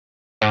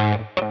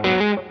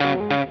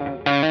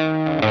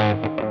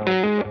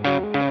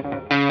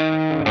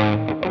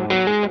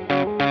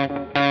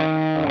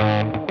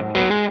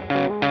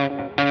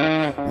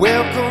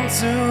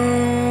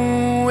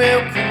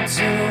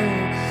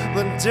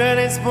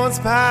Sports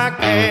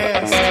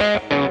Podcast.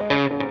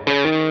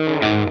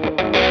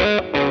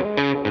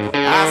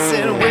 I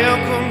said,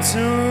 welcome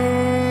to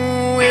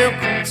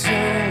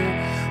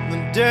the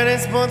Dirty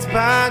Sports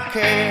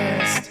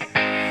Podcast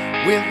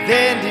with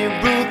Andy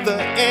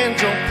Ruther and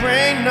Joe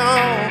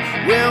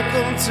Prano.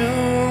 Welcome to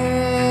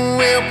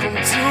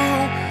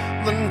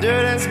the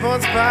Dirty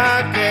Sports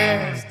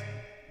Podcast.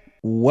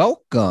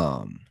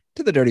 Welcome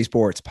to the Dirty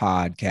Sports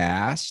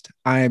Podcast.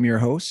 I am your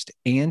host,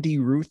 Andy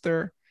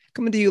Ruther,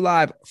 coming to you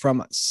live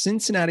from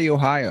Cincinnati,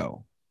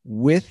 Ohio,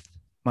 with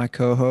my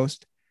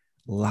co-host,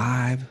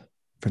 live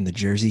from the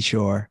Jersey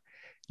Shore,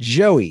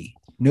 Joey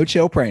No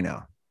Chill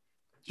Prano.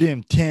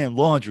 Jim Tam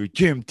Laundry.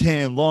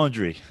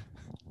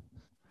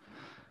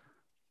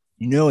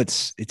 You know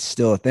it's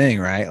still a thing,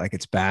 right? Like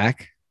it's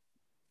back.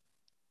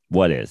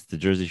 What is the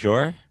Jersey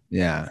Shore?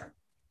 Yeah.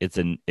 It's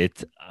a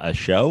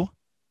show.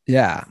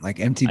 Yeah, like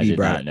MTV I did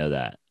brought not know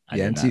that. I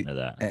yeah, did not know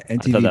that. MTV I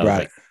thought that brought was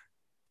like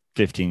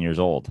 15 years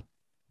old.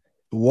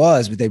 it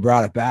was, but they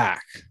brought it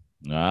back.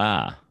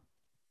 Ah.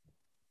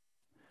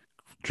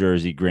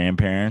 Jersey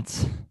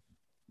grandparents.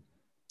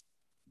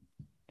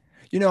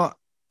 You know,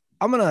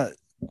 I'm gonna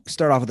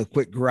start off with a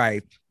quick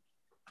gripe.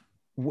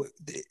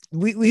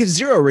 We have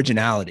zero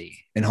originality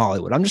in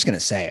Hollywood. I'm just gonna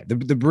say it.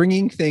 The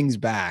bringing things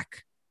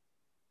back.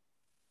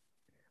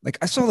 Like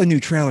I saw the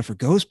new trailer for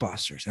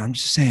Ghostbusters, and I'm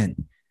just saying,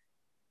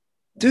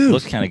 dude,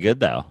 Looks kind of good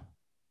though.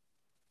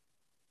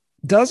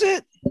 does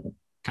it?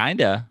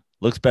 Kinda.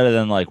 Looks better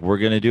than like we're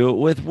gonna do it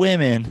with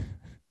women.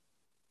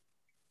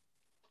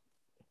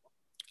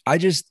 I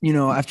just,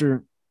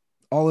 after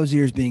all those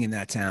years being in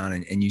that town,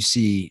 and you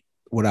see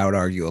what I would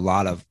argue a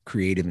lot of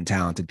creative and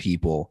talented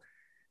people,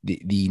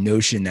 the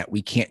notion that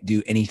we can't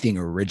do anything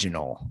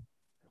original,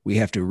 we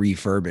have to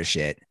refurbish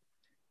it.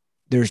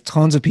 There's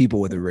tons of people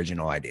with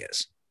original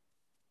ideas.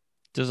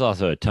 There's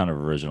also a ton of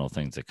original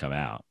things that come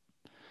out.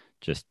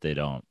 Just they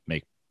don't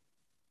make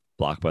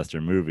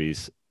blockbuster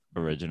movies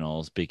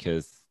originals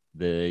because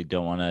they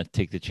don't want to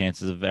take the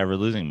chances of ever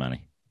losing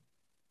money.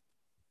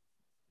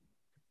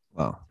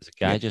 Well, There's a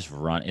guy just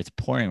run. It's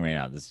pouring right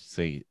now. This is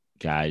a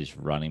guy just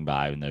running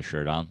by with no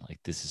shirt on. Like,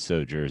 this is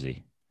so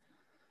Jersey.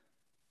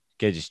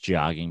 Guy just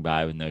jogging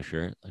by with no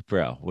shirt. Like,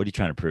 bro, what are you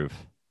trying to prove?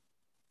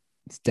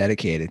 it's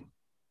dedicated.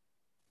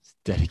 It's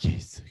dedicated.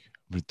 It's like,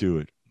 I'm going to do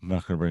it. I'm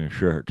not going to bring a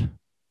shirt.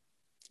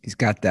 He's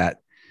got that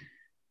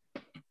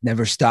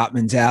never stop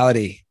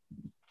mentality.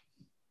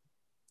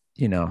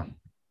 I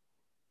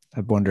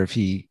wonder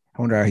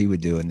how he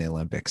would do in the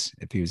Olympics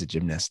if he was a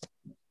gymnast.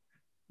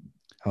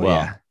 Oh, Well,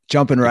 yeah.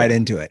 Jumping right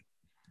into it.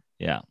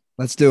 Yeah.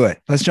 Let's do it.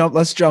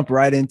 Let's jump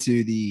right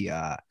into the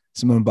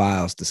Simone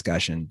Biles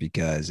discussion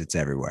because it's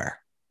everywhere.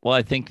 Well,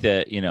 I think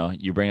that,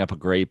 you bring up a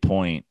great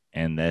point,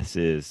 and this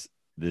is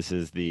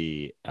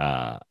the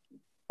kind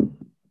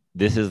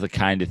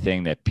of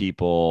thing that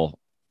people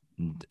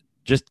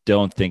just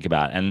don't think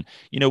about. And,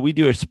 we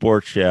do a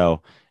sports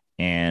show,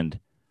 and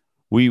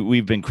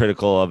we've been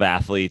critical of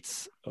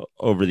athletes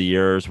over the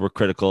years. We're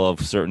critical of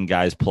certain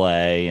guys'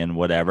 play and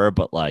whatever,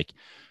 but like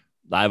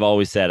I've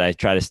always said, I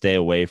try to stay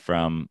away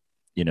from,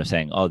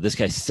 saying, oh, this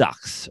guy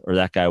sucks or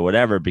that guy,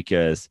 whatever,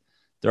 because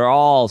they're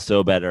all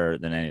so better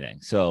than anything.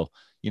 So,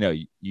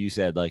 you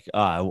said like,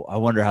 oh, I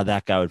wonder how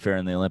that guy would fare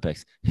in the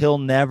Olympics. He'll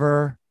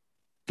never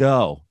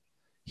go.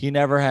 He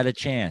never had a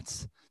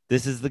chance.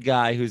 This is the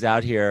guy who's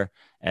out here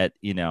at,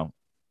 9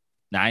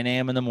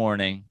 a.m. in the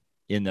morning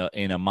in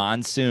a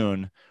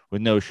monsoon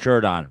with no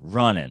shirt on,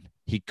 running.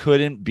 He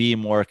couldn't be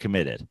more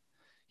committed.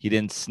 He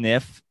didn't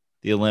sniff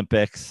the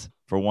Olympics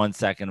for 1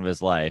 second of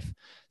his life.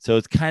 So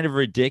it's kind of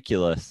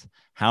ridiculous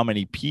how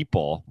many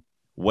people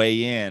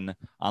weigh in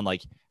on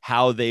like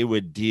how they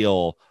would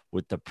deal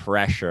with the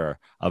pressure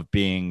of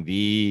being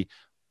the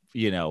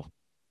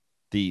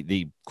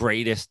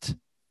greatest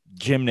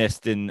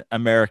gymnast in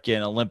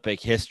American Olympic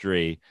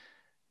history.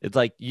 It's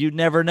like, you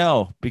never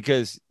know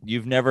because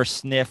you've never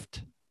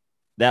sniffed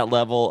that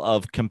level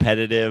of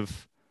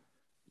competitive,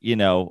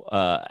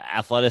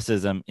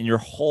 athleticism in your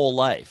whole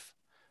life.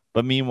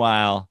 But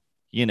meanwhile,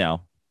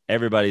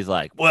 everybody's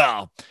like,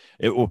 well,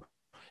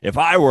 if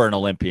I were an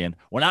Olympian,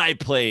 when I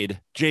played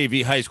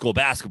JV high school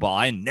basketball,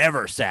 I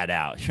never sat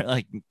out. You're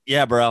like,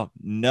 yeah, bro,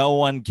 no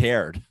one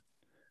cared.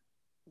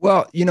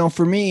 Well,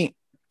 for me,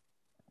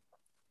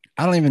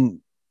 I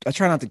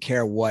try not to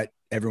care what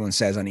everyone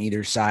says on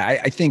either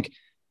side. I think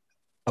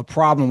a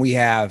problem we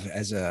have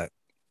as not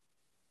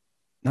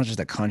just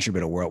a country,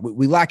 but a world,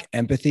 we lack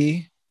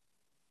empathy.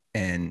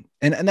 And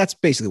that's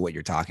basically what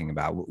you're talking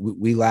about.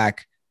 We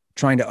lack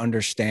trying to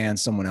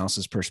understand someone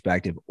else's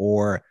perspective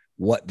or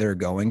what they're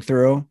going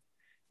through.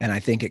 And I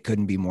think it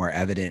couldn't be more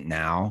evident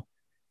now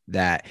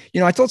that,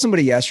 I told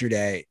somebody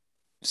yesterday,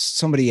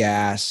 somebody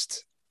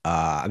asked,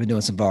 I've been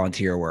doing some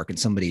volunteer work, and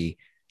somebody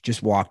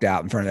just walked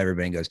out in front of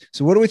everybody and goes,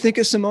 so what do we think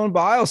of Simone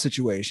Biles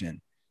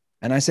situation?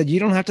 And I said,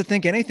 you don't have to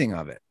think anything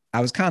of it.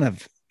 I was kind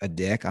of a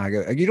dick. I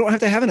go, you don't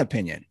have to have an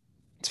opinion.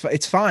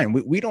 It's fine.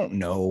 We don't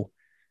know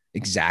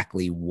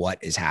exactly what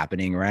is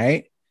happening.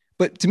 Right.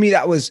 But to me,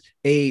 that was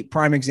a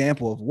prime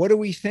example of what do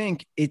we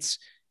think? It's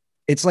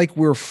it's like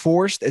we're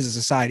forced as a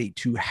society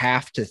to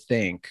have to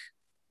think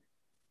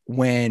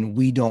when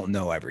we don't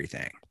know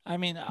everything. I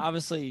mean,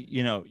 obviously,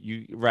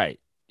 right.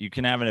 You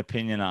can have an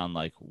opinion on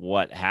like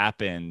what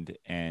happened,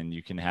 and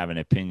you can have an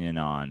opinion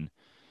on,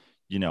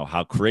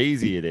 how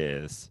crazy it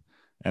is,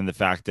 and the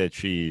fact that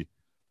she,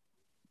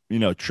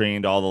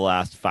 trained all the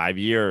last 5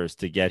 years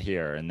to get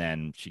here, and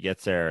then she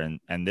gets there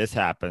and this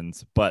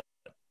happens. But,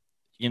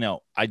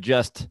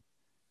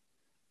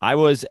 I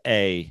was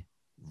a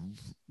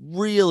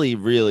really,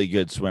 really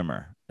good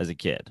swimmer as a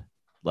kid,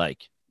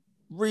 like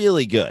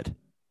really good.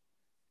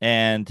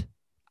 And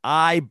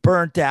I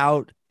burnt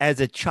out as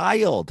a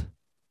child.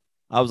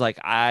 I was like,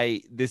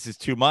 this is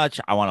too much.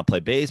 I want to play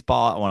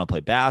baseball. I want to play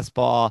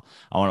basketball.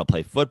 I want to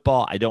play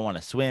football. I don't want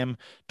to swim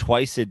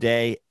twice a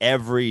day,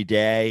 every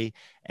day,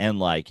 and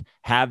like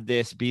have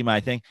this be my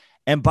thing.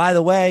 And by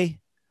the way,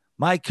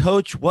 my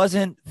coach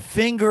wasn't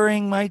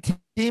fingering my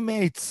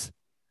teammates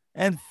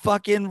and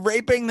fucking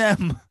raping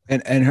them.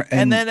 And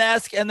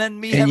then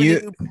me having to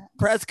do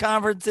press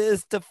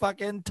conferences to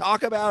fucking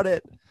talk about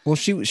it. Well,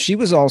 she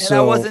was also,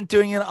 and I wasn't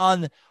doing it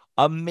on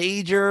a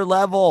major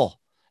level,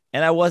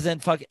 and I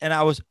wasn't and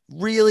I was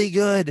really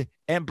good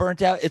and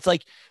burnt out. It's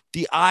like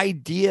the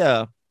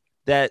idea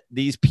that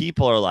these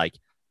people are like,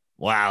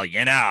 well,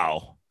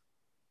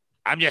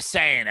 I'm just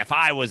saying, if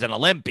I was an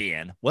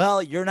Olympian,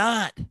 well, you're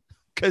not,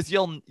 because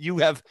you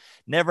have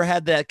never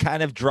had that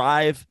kind of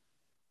drive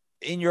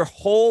in your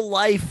whole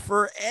life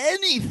for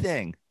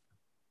anything.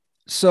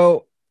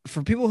 So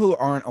for people who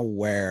aren't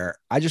aware,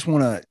 I just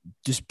want to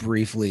just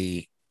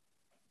briefly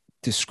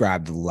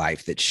describe the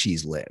life that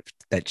she's lived,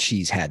 that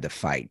she's had to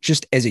fight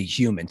just as a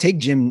human. Take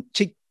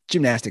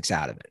gymnastics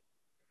out of it.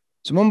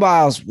 Simone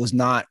Biles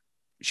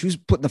she was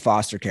put in the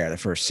foster care the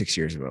first 6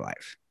 years of her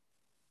life,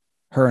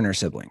 her and her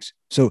siblings.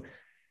 So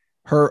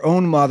her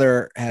own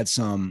mother had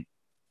some,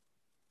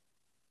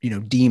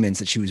 demons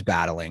that she was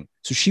battling.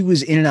 So she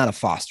was in and out of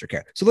foster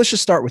care. So let's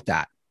just start with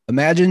that.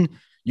 Imagine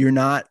you're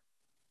not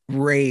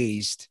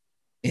raised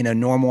in a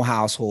normal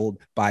household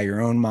by your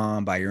own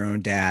mom, by your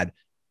own dad.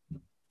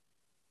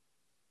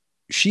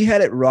 She had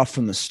it rough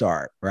from the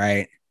start,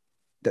 right?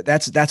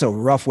 That's a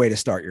rough way to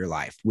start your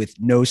life with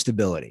no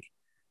stability.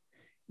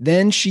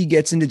 Then she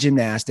gets into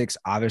gymnastics.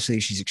 Obviously,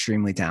 she's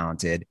extremely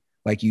talented.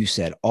 Like you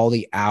said, all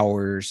the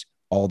hours,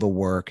 all the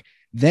work.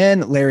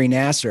 Then Larry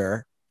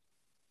Nassar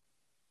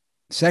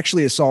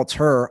sexually assaults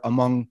her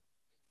among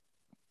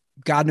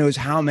God knows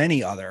how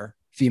many other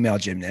female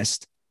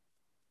gymnasts.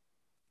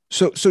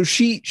 So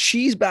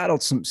she's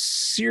battled some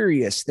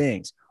serious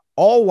things,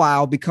 all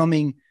while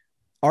becoming,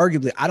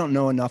 arguably, I don't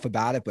know enough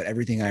about it, but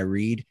everything I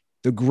read,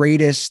 the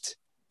greatest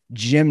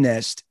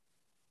gymnast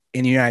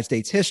in the United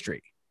States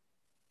history.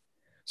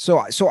 So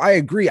I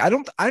agree.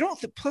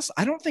 Plus,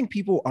 I don't think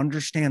people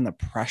understand the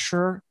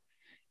pressure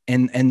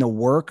and the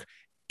work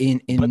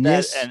in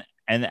this.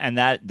 And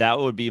that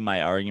would be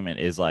my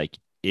argument, is like,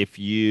 if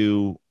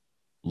you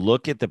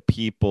look at the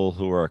people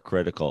who are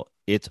critical,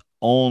 it's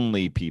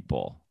only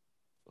people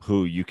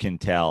who you can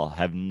tell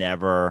have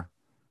never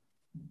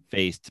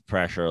faced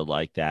pressure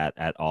like that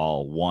at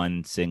all,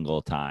 one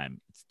single time.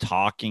 It's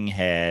talking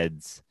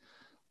heads.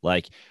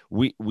 Like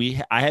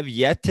I have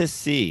yet to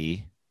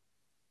see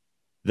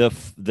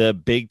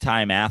the big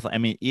time athlete. I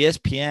mean,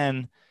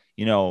 ESPN,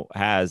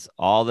 has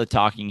all the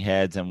talking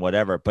heads and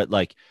whatever, but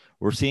like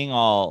we're seeing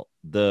all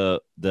the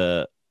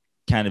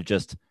kind of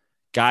just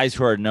guys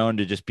who are known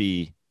to just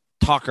be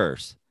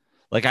talkers.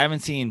 Like, I haven't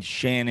seen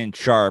Shannon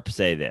Sharp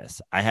say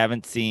this. I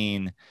haven't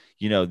seen,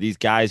 these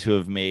guys who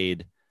have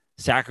made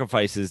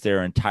sacrifices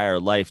their entire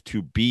life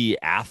to be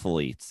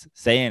athletes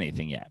say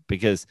anything yet,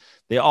 because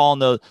they all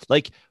know,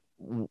 like,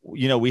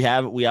 we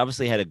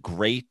obviously had a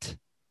great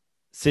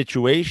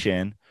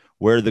situation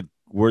where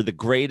the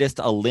greatest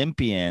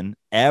Olympian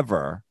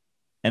ever,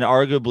 and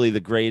arguably the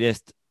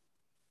greatest,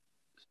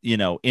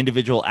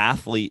 individual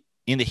athlete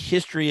in the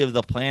history of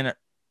the planet,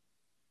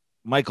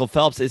 Michael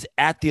Phelps, is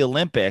at the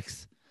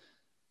Olympics.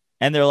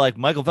 And they're like,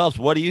 Michael Phelps,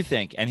 what do you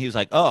think? And he was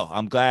like, oh,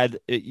 I'm glad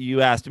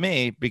you asked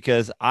me,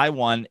 because I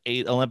won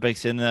 8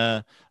 Olympics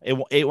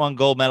won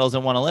gold medals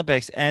in 1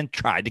 Olympics and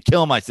tried to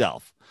kill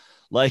myself.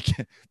 Like,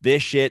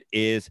 this shit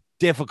is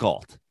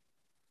difficult.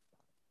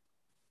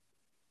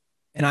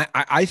 And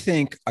I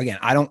think, again,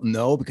 I don't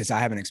know because I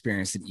haven't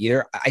experienced it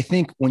either. I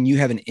think when you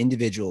have an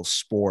individual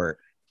sport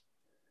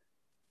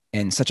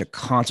and such a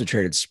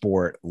concentrated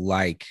sport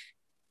like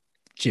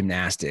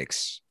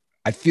gymnastics,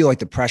 I feel like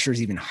the pressure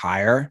is even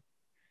higher,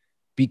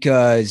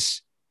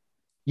 because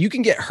you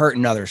can get hurt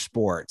in other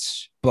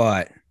sports,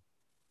 but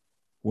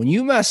when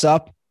you mess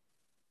up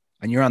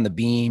and you're on the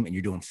beam and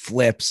you're doing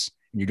flips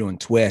and you're doing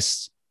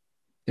twists,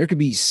 there could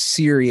be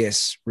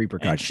serious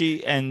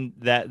repercussions. And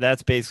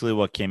that's basically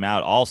what came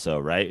out also,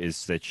 right?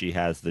 Is that she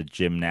has the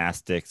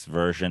gymnastics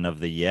version of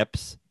the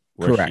yips,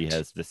 where Correct. She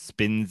has the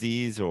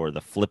spinsies or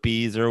the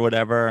flippies or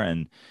whatever,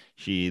 and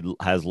she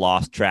has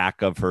lost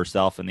track of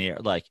herself in the air.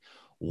 Like,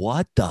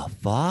 what the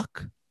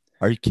fuck?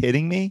 Are you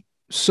kidding me?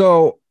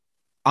 So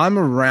I'm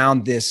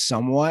around this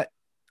somewhat.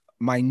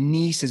 My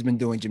niece has been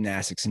doing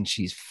gymnastics since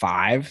she's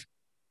 5.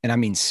 And I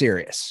mean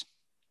serious.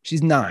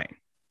 She's 9.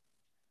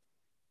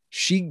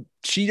 She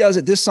does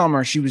it this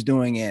summer. She was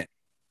doing it,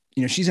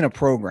 she's in a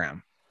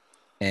program,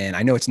 and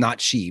I know it's not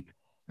cheap.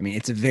 I mean,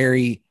 it's a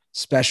very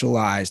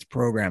specialized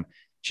program.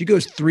 She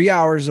goes 3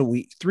 hours a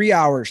week, 3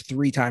 hours,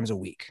 3 times a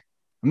week.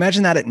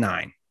 Imagine that at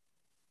 9.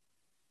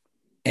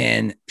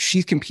 And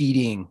she's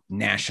competing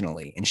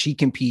nationally, and she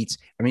competes.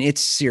 I mean,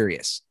 it's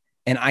serious.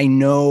 And I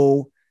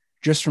know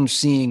just from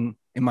seeing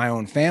in my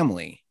own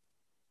family,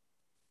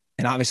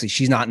 and obviously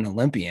she's not an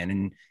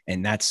Olympian,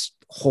 and that's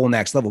whole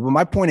next level. But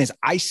my point is,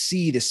 I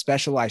see the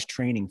specialized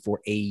training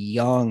for a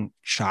young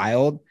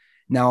child.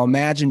 Now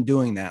imagine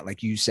doing that,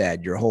 like you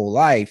said, your whole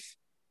life,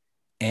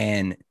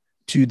 and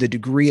to the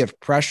degree of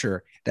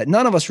pressure that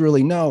none of us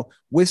really know,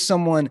 with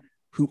someone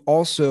who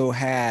also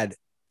had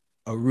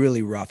a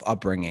really rough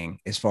upbringing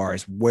as far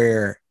as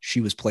where she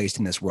was placed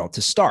in this world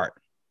to start.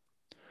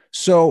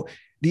 So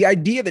the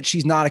idea that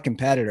she's not a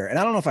competitor, and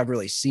I don't know if I've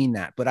really seen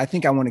that, but I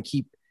think I want to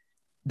keep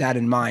that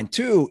in mind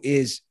too,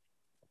 is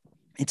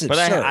it's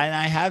absurd. But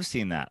I have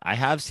seen that. I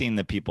have seen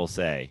the people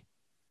say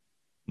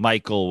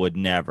Michael would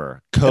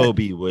never,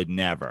 Kobe would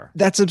never.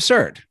 That's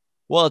absurd.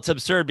 Well, it's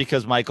absurd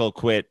because Michael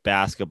quit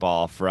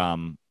basketball for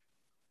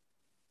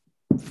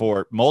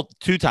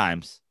 2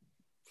 times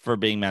for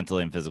being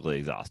mentally and physically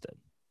exhausted.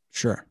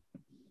 Sure.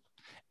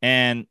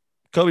 And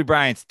Kobe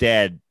Bryant's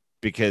dead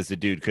because the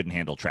dude couldn't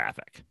handle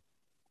traffic.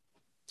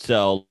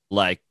 So,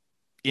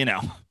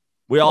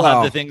 we all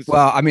have the things.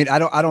 Well, I mean, I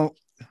don't,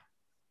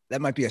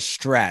 that might be a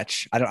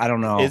stretch. I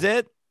don't know. Is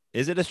it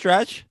a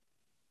stretch?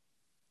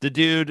 The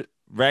dude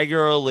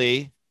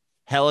regularly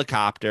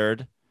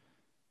helicoptered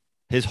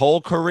his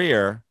whole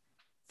career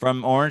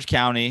from Orange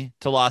County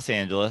to Los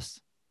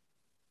Angeles.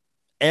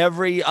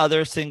 Every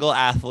other single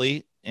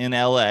athlete in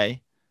LA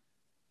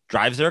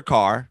drives their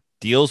car,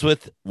 deals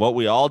with what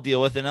we all deal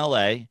with in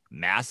LA,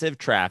 massive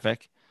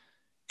traffic.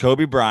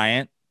 Kobe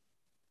Bryant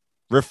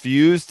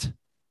refused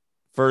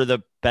for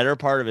the better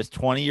part of his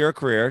 20-year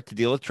career to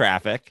deal with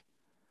traffic.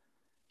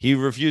 He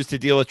refused to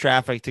deal with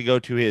traffic to go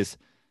to his,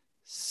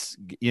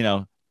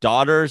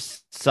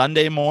 daughter's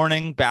Sunday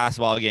morning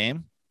basketball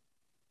game.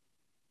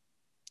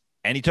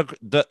 And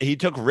he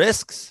took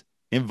risks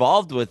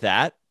involved with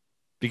that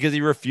because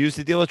he refused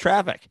to deal with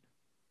traffic.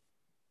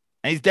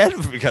 And he's dead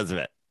because of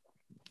it.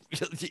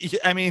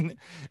 I mean,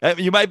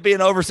 you might be an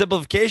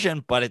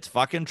oversimplification, but it's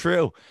fucking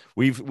true.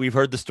 We've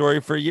heard the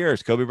story for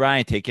years. Kobe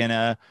Bryant taking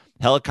a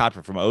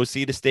helicopter from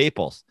OC to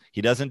Staples.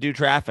 He doesn't do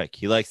traffic.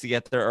 He likes to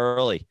get there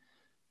early.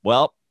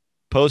 Well,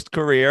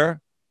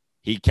 post-career,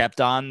 he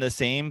kept on the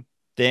same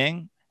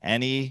thing,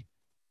 and he,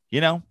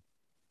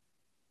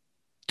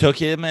 took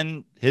him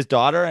and his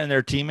daughter and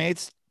their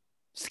teammates,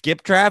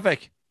 skip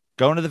traffic,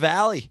 going to the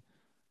Valley.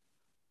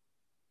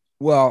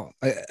 Well,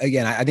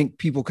 again, I think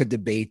people could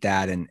debate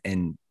that,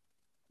 and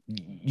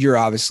you're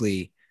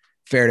obviously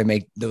fair to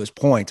make those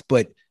points,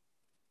 but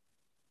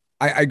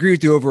I agree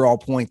with the overall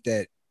point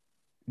that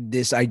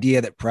this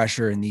idea that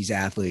pressure in these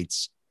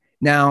athletes.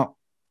 Now,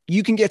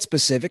 you can get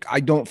specific. I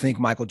don't think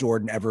Michael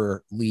Jordan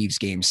ever leaves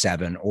Game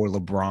 7, or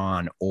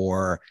LeBron,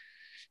 or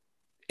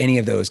any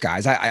of those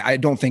guys. I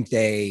don't think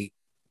they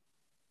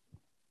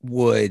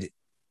would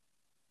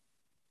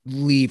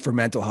leave for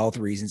mental health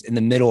reasons in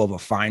the middle of a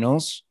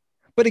finals.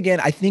 But again,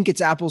 I think it's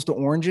apples to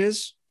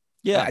oranges.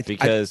 Yeah,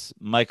 because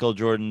Michael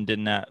Jordan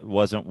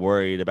wasn't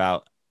worried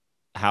about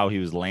how he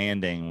was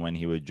landing when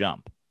he would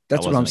jump.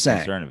 That's what I'm saying.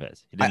 Concern of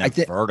his. He didn't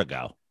have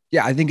vertigo.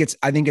 Yeah, I think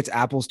it's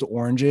apples to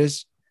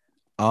oranges.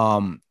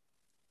 But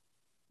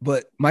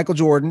Michael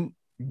Jordan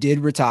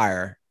did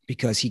retire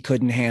because he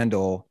couldn't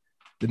handle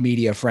the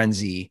media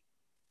frenzy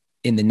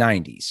in the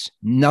 90s.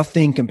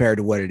 Nothing compared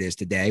to what it is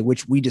today,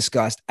 which we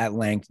discussed at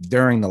length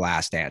during The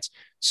Last Dance.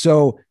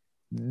 So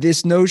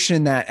this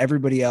notion that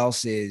everybody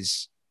else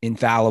is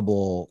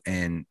infallible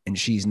and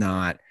she's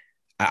not,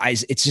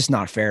 it's just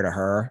not fair to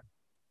her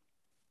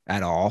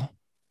at all.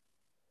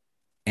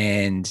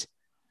 And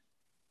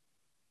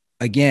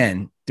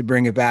again, to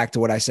bring it back to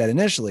what I said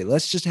initially,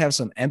 let's just have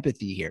some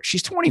empathy here.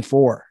 She's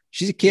 24.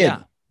 She's a kid.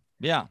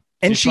 Yeah.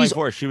 And she's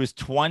 24. She was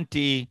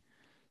 20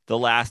 the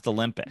last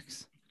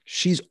Olympics.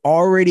 She's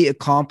already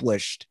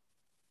accomplished.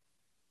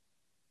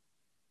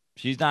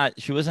 She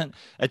wasn't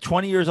at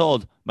 20 years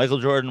old. Michael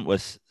Jordan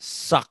was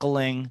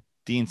suckling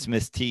Dean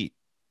Smith's teat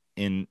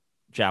in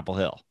Chapel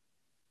Hill.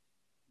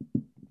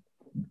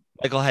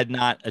 Michael had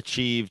not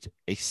achieved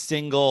a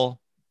single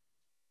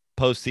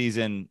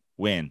postseason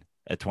win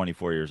at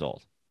 24 years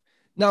old.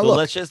 Now, so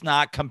let's just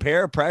not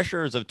compare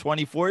pressures of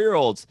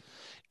 24-year-olds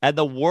at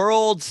the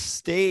world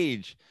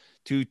stage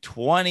to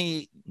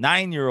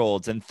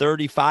 29-year-olds and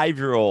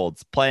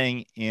 35-year-olds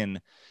playing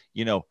in,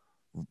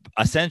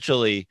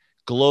 essentially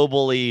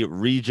globally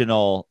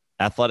regional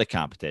athletic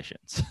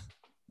competitions.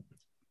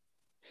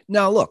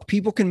 Now, look,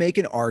 people can make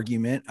an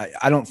argument.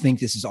 I don't think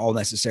this is all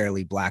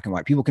necessarily black and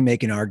white. People can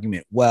make an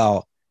argument.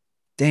 Well,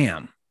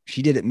 damn,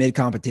 she did it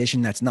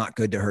mid-competition. That's not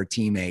good to her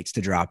teammates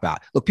to drop out.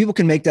 Look, people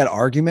can make that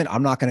argument.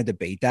 I'm not going to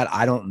debate that.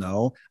 I don't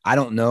know.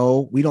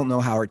 We don't know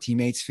how her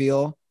teammates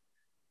feel.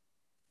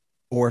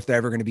 or if they're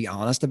ever going to be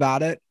honest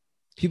about it.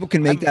 People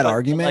can make that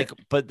argument.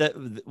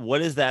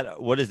 What is that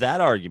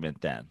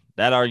argument then?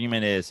 That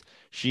argument is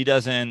she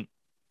doesn't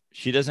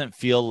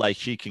feel like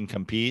she can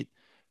compete,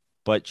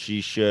 but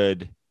she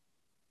should.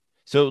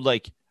 So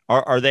like,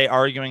 are they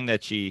arguing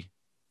that she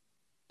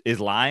is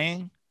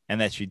lying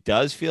and that she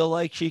does feel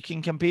like she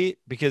can compete?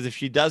 Because if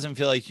she doesn't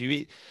feel like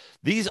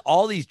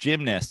all these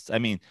gymnasts, I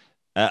mean,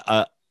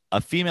 a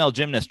female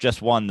gymnast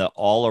just won the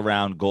all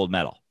around gold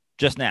medal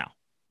just now,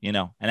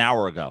 an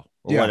hour ago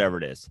or whatever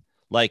it is.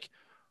 Like,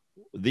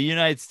 the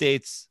United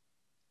States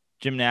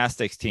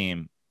gymnastics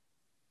team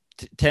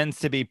tends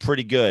to be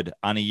pretty good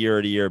on a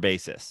year-to-year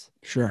basis.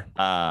 Sure.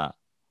 Are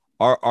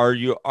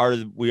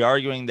we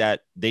arguing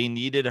that they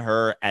needed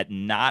her at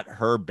not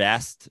her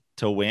best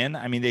to win?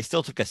 I mean, they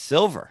still took a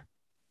silver.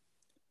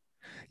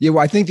 Yeah,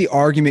 well, I think the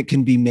argument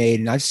can be made,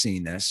 and I've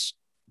seen this,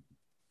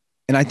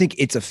 and I think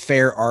it's a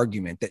fair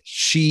argument that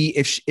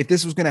if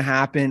this was going to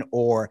happen,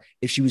 or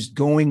if she was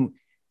going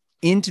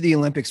into the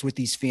Olympics with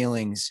these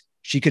feelings,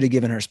 she could have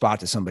given her spot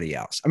to somebody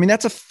else. I mean,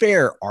 that's a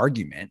fair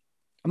argument.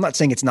 I'm not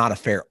saying it's not a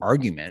fair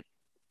argument.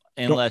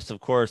 Unless, of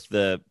course,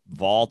 the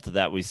vault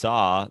that we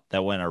saw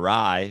that went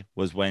awry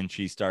was when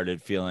she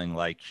started feeling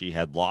like she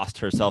had lost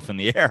herself in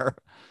the air.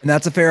 And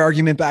that's a fair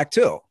argument back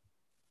too.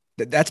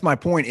 That's my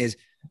point is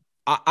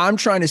I'm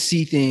trying to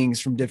see things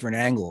from different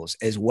angles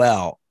as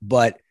well.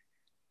 But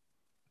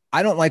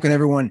I don't like when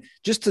everyone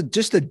just to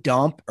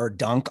dump or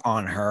dunk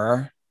on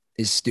her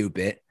is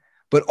stupid.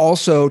 But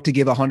also to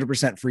give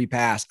 100% free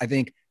pass, I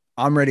think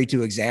I'm ready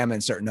to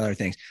examine certain other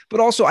things. But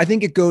also, I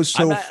think it goes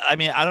so. I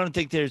don't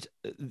think there's.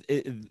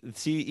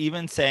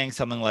 Even saying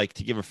something like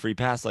to give a free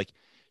pass, like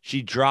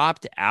she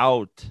dropped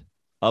out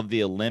of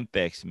the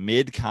Olympics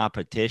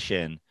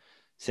mid-competition,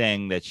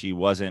 saying that she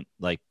wasn't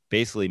like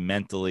basically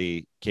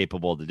mentally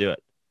capable to do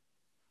it.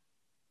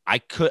 I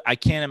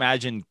can't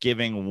imagine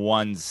giving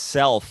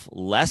oneself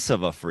less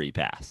of a free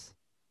pass.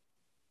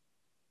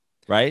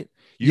 Right?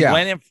 You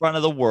went in front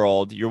of the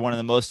world. You're one of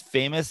the most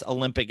famous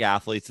Olympic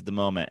athletes at the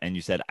moment. And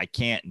you said, I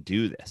can't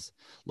do this.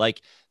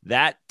 Like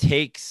that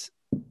takes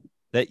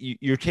that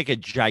you take a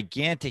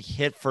gigantic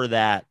hit for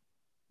that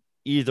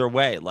either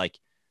way. Like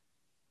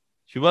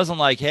she wasn't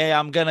like, hey,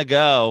 I'm going to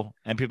go.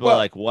 And people are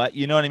like, what?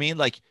 You know what I mean?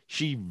 Like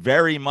she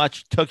very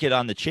much took it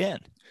on the chin.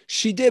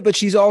 She did, but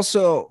she's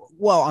also,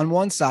 on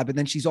one side, but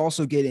then she's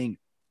also getting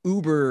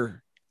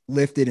uber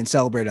lifted and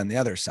celebrated on the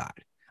other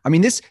side. I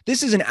mean, this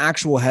is an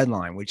actual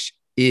headline, which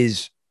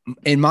is,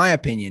 in my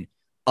opinion,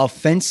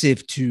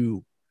 offensive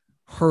to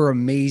her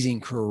amazing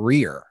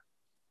career.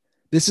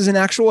 This is an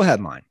actual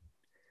headline.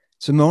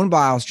 Simone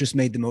Biles just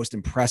made the most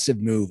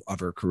impressive move of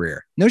her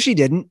career. No, she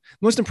didn't.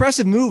 Most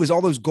impressive move is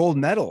all those gold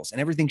medals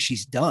and everything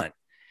she's done.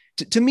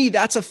 To me,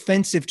 that's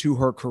offensive to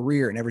her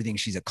career and everything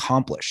she's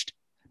accomplished.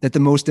 That the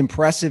most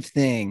impressive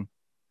thing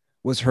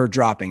was her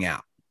dropping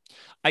out.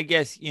 I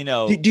guess,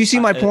 Do you see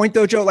my point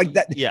though, Joe? Like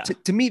that, yeah.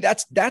 To me,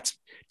 that's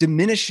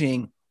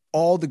diminishing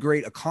all the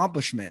great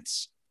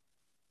accomplishments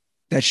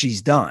that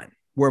she's done.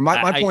 Where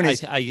my point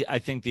is, I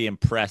think the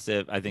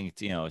impressive, I think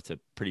it's, it's a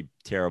pretty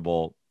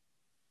terrible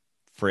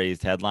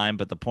phrased headline,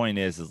 but the point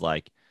is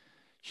like,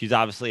 she's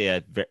obviously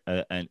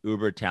an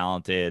uber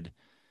talented,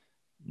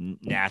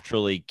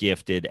 naturally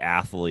gifted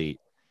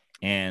athlete.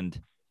 And,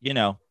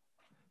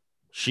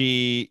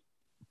 she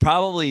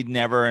probably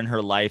never in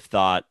her life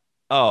thought,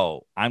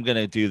 oh, I'm going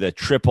to do the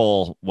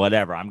triple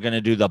whatever. I'm going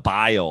to do the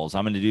Biles.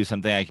 I'm going to do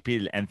something I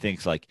competed, and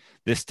thinks like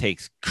this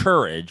takes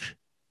courage.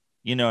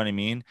 You know what I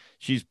mean?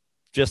 She's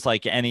just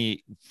like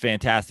any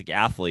fantastic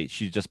athlete.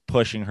 She's just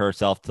pushing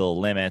herself to the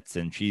limits,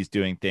 and she's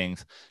doing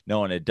things no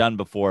one had done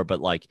before,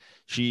 but like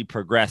she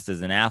progressed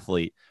as an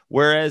athlete.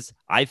 Whereas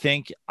I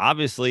think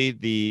obviously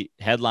the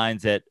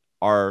headlines that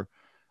are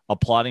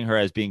applauding her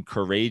as being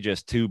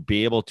courageous to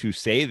be able to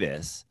say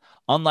this,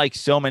 unlike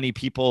so many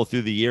people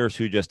through the years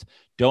who just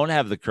don't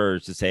have the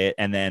courage to say it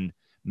and then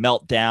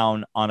melt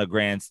down on a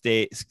grand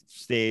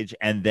stage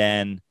and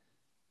then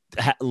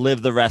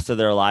live the rest of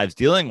their lives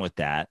dealing with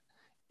that,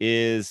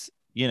 is,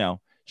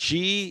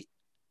 she,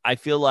 I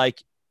feel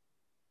like,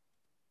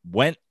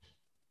 went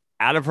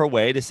out of her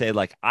way to say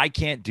like, I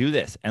can't do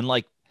this. And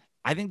like,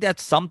 I think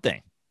that's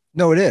something.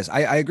 No, it is.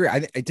 I agree.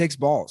 It takes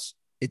balls.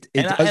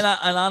 And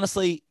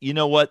honestly, you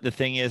know what the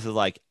thing is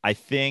like, I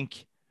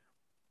think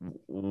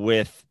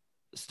with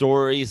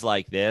stories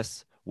like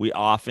this, we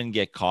often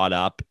get caught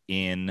up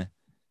in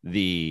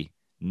the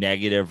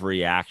negative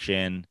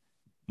reaction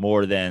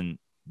more than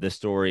the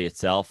story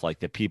itself, like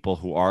the people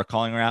who are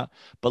calling her out.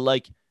 But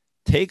like,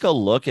 take a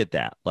look at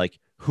that. Like,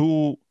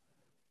 who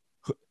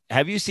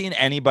have you seen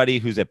anybody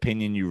whose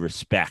opinion you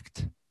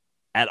respect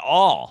at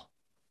all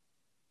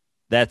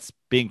that's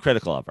being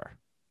critical of her?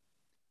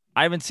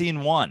 I haven't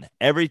seen one.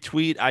 Every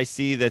tweet I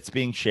see that's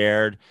being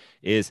shared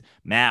is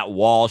Matt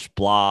Walsh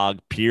blog,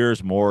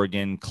 Piers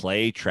Morgan,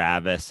 Clay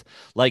Travis.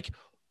 Like,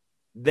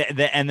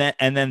 and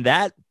then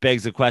that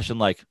begs the question,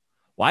 like,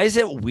 why is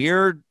it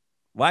weird?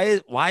 Why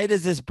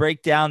does this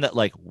break down that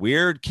like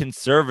weird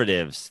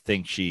conservatives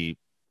think she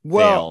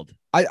Well, failed.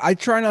 I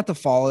try not to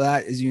follow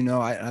that. As you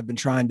know, I've been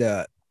trying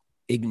to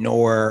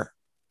ignore,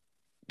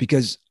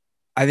 because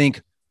I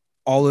think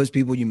all those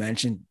people you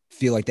mentioned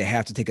feel like they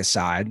have to take a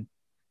side.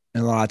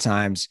 And a lot of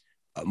times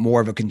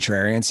more of a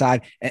contrarian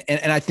side.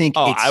 And I think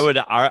Oh, it's,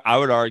 I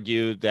would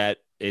argue that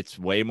it's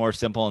way more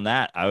simple than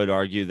that. I would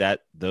argue that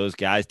those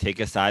guys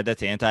take a side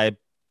that's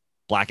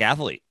anti-black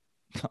athlete.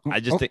 I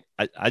just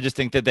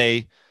think that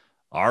they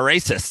are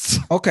racists.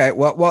 okay.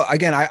 Well,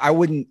 again, I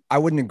wouldn't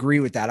agree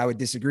with that. I would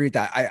disagree with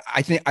that.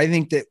 I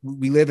think that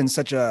we live in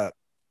such a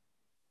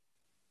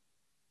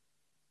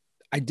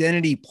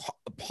identity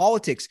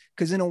politics,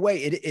 because in a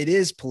way it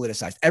is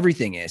politicized.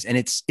 Everything is, and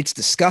it's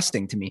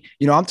disgusting to me.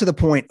 I'm to the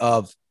point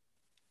of,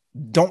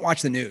 don't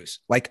watch the news.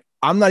 Like,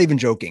 I'm not even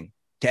joking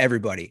to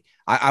everybody.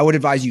 I would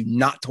advise you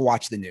not to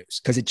watch the news,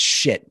 because it's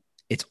shit.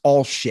 It's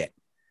all shit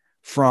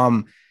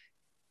from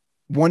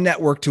one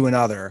network to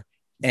another.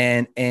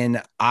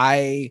 And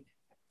I've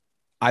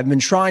been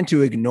trying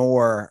to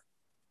ignore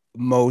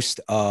most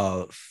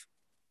of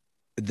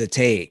the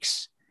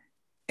takes.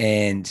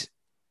 And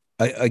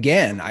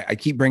again, I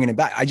keep bringing it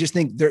back. I just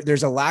think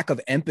there's a lack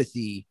of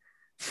empathy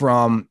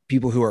from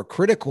people who are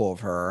critical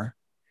of her.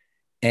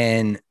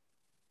 And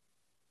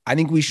I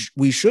think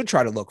we should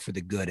try to look for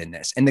the good in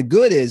this. And the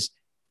good is,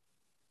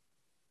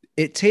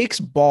 it takes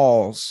big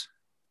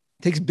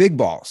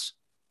balls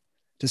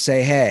to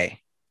say, hey,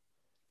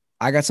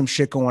 I got some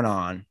shit going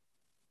on.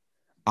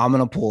 I'm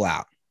going to pull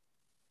out.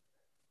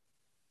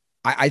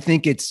 I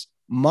think it's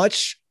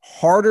much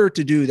harder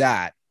to do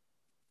that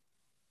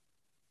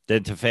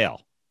than to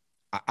fail.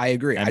 I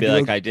agree. I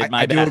did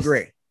my best.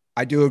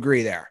 I do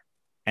agree there.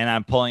 And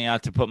I'm pulling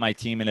out to put my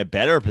team in a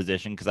better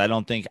position, because I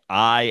don't think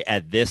I,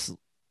 at this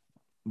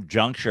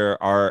juncture,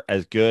 are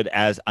as good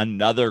as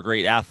another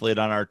great athlete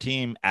on our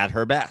team at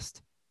her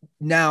best.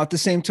 Now, at the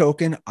same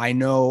token, I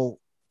know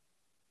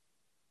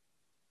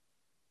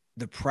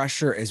the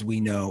pressure, as we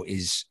know,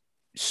 is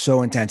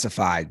so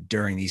intensified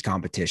during these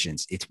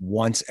competitions. It's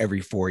once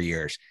every 4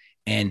 years.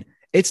 And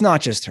it's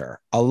not just her.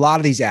 A lot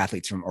of these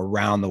athletes from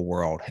around the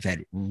world have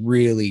had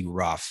really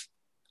rough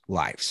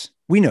lives.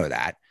 We know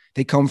that.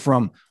 They come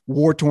from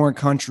war-torn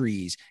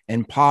countries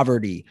and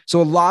poverty.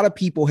 So a lot of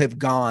people have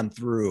gone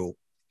through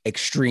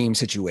extreme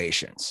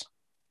situations.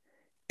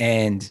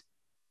 And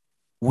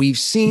we've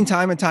seen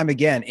time and time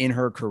again in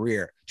her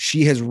career,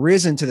 she has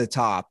risen to the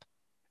top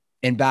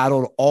and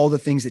battled all the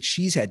things that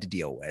she's had to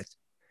deal with.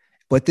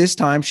 But this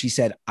time she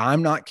said,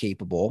 I'm not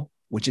capable,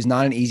 which is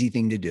not an easy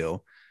thing to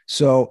do.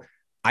 So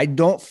I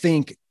don't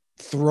think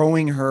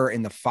throwing her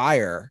in the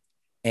fire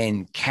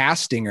and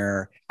casting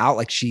her out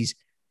like she's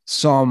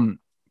some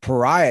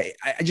pariah,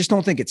 I just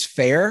don't think it's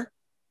fair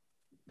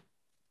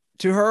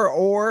to her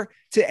or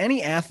to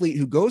any athlete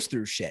who goes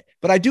through shit.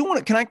 But I do want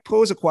to, can I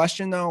pose a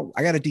question though?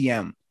 I got a DM,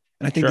 and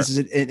I think This is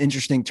an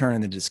interesting turn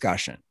in the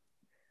discussion.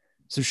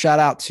 So shout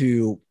out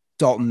to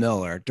Dalton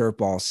Miller.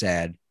 Dirtball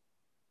said,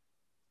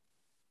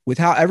 with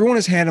how everyone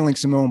is handling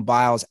Simone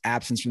Biles'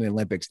 absence from the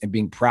Olympics and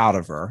being proud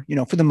of her,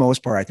 for the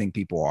most part, I think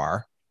people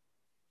are.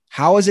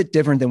 How is it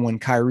different than when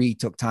Kyrie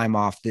took time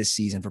off this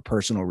season for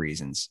personal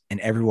reasons and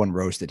everyone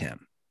roasted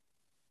him?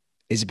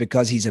 Is it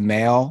because he's a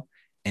male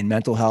and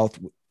mental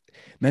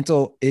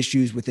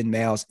issues within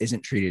males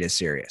isn't treated as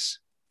serious?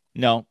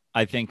 No,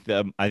 I think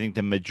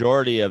the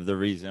majority of the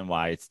reason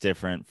why it's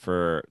different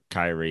for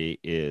Kyrie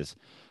is,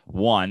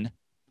 one,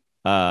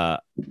 Simone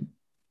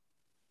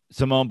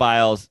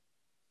Biles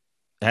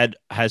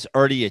has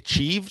already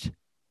achieved,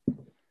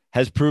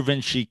 has proven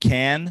she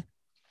can,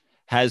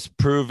 has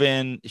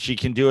proven she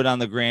can do it on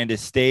the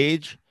grandest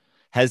stage,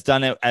 has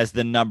done it as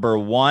the number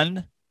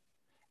one.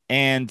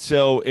 And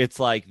so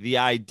it's like the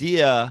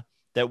idea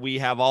that we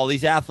have all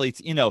these athletes,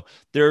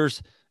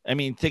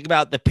 think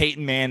about the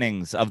Peyton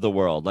Mannings of the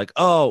world. Like,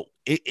 oh,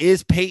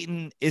 is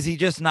Peyton, is he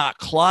just not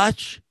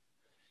clutch?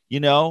 He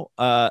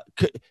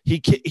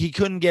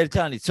couldn't get it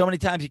done. So many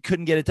times he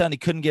couldn't get it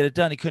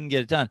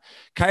done.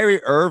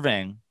 Kyrie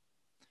Irving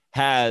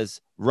has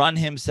run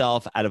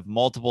himself out of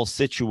multiple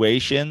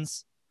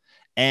situations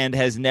and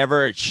has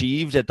never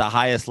achieved at the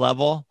highest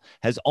level,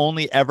 has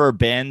only ever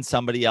been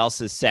somebody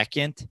else's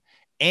second,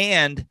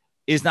 and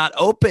is not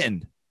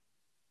open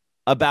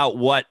about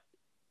what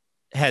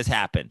has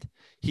happened.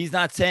 He's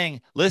not saying,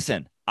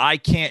 listen, I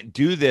can't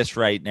do this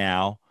right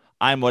now.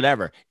 I'm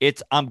whatever.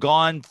 I'm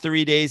gone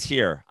 3 days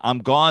here. I'm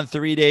gone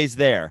 3 days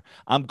there.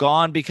 I'm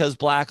gone because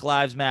Black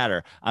Lives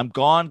Matter. I'm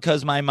gone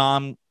because my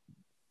mom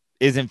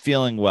isn't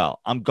feeling well.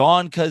 I'm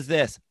gone because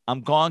this.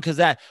 I'm gone because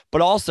that.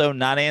 But also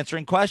not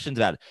answering questions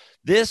about it.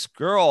 This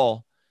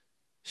girl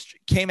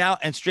came out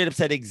and straight up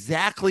said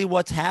exactly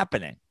what's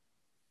happening.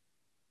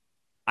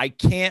 I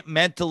can't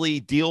mentally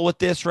deal with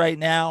this right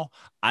now.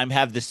 I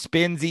have the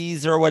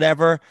spinsies or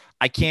whatever.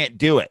 I can't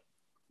do it.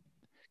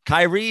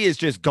 Kyrie is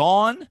just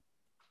gone.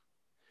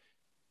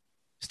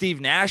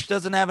 Steve Nash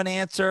doesn't have an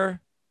answer.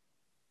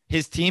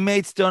 His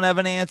teammates don't have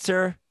an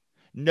answer.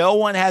 No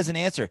one has an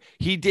answer.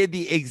 He did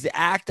the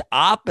exact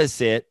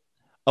opposite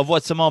of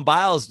what Simone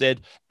Biles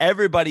did.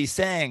 Everybody's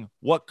saying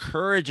what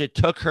courage it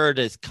took her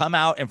to come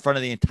out in front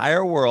of the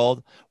entire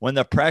world when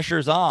the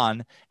pressure's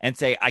on and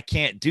say, I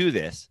can't do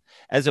this,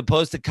 as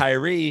opposed to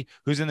Kyrie,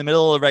 who's in the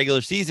middle of the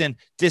regular season,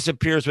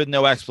 disappears with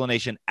no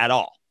explanation at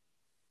all.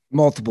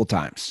 Multiple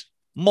times.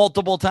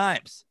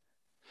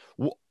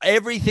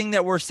 Everything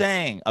that we're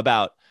saying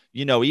about,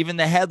 even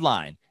the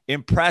headline,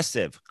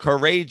 impressive,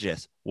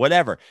 courageous,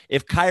 whatever.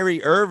 If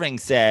Kyrie Irving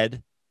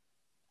said,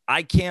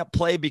 I can't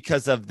play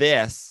because of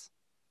this,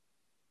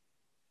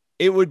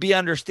 it would be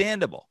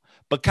understandable.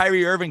 But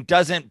Kyrie Irving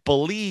doesn't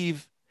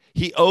believe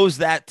he owes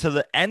that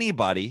to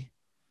anybody.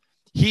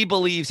 He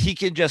believes he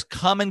can just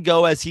come and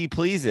go as he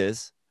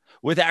pleases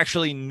with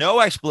actually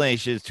no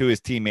explanations to his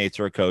teammates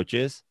or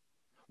coaches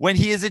when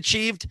he has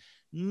achieved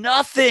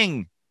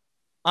nothing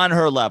on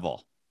her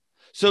level.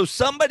 So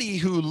somebody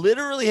who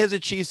literally has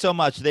achieved so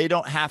much, they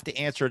don't have to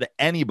answer to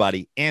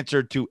anybody,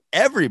 answered to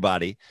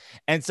everybody.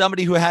 And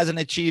somebody who hasn't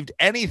achieved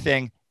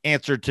anything,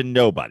 answered to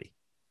nobody.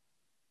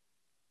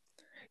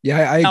 Yeah,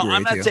 I agree. Now,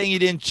 I'm not saying he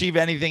didn't achieve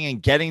anything in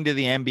getting to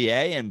the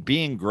NBA and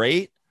being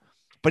great,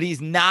 but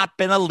he's not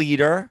been a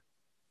leader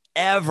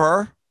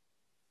ever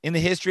in the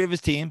history of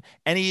his team.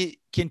 And he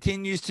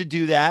continues to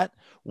do that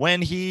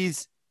when he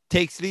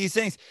takes these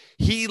things.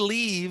 He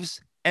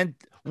leaves and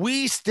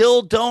we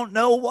still don't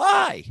know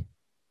why.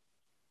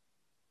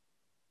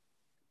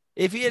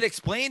 If he had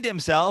explained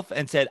himself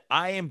and said,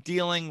 I am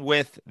dealing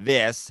with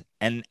this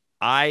and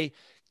I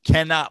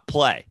cannot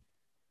play.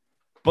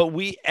 But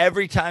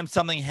every time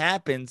something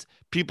happens,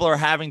 people are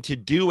having to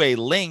do a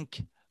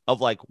link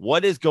of like,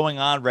 what is going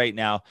on right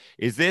now?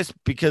 Is this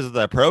because of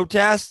the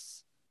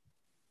protests?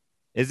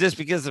 Is this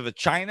because of a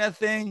China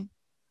thing?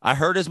 I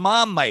heard his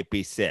mom might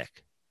be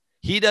sick.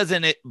 He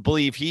doesn't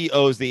believe he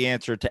owes the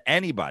answer to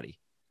anybody.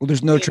 Well,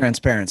 there's no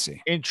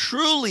transparency. In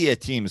truly a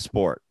team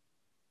sport.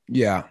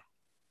 Yeah.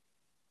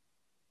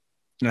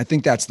 And I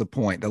think that's the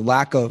point. The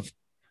lack of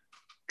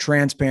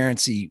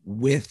transparency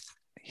with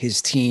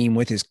his team,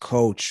 with his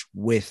coach,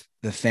 with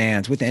the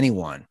fans, with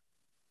anyone.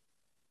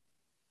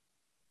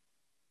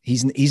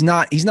 He's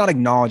not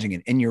acknowledging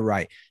it. And you're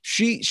right.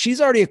 She's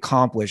already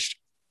accomplished.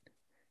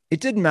 It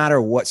didn't matter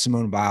what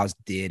Simone Biles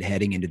did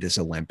heading into this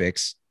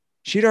Olympics.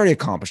 She'd already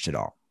accomplished it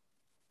all.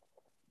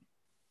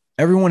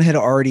 Everyone had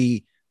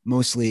already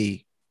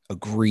mostly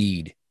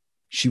agreed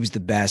she was the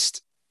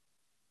best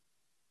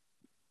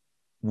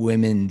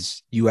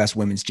U.S.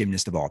 women's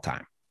gymnast of all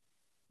time,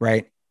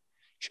 right?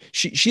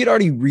 She had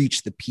already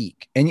reached the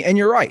peak. And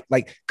you're right.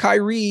 Like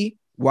Kyrie,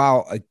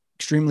 while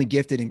extremely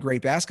gifted and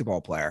great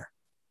basketball player,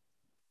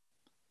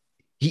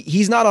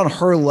 he's not on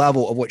her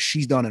level of what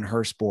she's done in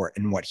her sport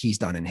and what he's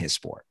done in his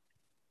sport.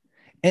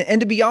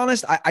 And to be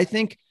honest, I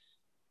think,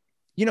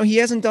 he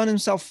hasn't done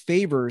himself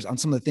favors on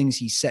some of the things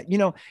he said.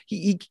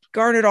 He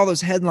garnered all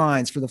those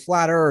headlines for the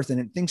flat earth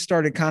and things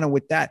started kind of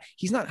with that.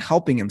 He's not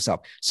helping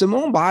himself.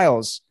 Simone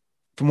Biles,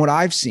 from what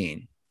I've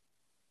seen,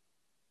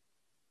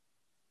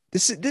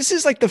 this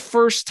is like the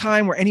first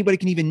time where anybody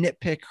can even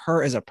nitpick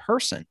her as a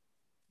person.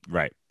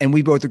 Right. And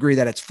we both agree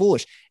that it's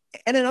foolish.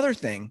 And another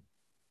thing,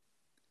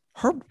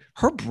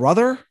 her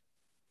brother,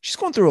 she's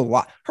going through a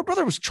lot. Her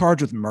brother was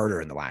charged with murder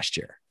in the last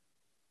year.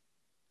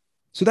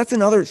 So that's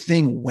another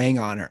thing weighing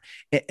on her.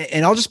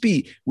 And I'll just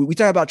we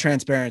talk about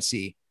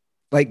transparency.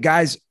 Like,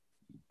 guys,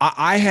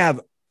 I have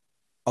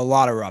a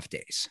lot of rough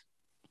days,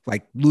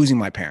 like losing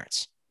my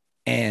parents.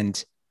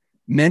 And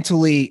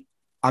mentally,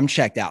 I'm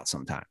checked out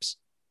sometimes.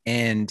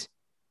 And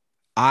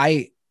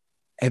I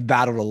have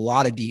battled a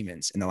lot of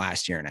demons in the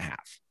last year and a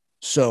half.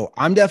 So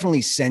I'm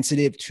definitely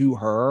sensitive to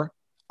her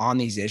on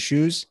these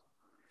issues.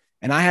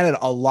 And I had it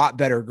a lot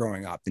better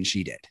growing up than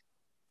she did.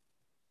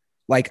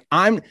 Like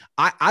I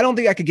don't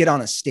think I could get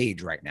on a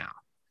stage right now.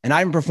 And I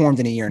haven't performed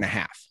in a year and a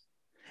half.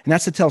 And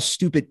that's to tell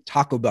stupid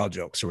Taco Bell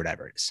jokes or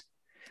whatever it is.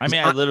 I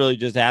mean, I literally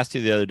just asked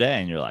you the other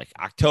day and you're like,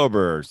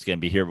 October is going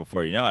to be here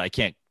before you know it. I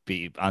can't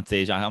be on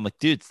stage. I'm like,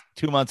 dude, it's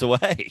 2 months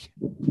away.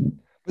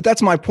 But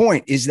that's my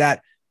point, is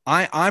that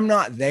I'm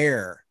not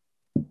there.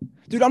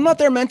 Dude, I'm not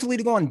there mentally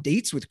to go on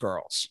dates with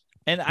girls.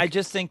 And I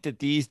just think that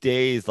these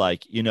days,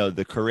 like,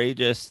 the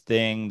courageous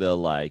thing, the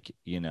like,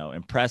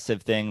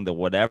 impressive thing, the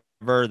whatever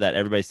that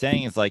everybody's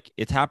saying is like,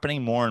 it's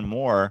happening more and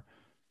more.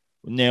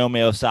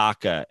 Naomi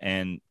Osaka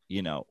and,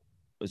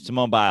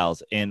 Simone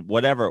Biles and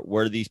whatever,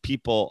 where these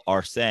people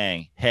are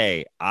saying,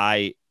 hey,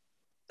 they're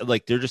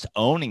just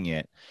owning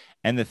it.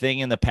 And the thing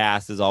in the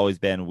past has always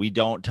been, we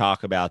don't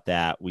talk about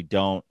that. We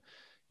don't,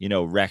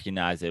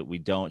 recognize it. We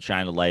don't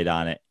shine a light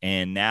on it.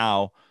 And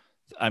now,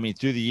 I mean,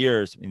 through the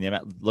years,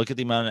 look at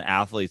the amount of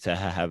athletes that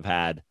have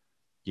had,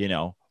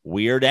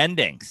 weird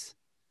endings,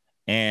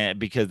 and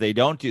because they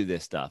don't do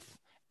this stuff.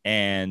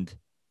 And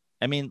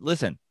I mean,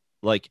 listen,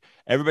 like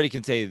everybody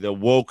can say the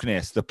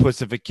wokeness, the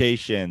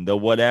pussification, the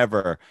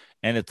whatever.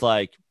 And it's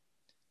like,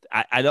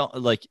 I don't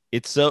like,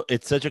 it's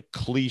such a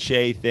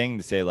cliche thing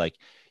to say, like,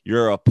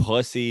 you're a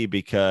pussy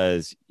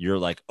because you're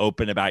like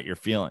open about your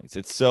feelings.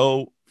 It's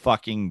so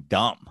fucking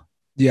dumb.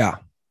 Yeah,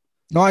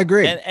 no, I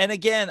agree. And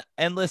again,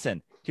 and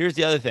listen, here's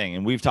the other thing,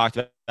 and we've talked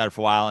about it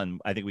for a while,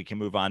 and I think we can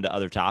move on to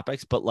other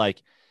topics, but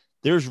like,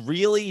 there's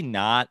really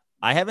not,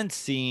 I haven't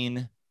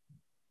seen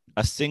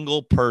a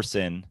single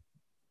person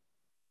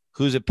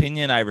whose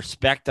opinion I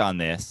respect on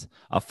this,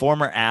 a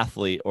former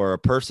athlete or a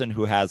person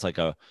who has like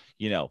a,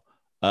 you know,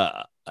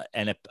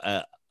 an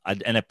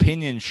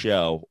opinion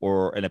show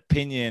or an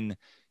opinion,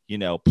 you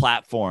know,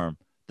 platform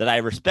that I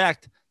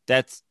respect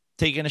that's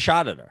taking a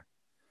shot at her.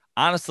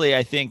 Honestly,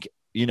 I think,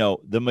 you know,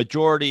 the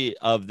majority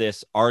of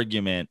this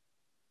argument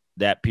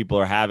that people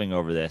are having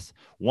over this,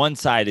 one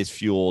side is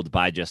fueled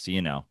by just,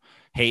 you know,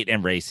 hate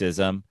and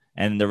racism.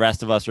 And the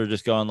rest of us are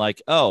just going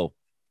like, oh,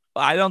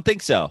 I don't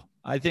think so.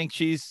 I think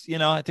she's, you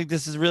know, I think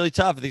this is really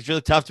tough. I think it's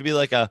really tough to be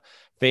like a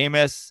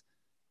famous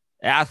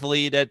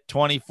athlete at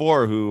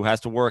 24 who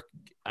has to work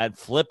at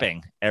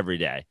flipping every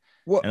day.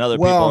 And other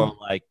people are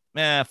like,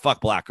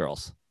 fuck black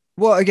girls.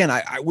 Well, again,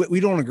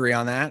 we don't agree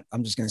on that.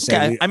 I'm just going to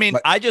say, okay.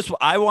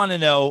 I want to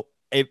know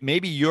if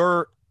maybe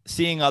you're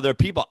seeing other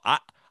people.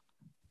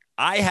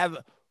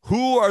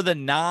 Who are the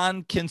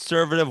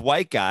non-conservative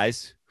white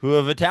guys who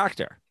have attacked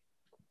her?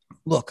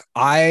 Look,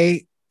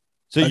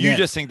 you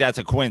just think that's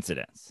a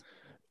coincidence?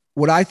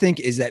 What I think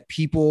is that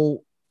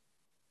people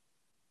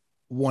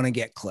want to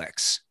get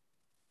clicks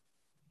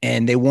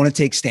and they want to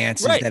take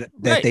stances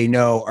that they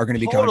know are going to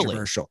be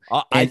controversial.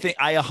 I think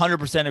I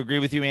 100% agree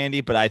with you,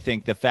 Andy, but I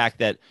think the fact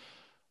that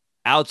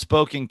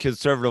outspoken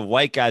conservative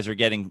white guys are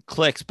getting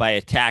clicks by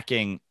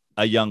attacking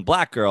a young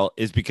black girl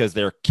is because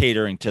they're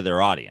catering to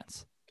their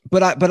audience.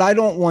 But I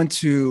don't want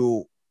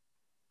to,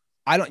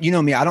 you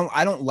know me, I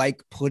don't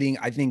like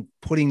I think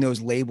putting those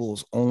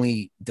labels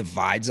only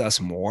divides us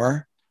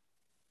more.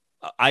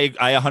 I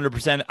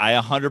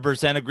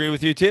 100% agree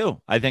with you too.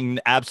 I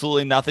think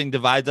absolutely nothing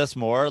divides us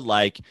more.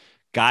 Like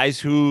guys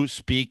who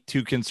speak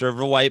to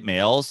conservative white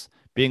males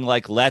being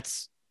like,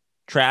 let's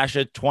trash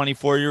a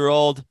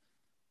 24-year-old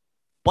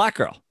black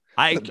girl.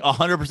 I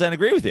 100%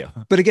 agree with you.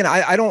 But again,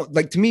 I don't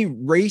like, to me,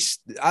 race.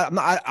 I'm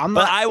not.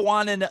 But I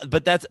want to.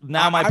 But that's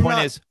now my point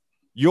is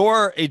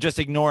you're just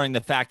ignoring the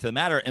fact of the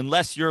matter.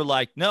 Unless you're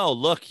like, no,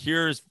 look,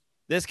 here's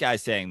this guy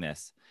saying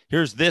this.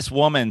 Here's this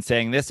woman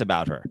saying this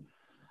about her.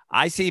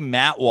 I see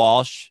Matt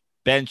Walsh,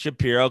 Ben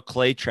Shapiro,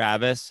 Clay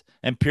Travis,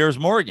 and Piers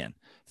Morgan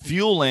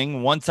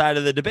fueling one side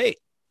of the debate.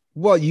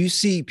 Well, you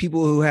see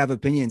people who have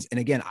opinions.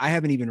 And again, I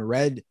haven't even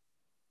read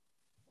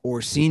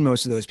or seen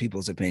most of those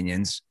people's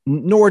opinions,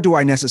 nor do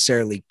I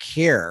necessarily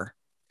care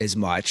as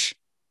much.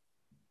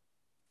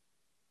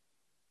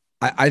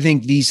 I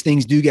think these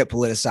things do get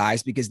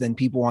politicized because then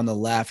people on the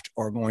left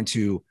are going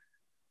to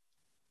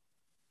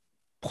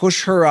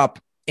push her up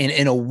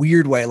in a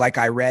weird way. Like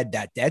I read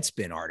that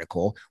Deadspin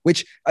article,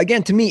 which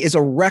again, to me is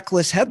a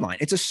reckless headline.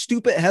 It's a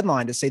stupid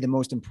headline to say the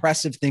most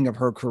impressive thing of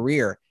her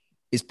career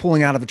is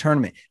pulling out of a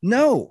tournament.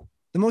 No,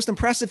 the most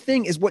impressive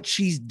thing is what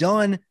she's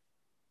done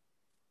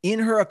in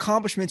her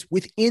accomplishments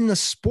within the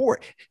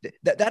sport.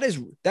 That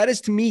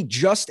is to me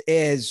just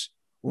as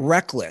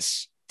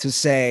reckless to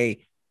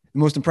say the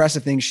most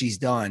impressive thing she's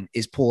done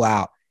is pull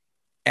out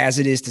as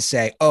it is to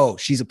say, oh,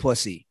 she's a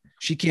pussy.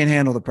 She can't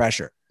handle the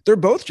pressure. They're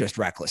both just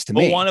reckless to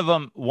me. One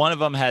of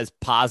them has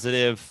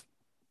positive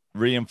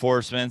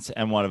reinforcements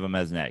and one of them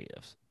has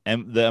negatives.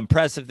 And the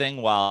impressive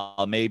thing,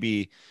 while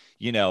maybe,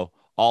 you know,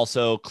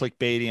 also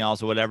clickbaiting,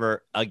 also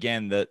whatever,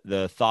 again,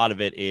 the thought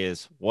of it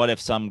is, what if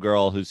some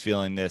girl who's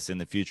feeling this in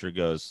the future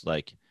goes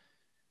like,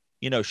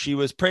 you know, she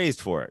was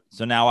praised for it,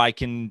 so now I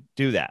can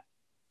do that,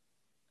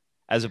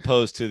 as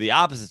opposed to the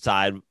opposite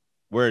side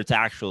where it's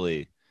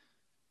actually,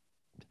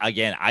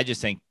 again, I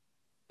just think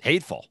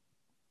hateful.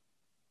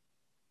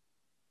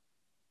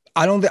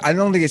 I don't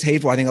think it's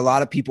hateful. I think a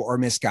lot of people are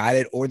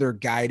misguided, or they're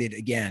guided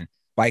again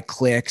by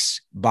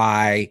clicks,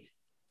 by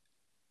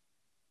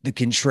the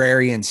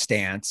contrarian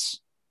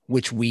stance,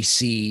 which we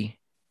see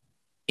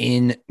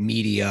in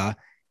media,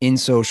 in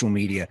social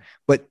media.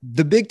 But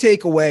the big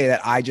takeaway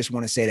that I just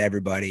want to say to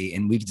everybody,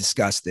 and we've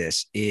discussed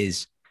this,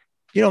 is,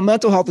 you know,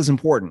 mental health is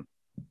important.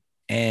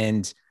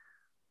 And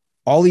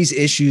all these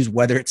issues,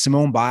 whether it's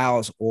Simone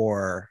Biles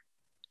or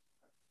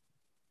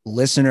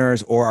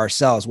listeners or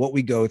ourselves, what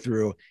we go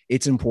through,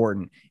 it's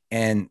important.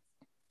 And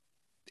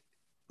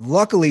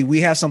luckily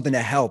we have something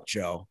to help,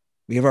 Joe.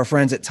 We have our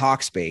friends at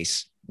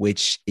Talkspace,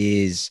 which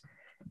is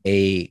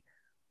a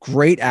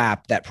great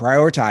app that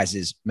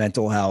prioritizes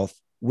mental health,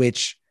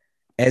 which,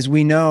 as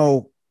we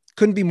know,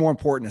 couldn't be more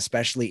important,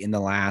 especially in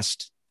the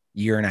last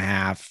year and a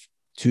half,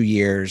 2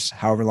 years,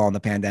 however long the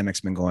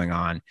pandemic's been going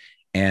on.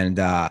 And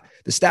the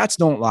stats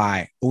don't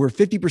lie. Over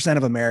 50%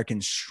 of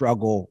Americans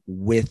struggle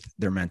with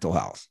their mental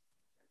health.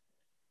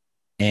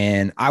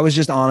 And I was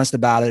just honest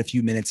about it a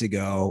few minutes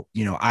ago.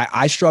 You know,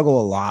 I struggle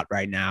a lot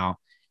right now,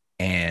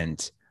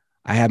 and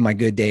I have my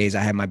good days,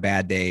 I have my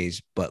bad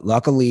days, but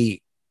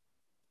luckily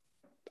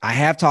I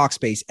have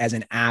Talkspace as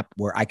an app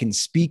where I can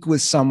speak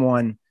with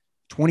someone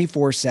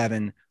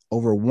 24/7,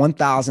 over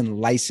 1,000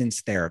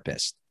 licensed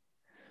therapists.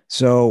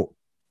 So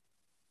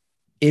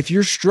if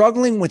you're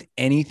struggling with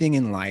anything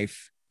in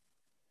life,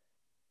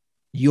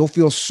 you'll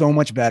feel so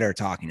much better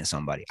talking to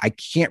somebody. I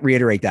can't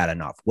reiterate that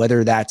enough,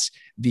 whether that's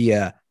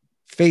via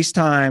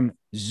FaceTime,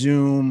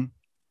 Zoom,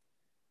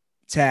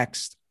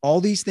 text,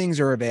 all these things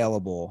are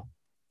available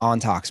on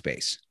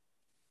Talkspace.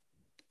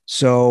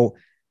 So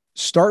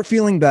start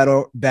feeling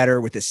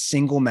better with a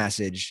single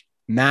message.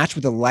 Match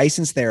with a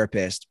licensed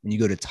therapist when you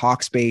go to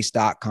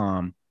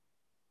Talkspace.com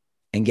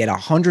and get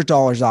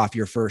 $100 off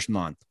your first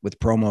month with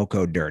promo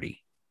code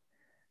DIRTY.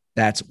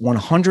 That's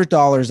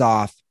 $100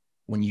 off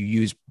when you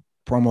use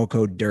promo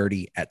code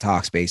DIRTY at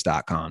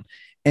Talkspace.com.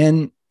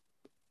 And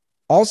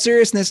all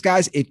seriousness,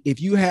 guys, if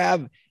you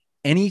have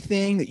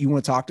anything that you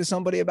want to talk to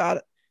somebody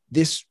about,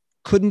 this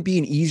couldn't be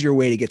an easier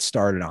way to get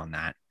started on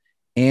that.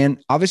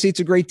 And obviously, it's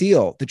a great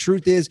deal. The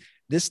truth is,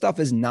 this stuff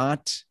is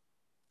not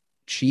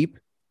cheap.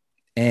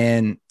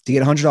 And to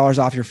get $100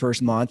 off your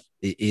first month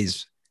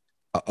is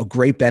a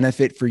great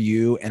benefit for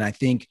you. And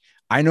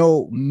I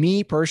know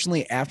me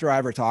personally, after I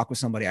ever talk with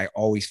somebody, I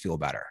always feel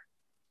better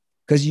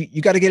because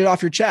you got to get it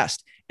off your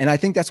chest. And I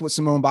think that's what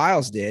Simone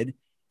Biles did.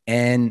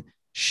 And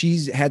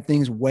she's had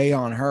things weigh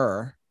on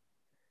her.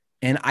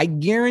 And I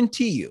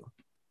guarantee you,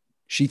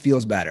 she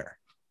feels better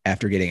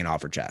after getting it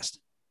off her chest.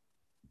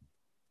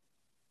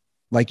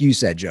 Like you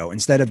said, Joe,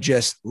 instead of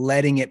just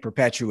letting it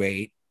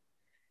perpetuate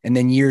and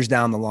then years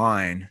down the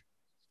line,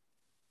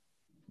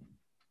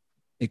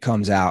 it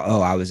comes out,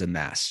 oh, I was a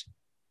mess.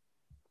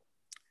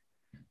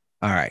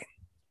 All right.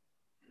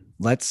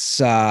 Let's,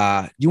 do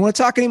you want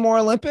to talk any more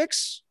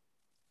Olympics?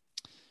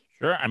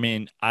 Sure. I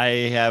mean,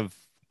 I've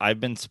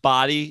been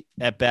spotty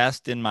at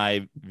best in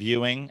my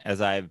viewing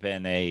as I've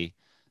been a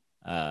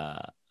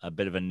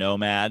bit of a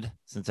nomad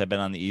since I've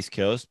been on the East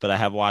Coast, but I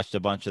have watched a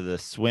bunch of the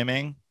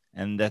swimming,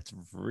 and that's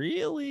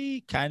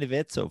really kind of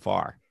it so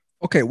far.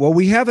 Okay. Well,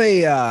 we have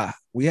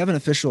an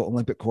official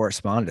Olympic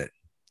correspondent.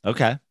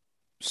 Okay.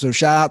 So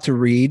shout out to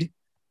Reed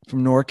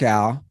from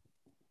NorCal,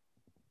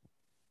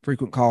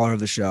 frequent caller of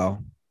the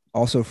show,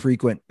 also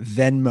frequent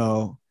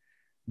Venmo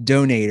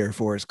donator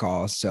for his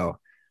calls. So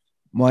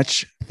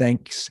much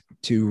thanks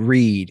to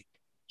Reed.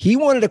 He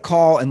wanted to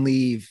call and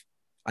leave.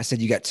 I said,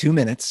 you got 2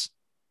 minutes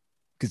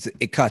because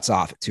it cuts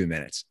off at 2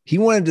 minutes. He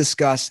wanted to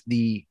discuss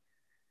the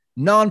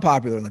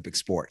non-popular Olympic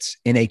sports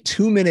in a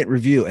 2-minute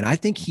review. And I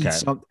think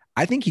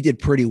I think he did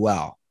pretty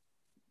well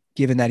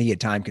given that he had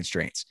time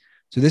constraints.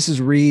 So this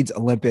is Reed's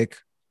Olympic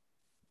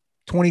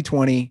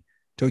 2020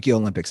 Tokyo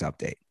Olympics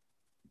update.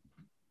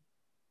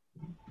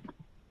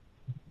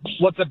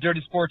 What's up,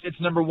 Dirty Sports? It's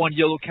number one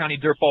Yolo County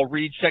Dirtball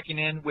Reed checking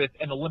in with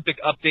an Olympic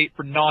update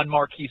for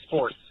non-marquee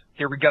sports.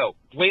 Here we go.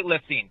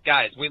 Weightlifting.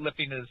 Guys,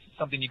 weightlifting is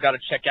something you got to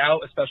check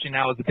out, especially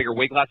now as the bigger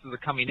weight classes are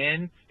coming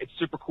in. It's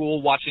super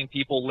cool watching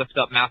people lift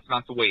up massive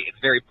amounts of weight. It's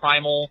very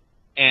primal,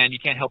 and you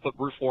can't help but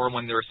root for them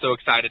when they're so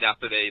excited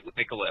after they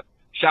make a lift.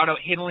 Shout out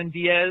Hidlin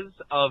Diaz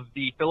of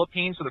the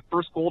Philippines for the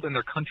first gold in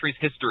their country's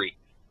history.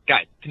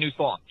 Guys, canoe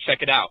slalom.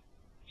 Check it out.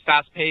 It's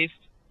fast-paced.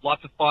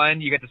 Lots of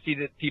fun. You get to see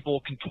that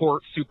people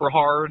contort super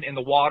hard in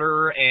the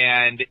water,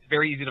 and it's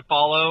very easy to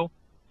follow.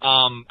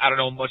 I don't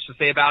know much to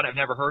say about it. I've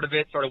never heard of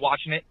it. Started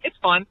watching it. It's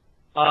fun.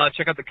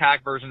 Check out the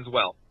kayak version as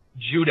well.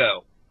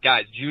 Judo.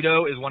 Guys,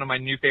 judo is one of my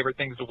new favorite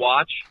things to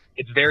watch.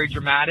 It's very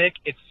dramatic.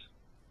 It's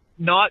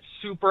not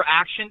super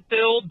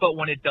action-filled, but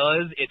when it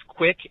does, it's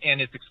quick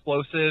and it's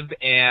explosive,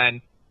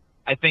 and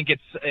I think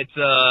it's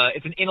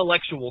an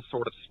intellectual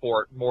sort of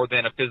sport more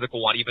than a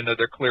physical one, even though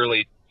they're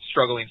clearly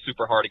struggling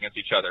super hard against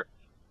each other.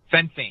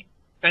 Fencing.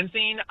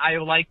 Fencing I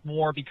like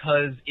more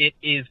because it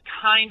is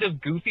kind of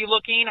goofy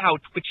looking, how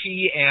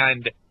twitchy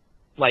and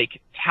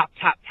like tap,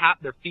 tap,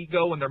 tap their feet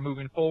go when they're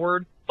moving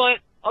forward. But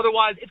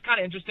otherwise, it's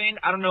kind of interesting.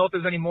 I don't know if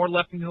there's any more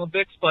left in the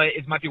Olympics, but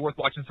it might be worth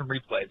watching some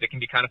replays. It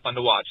can be kind of fun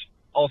to watch.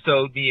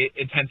 Also, the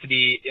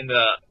intensity in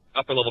the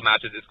upper level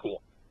matches is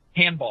cool.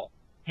 Handball.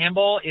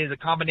 Handball is a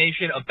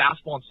combination of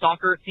basketball and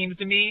soccer, it seems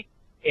to me.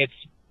 It's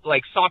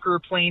like soccer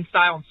playing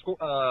style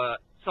and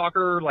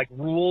soccer like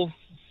rules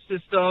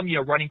system,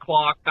 running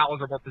clock.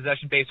 Fouls are more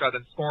possession-based rather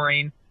than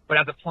scoring. But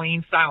as a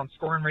playing style and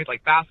scoring rate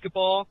like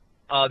basketball,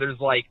 there's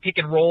like pick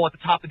and roll at the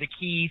top of the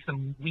key,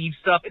 some weave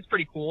stuff. It's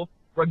pretty cool.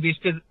 Rugby's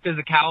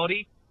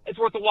physicality. It's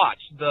worth a watch.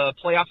 The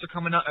playoffs are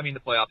coming up.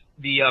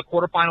 The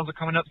quarterfinals are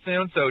coming up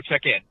soon, so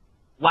check in.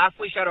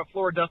 Lastly, shout out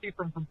Flora Duffy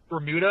from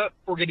Bermuda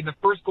for getting the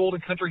first gold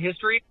in country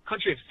history.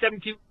 Country of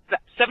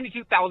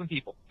 72,000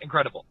 people.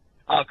 Incredible.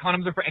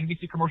 Condoms are for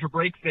NBC commercial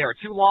breaks. They are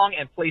too long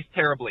and placed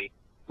terribly.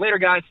 Later,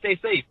 guys. Stay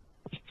safe.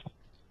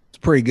 It's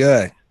pretty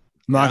good.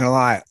 I'm not going to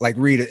lie. Like,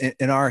 Reed,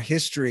 in our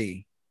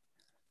history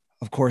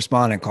of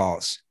correspondent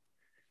calls,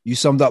 you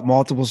summed up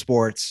multiple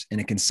sports in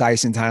a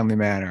concise and timely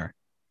manner.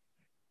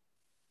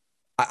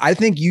 I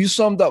think you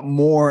summed up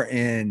more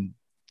in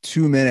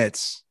 2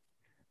 minutes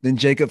than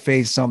Jacob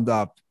Faith summed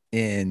up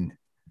in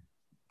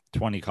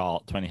 20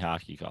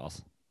 hockey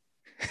calls.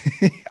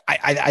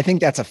 I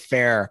think that's a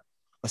fair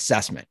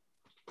assessment.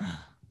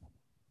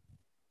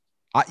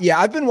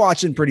 I've been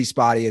watching pretty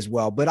spotty as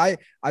well, but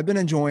I've been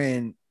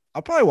enjoying.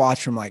 I'll probably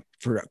watch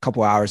for a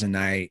couple hours a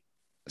night,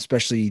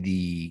 especially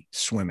the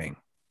swimming.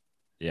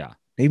 Yeah,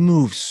 they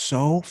move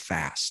so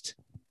fast,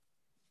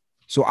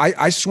 So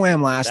I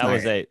swam last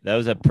night. That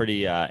was a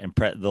pretty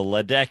the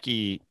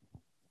Ledecky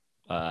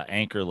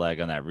anchor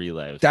leg on that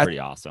relay was pretty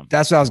awesome.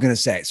 That's what I was going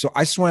to say. So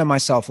I swam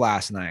myself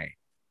last night,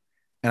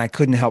 and I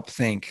couldn't help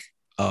think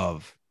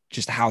of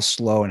just how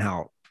slow and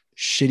how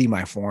shitty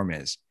my form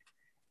is.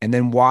 And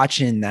then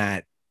watching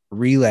that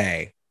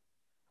relay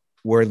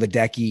where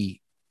Ledecky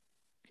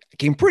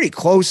came pretty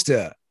close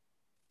to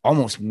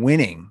almost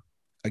winning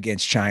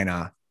against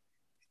China.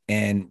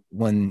 And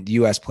when the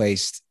U.S.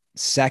 placed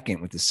second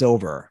with the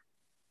silver,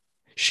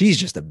 she's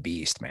just a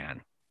beast,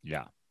 man.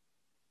 Yeah.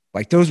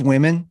 Like those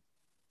women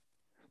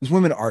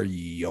are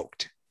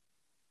yoked.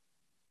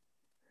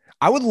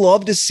 I would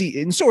love to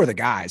see, and so are the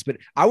guys, but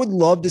I would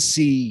love to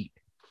see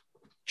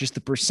just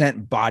the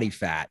percent body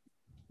fat,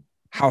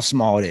 how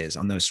small it is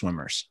on those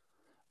swimmers.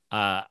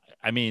 I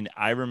mean,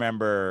 I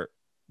remember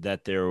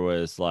that there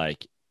was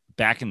like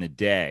back in the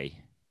day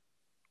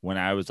when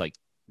I was like,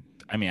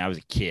 I mean, I was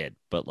a kid,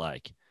 but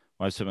like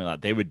when I was swimming a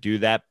lot, they would do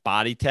that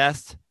body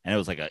test, and it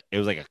was like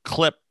a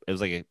clip. It was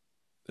like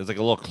a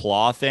little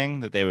claw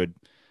thing that they would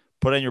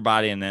put on your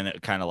body, and then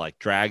it kind of like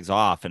drags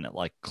off and it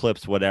like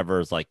clips whatever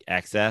is like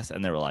excess.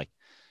 And they were like,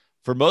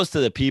 for most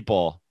of the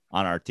people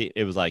on our team,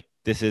 it was like,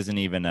 this isn't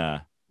even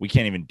we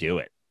can't even do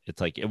it. It's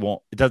like, it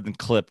doesn't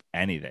clip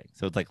anything.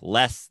 So it's like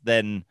less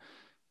than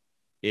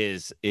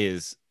is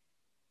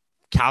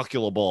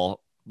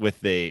calculable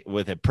with a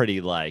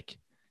pretty like,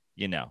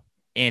 you know,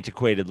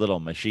 antiquated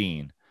little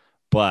machine.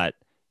 But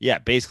yeah,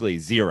 basically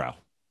zero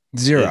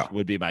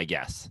would be my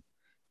guess.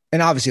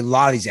 And obviously a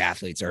lot of these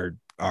athletes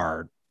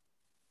are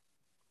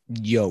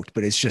yoked,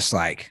 but it's just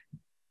like,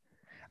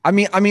 I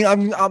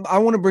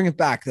want to bring it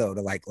back though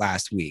to like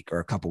last week or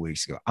a couple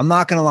weeks ago. I'm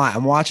not gonna lie,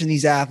 I'm watching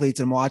these athletes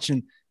and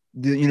watching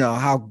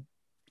how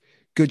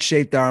good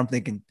shape they are. I'm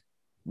thinking,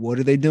 what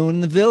are they doing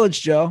in the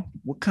village, Joe?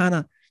 What kind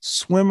of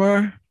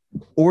swimmer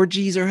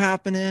orgies are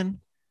happening?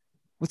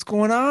 What's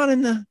going on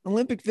in the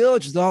Olympic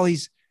Village with all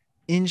these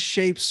in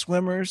shape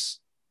swimmers?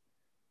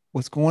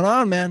 What's going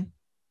on, man?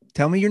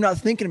 Tell me you're not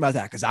thinking about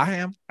that, because I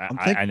am.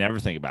 I never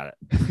think about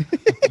it.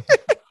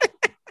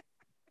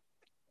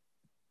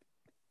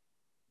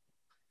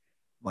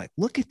 Like,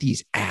 look at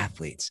these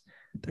athletes.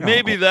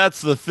 Maybe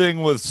that's the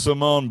thing with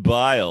Simone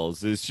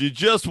Biles, is she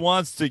just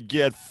wants to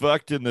get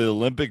fucked in the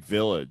Olympic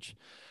Village.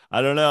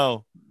 I don't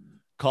know.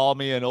 Call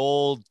me an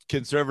old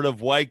conservative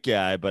white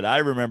guy, but I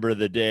remember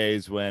the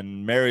days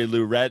when Mary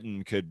Lou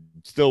Retton could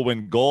still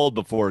win gold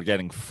before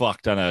getting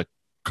fucked on a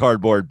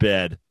cardboard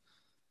bed.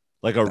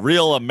 Like a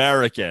real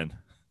American.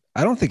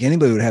 I don't think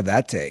anybody would have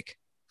that take.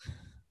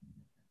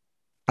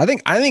 I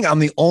think I'm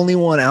the only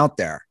one out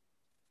there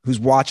who's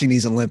watching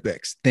these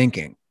Olympics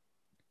thinking,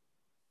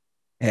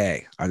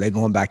 hey, are they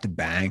going back to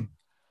bang?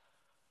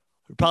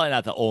 Probably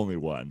not the only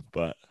one,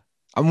 but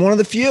I'm one of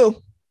the few.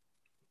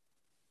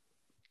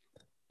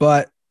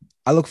 But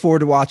I look forward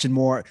to watching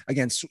more.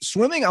 Again,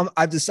 swimming,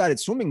 I've decided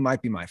swimming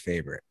might be my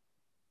favorite.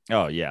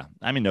 Oh, yeah.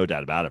 I mean, no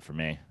doubt about it for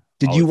me.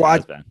 Did you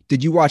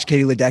watch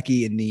Katie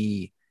Ledecky in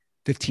the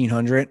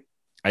 1500?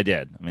 I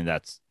did. I mean,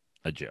 that's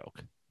a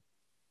joke.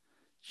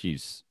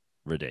 She's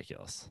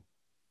ridiculous.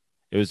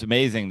 It was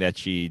amazing that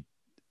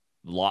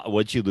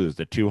what'd she lose?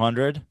 The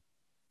 200?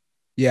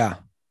 Yeah.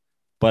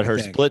 But her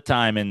split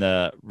time in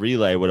the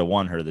relay would have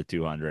won her the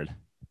 200.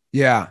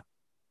 Yeah.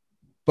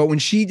 But when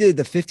she did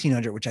the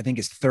 1500, which I think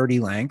is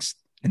 30 lengths,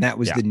 and that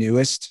was the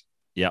newest.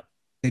 Yep.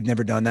 They've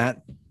never done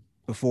that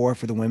before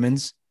for the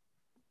women's.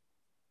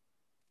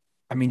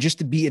 I mean, just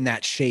to be in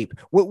that shape.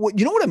 What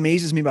you know what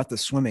amazes me about the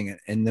swimming,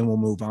 and then we'll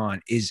move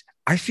on, is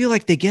I feel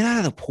like they get out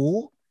of the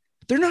pool,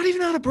 they're not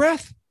even out of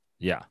breath.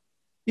 Yeah.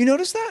 You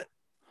notice that?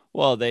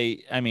 Well, on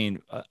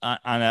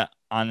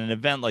an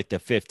event like the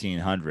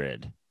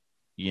 1500,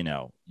 you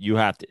know,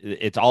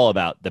 it's all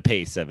about the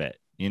pace of it.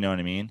 You know what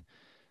I mean?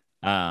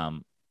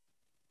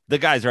 The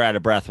guys are out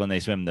of breath when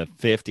they swim the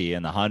 50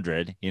 and the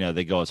 100. You know,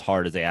 they go as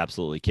hard as they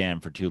absolutely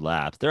can for 2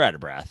 laps. They're out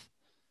of breath.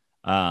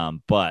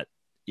 But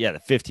yeah, the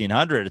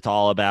 1500, it's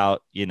all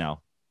about, you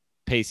know,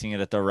 pacing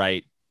it at the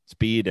right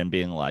speed and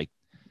being like,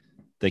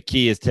 the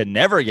key is to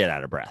never get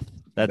out of breath.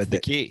 That's the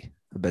key.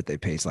 I bet they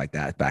pace like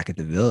that back at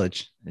the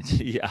village.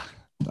 Yeah.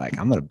 Like,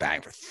 I'm going to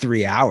bang for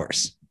 3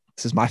 hours.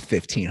 This is my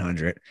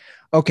 1500.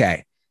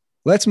 Okay.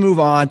 Let's move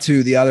on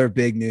to the other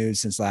big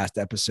news since last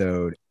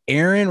episode.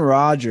 Aaron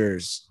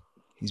Rodgers.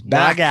 He's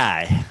back. My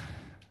guy.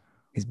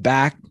 He's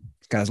back.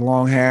 He's got his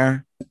long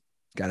hair. He's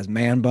got his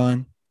man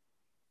bun.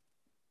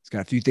 He's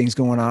got a few things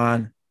going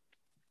on.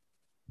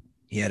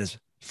 He had his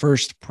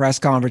first press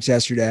conference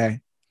yesterday.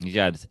 He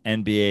got his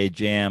NBA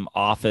Jam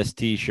office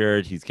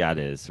t-shirt. He's got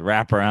his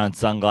wraparound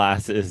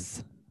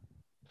sunglasses.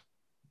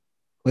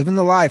 Living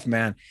the life,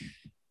 man.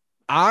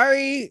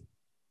 I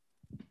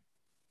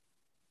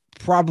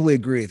probably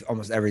agree with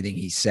almost everything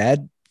he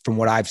said from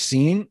what I've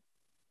seen.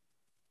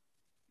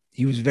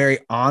 He was very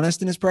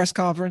honest in his press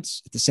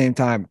conference, at the same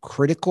time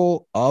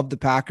critical of the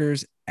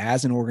Packers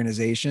as an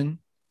organization.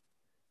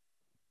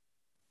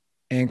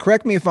 And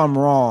correct me if I'm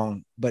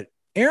wrong, but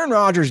Aaron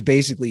Rodgers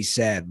basically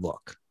said,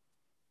 look,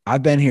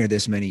 I've been here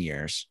this many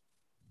years.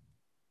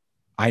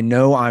 I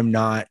know I'm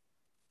not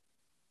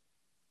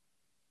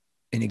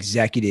an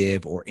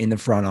executive or in the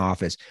front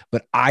office,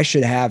 but I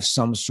should have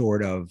some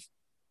sort of,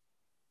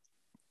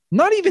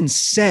 not even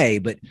say,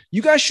 but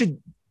you guys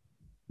should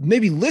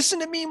maybe listen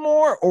to me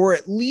more, or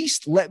at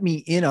least let me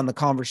in on the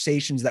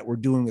conversations that we're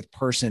doing with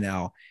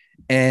personnel.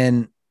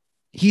 And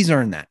he's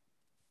earned that.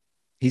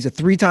 He's a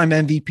 3-time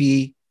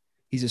MVP.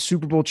 He's a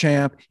Super Bowl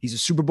champ. He's a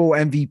Super Bowl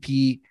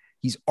MVP.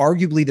 He's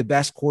arguably the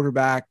best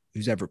quarterback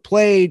who's ever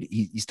played.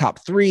 He's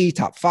top 3,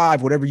 top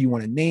 5, whatever you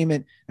want to name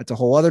it. That's a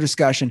whole other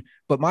discussion.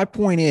 But my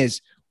point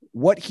is,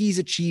 what he's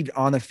achieved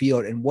on the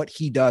field and what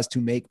he does to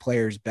make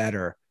players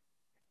better,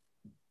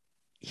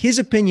 his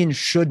opinion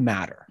should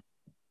matter.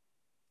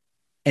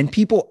 And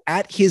people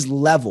at his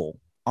level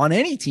on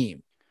any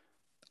team,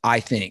 I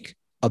think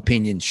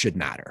opinions should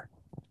matter.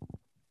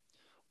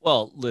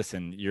 Well,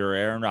 listen, you're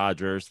Aaron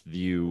Rodgers.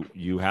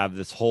 You have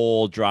this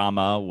whole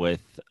drama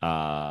with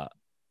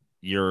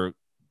you're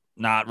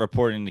not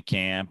reporting to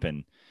camp,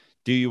 and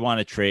do you want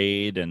to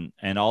trade, and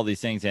all these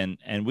things. And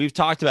we've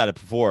talked about it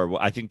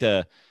before. I think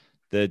the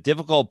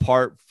difficult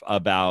part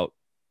about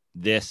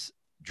this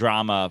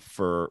drama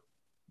for,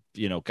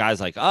 guys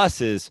like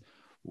us is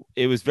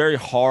it was very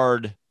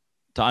hard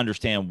to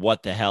understand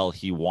what the hell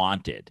he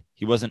wanted.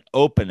 He wasn't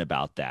open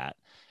about that.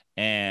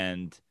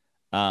 And,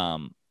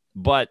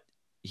 but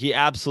he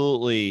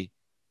absolutely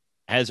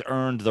has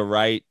earned the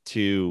right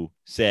to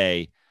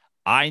say,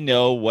 I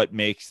know what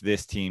makes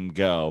this team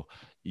go.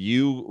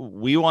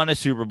 We won a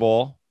Super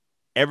Bowl.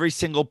 Every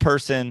single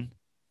person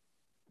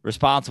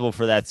responsible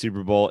for that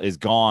Super Bowl is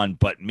gone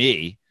but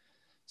me.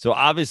 So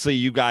obviously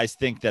you guys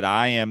think that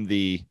I am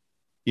the,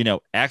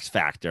 X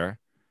factor.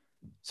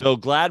 So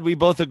glad we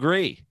both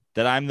agree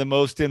that I'm the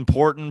most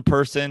important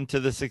person to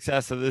the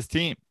success of this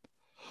team.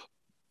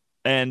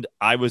 And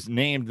I was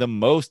named the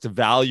most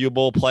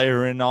valuable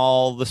player in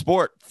all the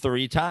sport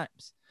 3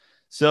 times.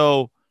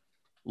 So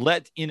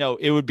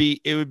it would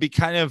be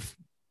kind of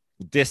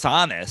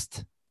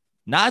dishonest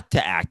not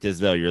to act as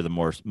though you're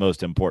the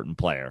most important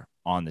player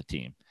on the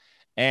team.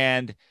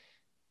 And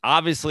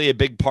obviously a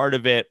big part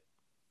of it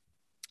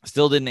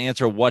still didn't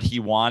answer what he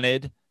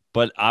wanted,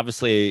 but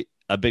obviously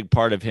a big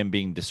part of him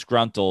being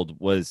disgruntled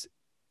was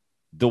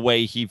the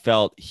way he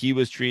felt he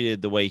was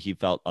treated, the way he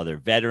felt other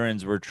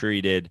veterans were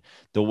treated,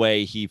 the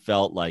way he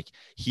felt like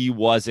he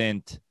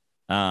wasn't,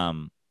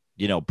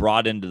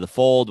 brought into the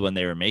fold when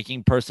they were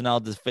making personnel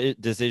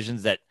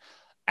decisions that,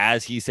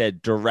 as he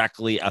said,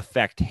 directly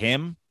affect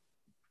him.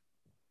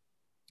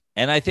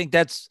 And I think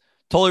that's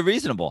totally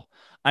reasonable.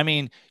 I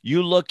mean,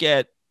 you look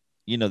at,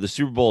 the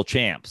Super Bowl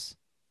champs,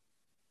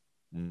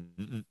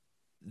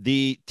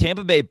 the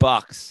Tampa Bay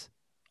Bucks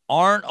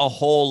aren't a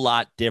whole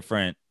lot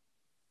different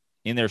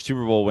in their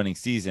Super Bowl winning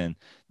season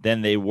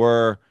than they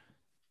were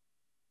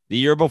the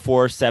year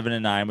before,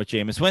 7-9 with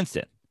Jameis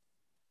Winston.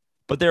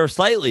 But they're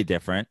slightly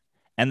different.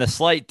 And the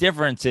slight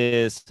difference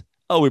is,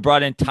 we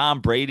brought in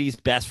Tom Brady's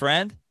best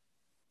friend.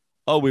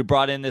 We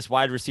brought in this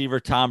wide receiver,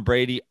 Tom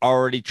Brady,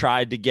 already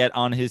tried to get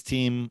on his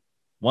team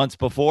once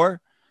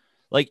before.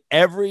 Like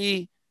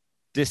every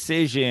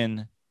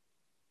decision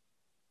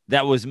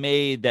that was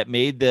made that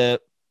made the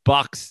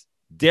Bucks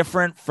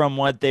different from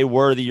what they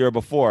were the year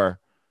before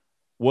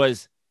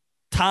was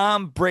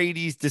Tom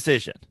Brady's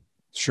decision.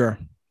 Sure.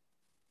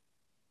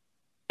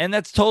 And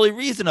that's totally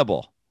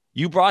reasonable.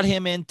 You brought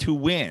him in to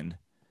win,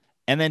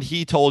 and then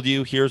he told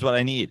you, here's what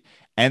I need.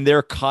 And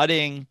they're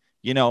cutting,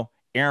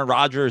 Aaron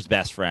Rodgers'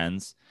 best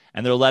friends,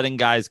 and they're letting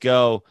guys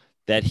go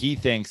that he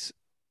thinks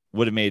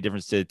would have made a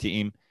difference to the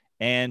team,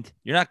 and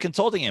you're not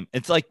consulting him.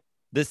 It's like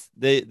this,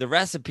 the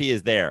recipe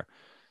is there.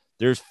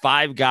 There's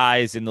 5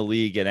 guys in the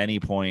league at any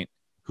point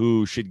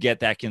who should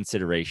get that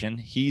consideration.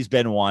 He's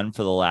been one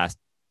for the last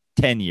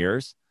 10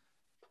 years.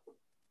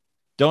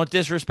 Don't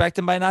disrespect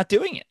him by not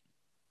doing it.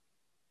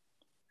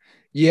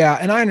 Yeah,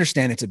 and I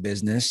understand it's a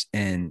business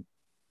and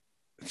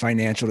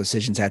financial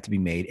decisions have to be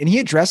made. And he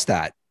addressed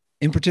that,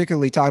 in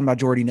particularly talking about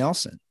Jordy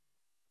Nelson.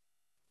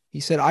 He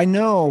said, I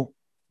know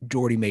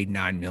Jordy made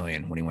 $9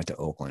 million when he went to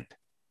Oakland,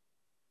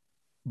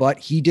 but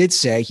he did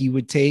say he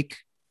would take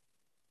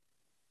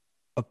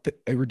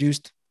a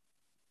reduced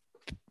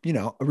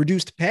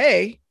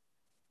pay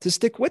to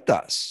stick with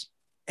us.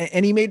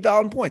 And he made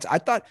valid points. I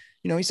thought,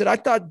 he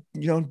said,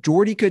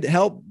 Jordy could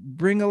help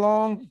bring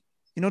along,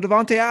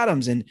 Devontae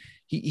Adams. And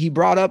he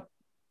brought up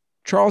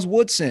Charles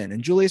Woodson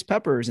and Julius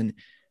Peppers. And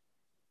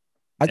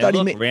I thought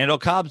Randall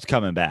Cobb's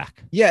coming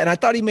back. Yeah. And I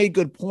thought he made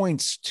good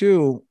points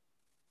too,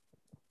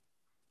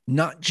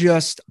 not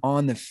just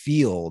on the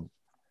field,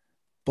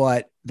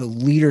 but the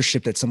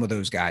leadership that some of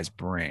those guys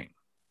bring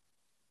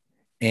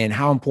and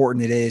how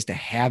important it is to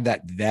have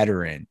that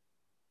veteran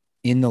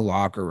in the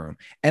locker room.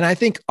 And I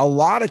think a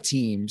lot of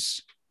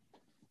teams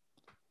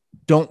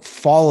don't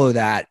follow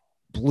that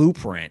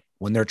blueprint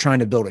when they're trying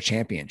to build a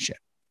championship.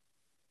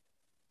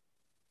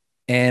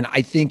 And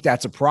I think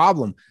that's a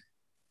problem.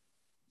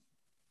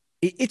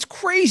 It's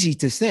crazy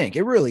to think,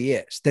 it really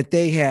is, that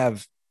they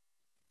have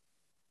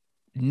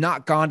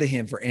not gone to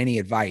him for any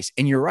advice.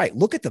 And you're right.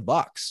 Look at the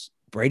Bucks.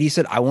 Brady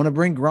said, I want to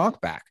bring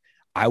Gronk back.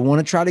 I want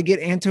to try to get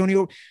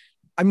Antonio.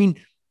 I mean,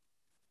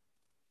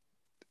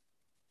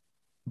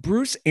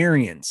 Bruce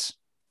Arians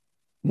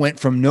went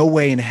from no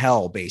way in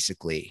hell,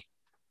 basically,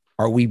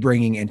 are we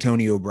bringing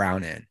Antonio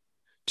Brown in,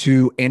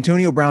 to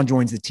Antonio Brown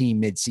joins the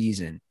team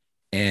midseason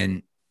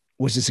and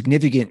was a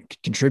significant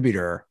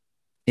contributor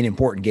in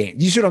important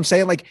games. You see what I'm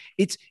saying? Like,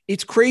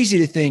 it's crazy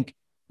to think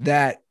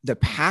that the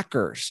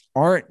Packers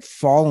aren't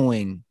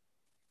following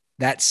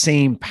that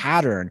same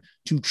pattern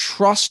to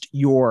trust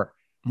your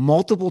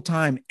multiple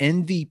time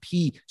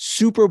MVP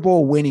Super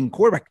Bowl winning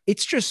quarterback.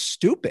 It's just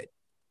stupid.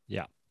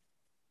 Yeah.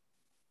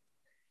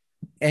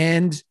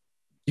 And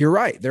you're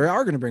right. They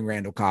are going to bring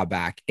Randall Cobb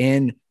back.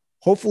 And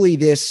hopefully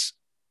this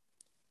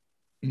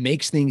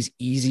makes things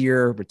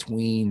easier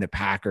between the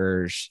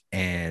Packers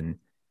and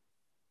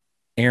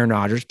Aaron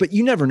Rodgers, but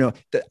you never know.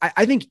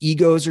 I think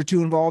egos are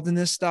too involved in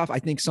this stuff. I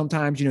think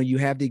sometimes, you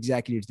have the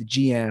executives, the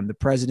GM, the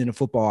president of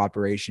football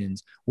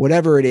operations,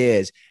 whatever it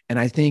is. And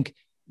I think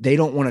they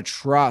don't want to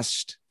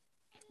trust.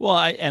 Well,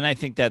 I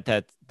think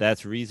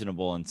that's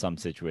reasonable in some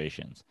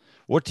situations.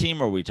 What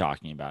team are we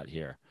talking about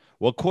here?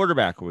 What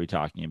quarterback are we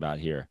talking about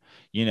here?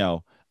 You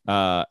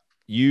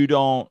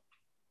don't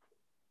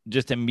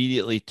just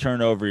immediately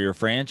turn over your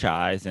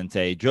franchise and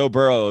say Joe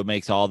Burrow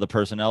makes all the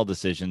personnel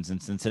decisions in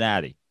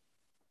Cincinnati,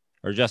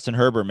 or Justin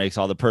Herbert makes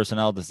all the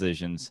personnel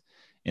decisions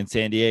in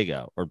San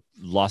Diego or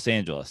Los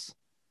Angeles.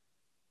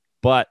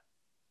 But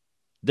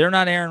they're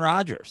not Aaron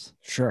Rodgers.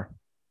 Sure.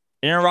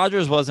 Aaron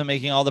Rodgers wasn't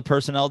making all the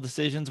personnel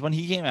decisions when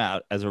he came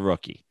out as a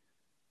rookie.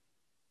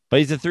 But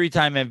he's a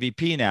 3-time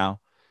MVP now.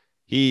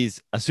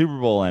 He's a Super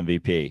Bowl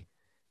MVP.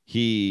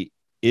 He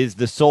is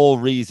the sole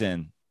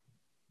reason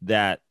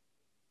that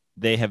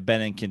they have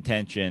been in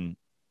contention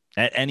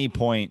at any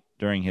point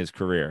during his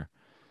career.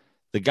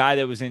 The guy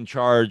that was in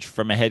charge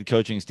from a head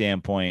coaching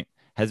standpoint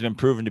has been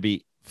proven to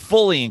be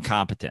fully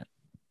incompetent.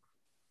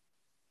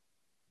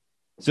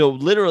 So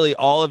literally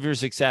all of your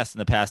success in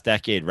the past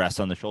decade rests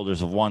on the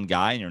shoulders of one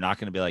guy, and you're not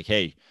going to be like,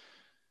 hey,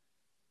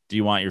 do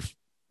you want your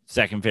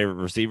second favorite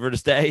receiver to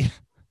stay?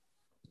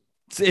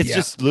 It's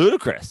just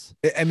ludicrous.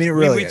 I mean, it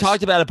really we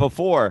talked about it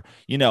before.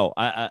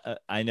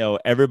 I know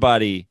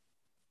everybody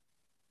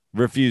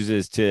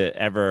refuses to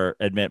ever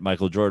admit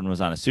Michael Jordan was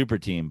on a super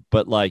team,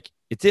 but like,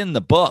 it's in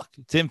the book.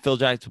 It's in Phil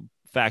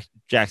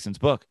Jackson's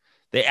book.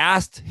 They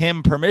asked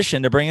him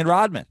permission to bring in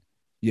Rodman.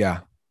 Yeah.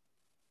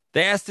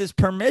 They asked his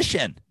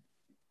permission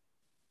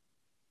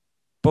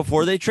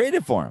before they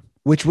traded for him.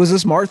 Which was a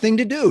smart thing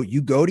to do.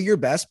 You go to your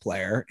best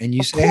player and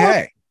you say,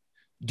 hey,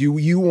 do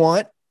you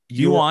want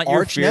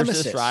your fiercest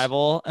nemesis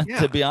rival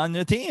to be on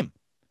your team?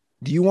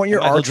 Do you want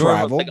your arch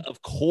rival? Like,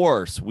 of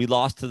course. We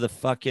lost to the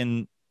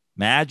fucking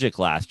Magic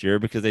last year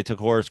because they took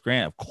Horace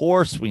Grant. Of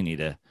course we need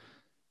to.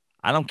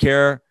 I don't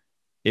care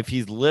if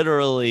he's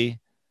literally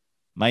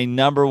my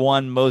number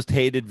one most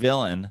hated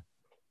villain.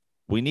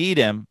 We need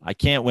him. I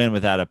can't win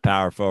without a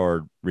power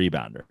forward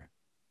rebounder.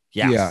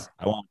 Yes, yeah.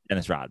 I want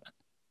Dennis Rodman.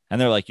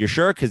 And they're like, you're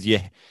sure? Because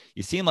you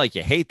seem like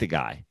you hate the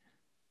guy.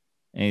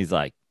 And he's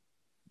like,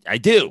 I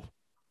do,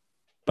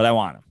 but I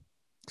want him.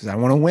 Because I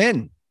want to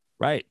win.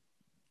 Right.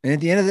 And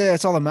at the end of the day,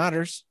 that's all that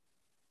matters.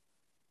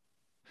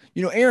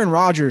 Aaron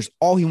Rodgers,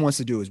 all he wants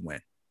to do is win.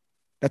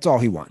 That's all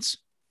he wants.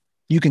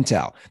 You can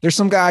tell. There's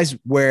some guys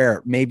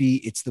where maybe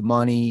it's the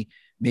money,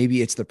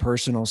 maybe it's the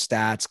personal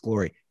stats,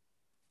 glory.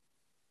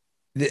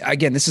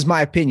 Again, this is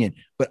my opinion,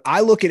 but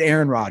I look at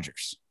Aaron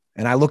Rodgers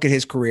and I look at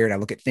his career and I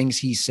look at things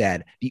he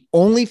said. The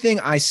only thing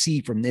I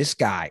see from this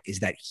guy is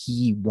that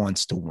he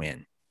wants to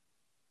win.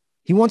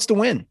 He wants to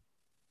win.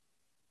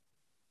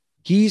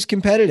 He's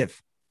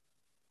competitive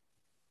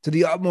to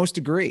the utmost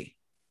degree.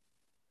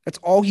 That's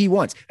all he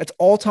wants. That's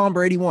all Tom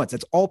Brady wants.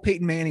 That's all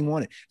Peyton Manning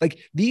wanted. Like,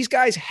 these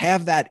guys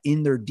have that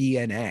in their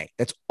DNA.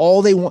 That's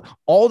all they want.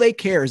 All they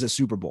care is a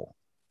Super Bowl.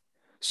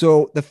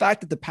 So the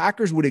fact that the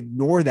Packers would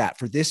ignore that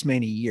for this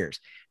many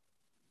years,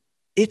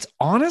 it's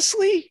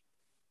honestly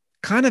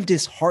kind of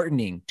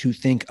disheartening to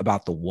think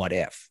about the what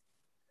if.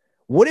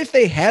 What if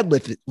they had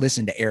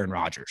listened to Aaron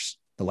Rodgers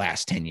the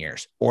last 10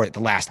 years or the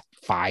last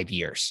 5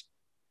 years?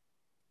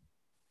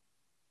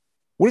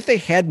 What if they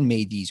hadn't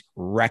made these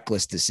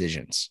reckless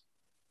decisions?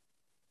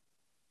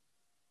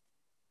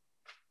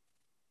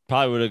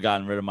 Probably would have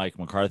gotten rid of Mike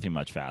McCarthy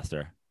much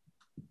faster.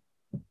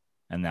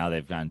 And now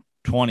they've gone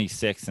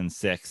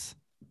 26-6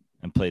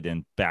 and played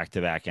in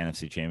back-to-back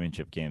NFC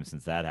Championship games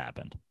since that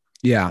happened.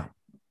 Yeah.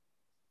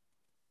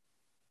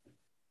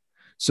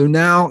 So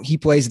now he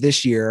plays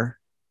this year,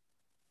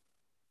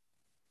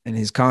 and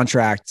his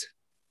contract,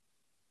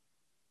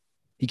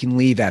 he can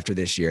leave after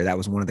this year. That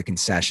was one of the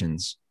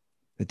concessions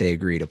that they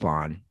agreed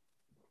upon.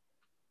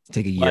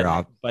 Take a year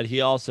off. But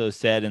he also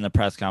said in the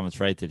press conference,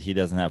 right, that he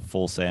doesn't have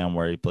full say on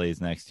where he plays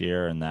next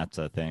year, and that's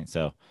a thing.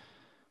 So,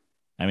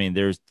 I mean,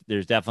 there's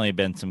definitely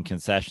been some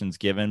concessions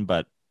given,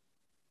 but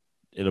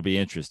it'll be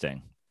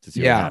interesting to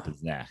see what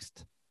happens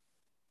next.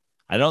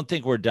 I don't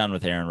think we're done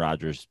with Aaron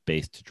Rodgers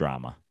based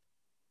drama.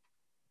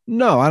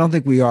 No, I don't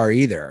think we are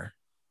either.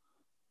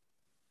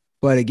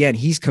 But again,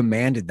 he's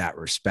commanded that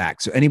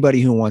respect. So anybody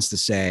who wants to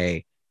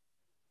say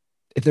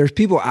if there's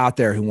people out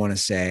there who want to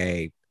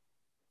say,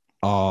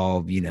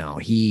 oh, you know,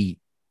 he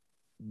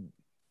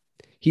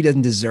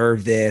doesn't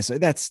deserve this,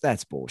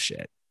 that's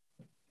bullshit.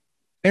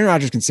 Aaron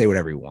Rodgers can say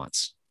whatever he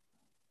wants.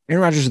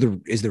 Aaron Rodgers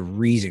is the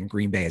reason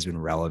Green Bay has been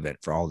relevant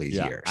for all these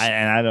years.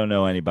 And I don't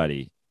know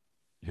anybody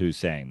who's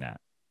saying that.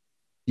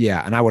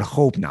 Yeah, and I would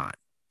hope not.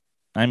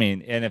 I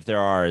mean, and if there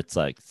are, it's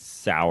like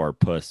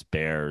sourpuss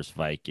Bears,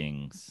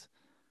 Vikings,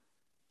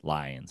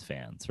 Lions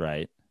fans,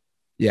 right?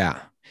 Yeah.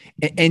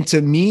 And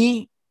to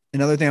me,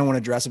 another thing I want to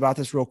address about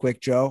this real quick,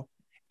 Joe,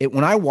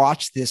 when I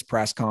watch this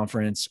press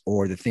conference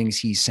or the things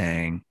he's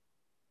saying,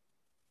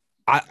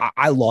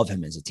 I love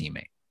him as a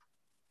teammate.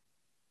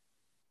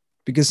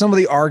 Because some of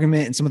the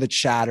argument and some of the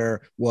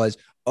chatter was,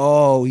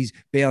 oh, he's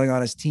bailing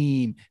on his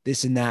team,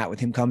 this and that, with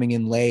him coming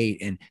in late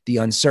and the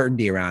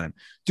uncertainty around him.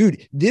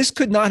 Dude, this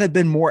could not have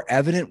been more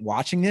evident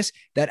watching this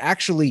that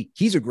actually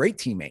he's a great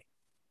teammate.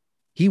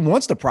 He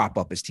wants to prop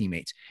up his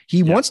teammates.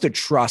 He wants to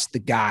trust the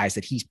guys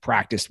that he's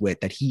practiced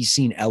with, that he's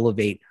seen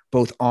elevate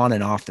both on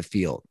and off the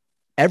field.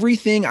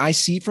 Everything I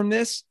see from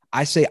this,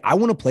 I say, I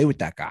want to play with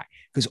that guy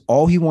because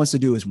all he wants to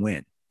do is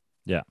win.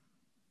 Yeah.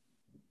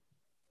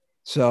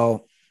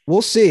 So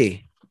we'll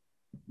see.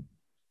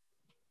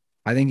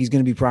 I think he's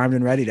going to be primed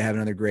and ready to have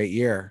another great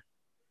year.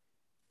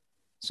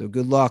 So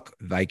good luck,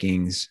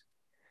 Vikings,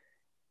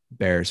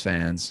 Bears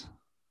fans,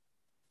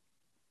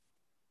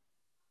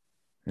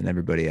 and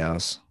everybody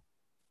else.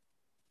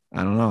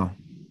 I don't know.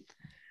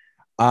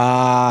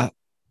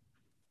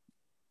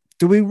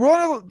 Do we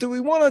want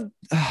to,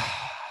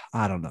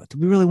 I don't know. Do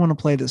we really want to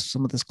play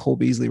some of this Cole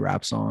Beasley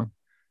rap song?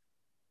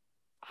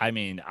 I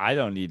mean, I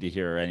don't need to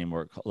hear any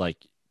more. Like,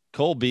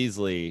 Cole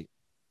Beasley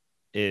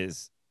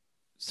is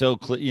so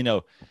clear. You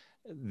know,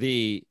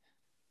 this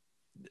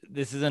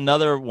is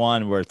another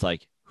one where it's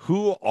like,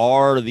 who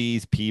are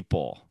these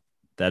people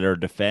that are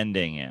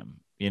defending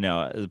him? You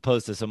know, as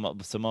opposed to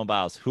Simone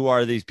Biles, who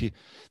are these people?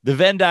 The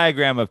Venn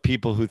diagram of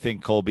people who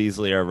think Cole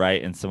Beasley are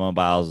right and Simone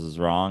Biles is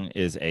wrong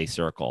is a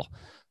circle.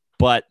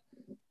 But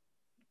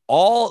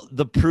all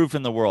the proof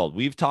in the world,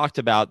 we've talked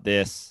about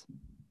this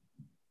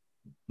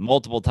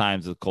multiple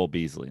times with Cole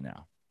Beasley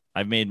now.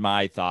 I've made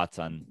my thoughts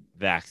on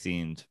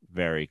vaccines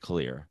very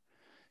clear.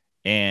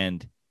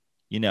 And,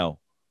 you know,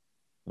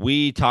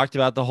 we talked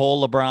about the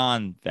whole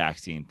LeBron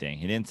vaccine thing.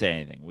 He didn't say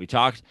anything. We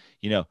talked,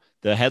 you know,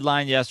 the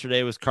headline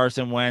yesterday was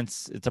Carson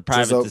Wentz. It's a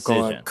private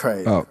decision.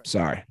 Oh,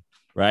 sorry.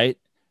 Right?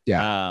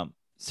 Yeah.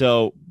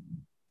 So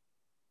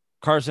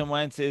Carson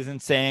Wentz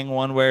isn't saying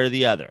one way or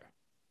the other,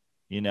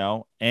 you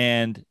know,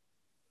 and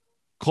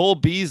Cole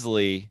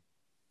Beasley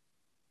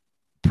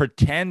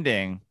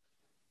pretending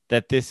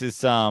that this is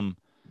some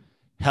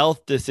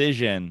health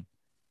decision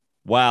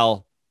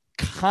while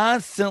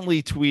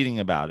constantly tweeting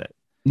about it.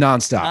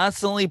 Nonstop.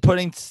 Constantly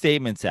putting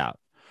statements out.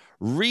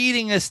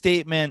 Reading a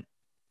statement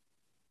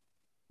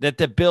that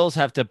the Bills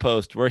have to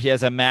post where he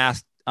has a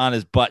mask on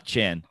his butt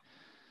chin.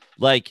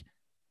 Like,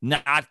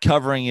 not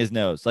covering his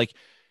nose. Like,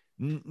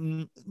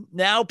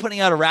 now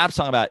putting out a rap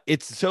song about it.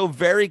 It's so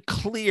very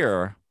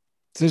clear.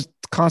 There's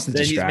constant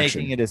that distraction. He's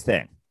making it his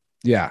thing.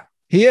 Yeah,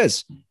 he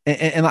is.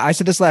 And I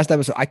said this last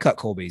episode. I cut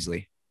Cole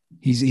Beasley.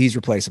 He's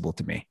replaceable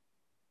to me.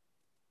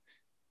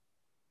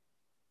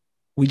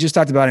 We just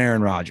talked about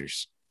Aaron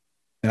Rodgers.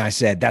 And I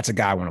said, that's a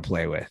guy I want to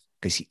play with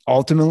because he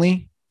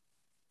ultimately,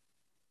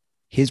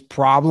 his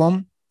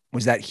problem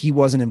was that he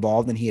wasn't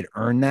involved and he had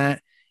earned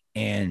that.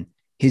 And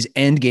his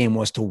end game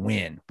was to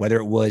win, whether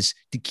it was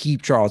to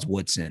keep Charles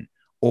Woodson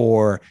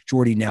or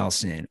Jordy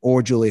Nelson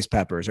or Julius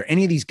Peppers or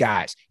any of these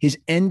guys. His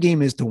end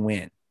game is to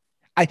win.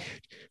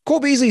 Cole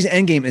Beasley's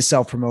end game is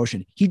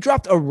self-promotion. He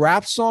dropped a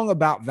rap song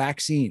about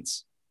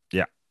vaccines.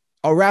 Yeah.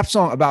 A rap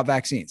song about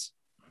vaccines.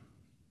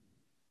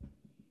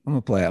 I'm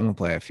gonna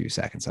play a few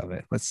seconds of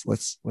it. Let's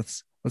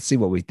see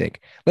what we think.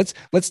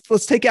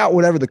 Let's take out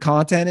whatever the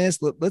content is.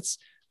 Let's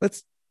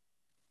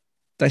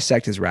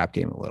dissect his rap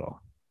game a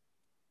little.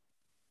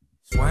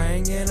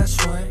 Swang and I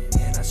swang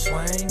and I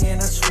swang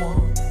and I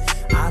swung.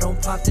 I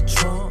don't pop the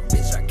trunk,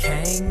 bitch. I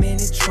came in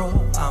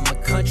trouble. I'm a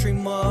country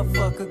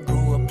motherfucker.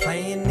 Grew up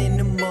playing in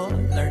the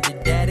mud. Learned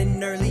it at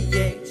an early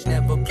age.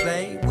 Never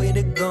played with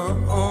a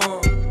gun.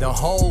 The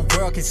whole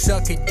world can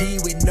suck a D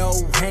with no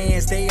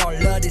hands. They all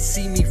love to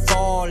see me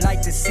fall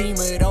like the seam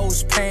of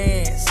those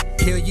pants.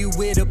 Kill you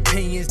with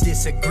opinions,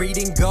 disagreed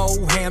and go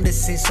ham. The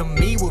sense of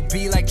me would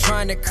be like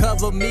trying to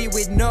cover me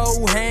with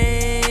no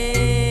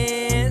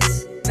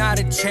hands. Not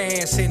a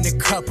chance in a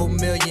couple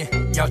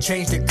million. Y'all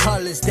change the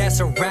colors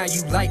that's around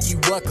you like you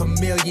a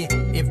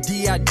chameleon. If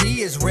DID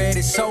is red,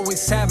 it's so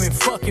it's having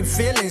fucking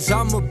feelings.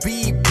 I'ma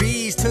be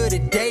bees to the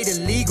day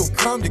the legal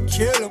come to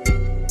kill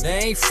them. They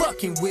ain't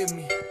fucking with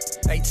me.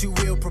 They too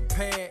ill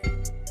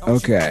prepared.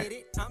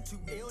 Okay.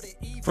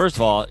 First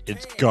of all,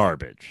 it's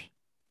garbage.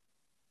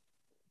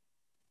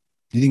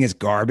 You think it's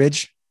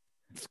garbage?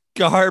 It's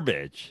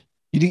garbage.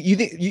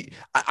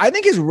 I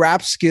think his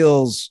rap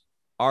skills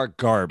are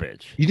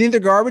garbage. You think they're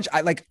garbage?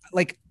 I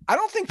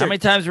don't think. How many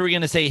times are we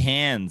going to say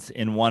hands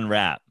in one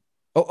rap?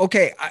 Oh,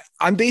 okay.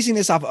 I'm basing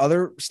this off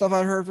other stuff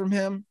I heard from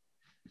him.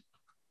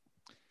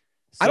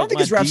 I don't think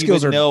his my rap D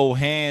skills with are. no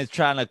hands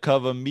trying to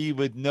cover me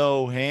with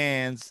no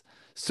hands.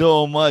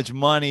 So much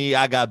money.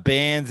 I got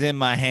bands in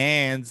my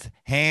hands.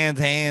 Hands.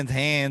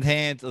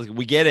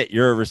 We get it.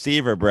 You're a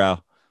receiver, bro.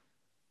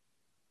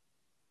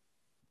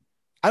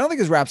 I don't think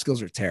his rap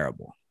skills are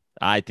terrible.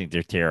 I think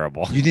they're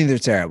terrible. You think they're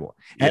terrible?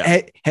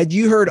 Yeah. Had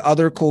you heard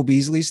other Cole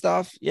Beasley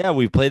stuff? Yeah,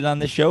 we played it on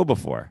the show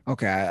before.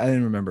 Okay, I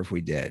didn't remember if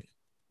we did.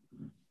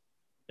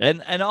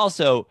 And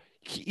also,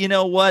 you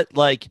know what?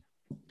 Like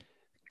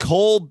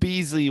Cole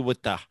Beasley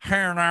with the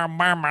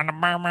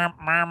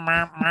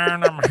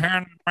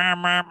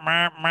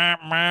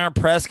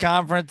press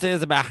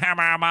conferences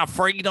about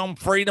freedom,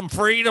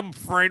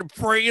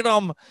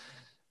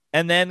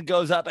 and then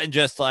goes up and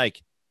just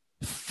like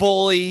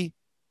fully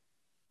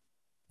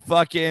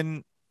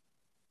fucking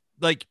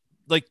like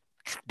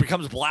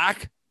becomes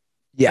black.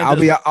 Yeah, I'll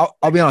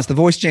be honest. The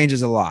voice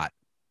changes a lot.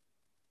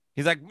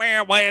 He's like,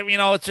 man,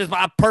 well, it's just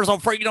my personal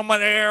freedom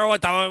there.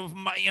 What the,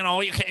 you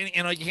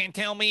can't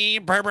tell me,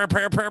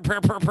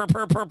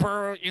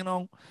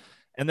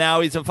 And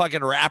now he's a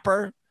fucking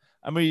rapper.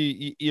 I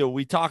mean,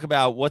 we talk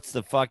about what's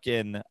the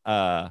fucking,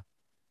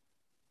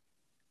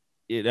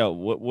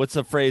 what's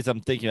the phrase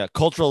I'm thinking about?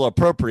 Cultural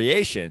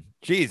appropriation.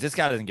 Jeez, this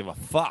guy doesn't give a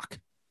fuck.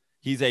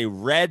 He's a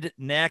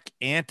redneck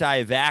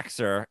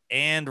anti-vaxxer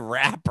and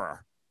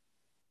rapper.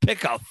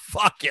 Pick a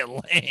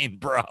fucking lane,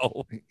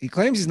 bro. He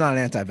claims he's not an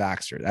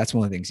anti-vaxxer. That's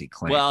one of the things he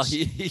claims. Well,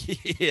 he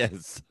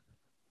is.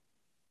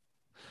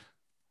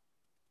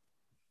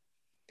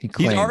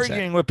 He's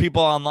arguing with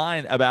people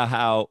online about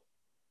how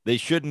they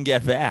shouldn't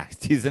get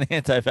vaxxed. He's an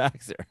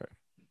anti-vaxxer.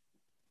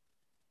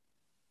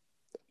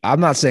 I'm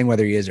not saying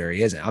whether he is or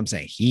he isn't. I'm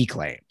saying he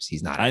claims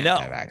he's not an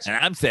anti-vaxxer. And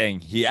I'm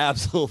saying he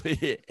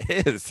absolutely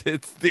is.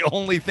 It's the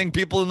only thing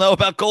people know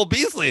about Cole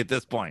Beasley at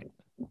this point.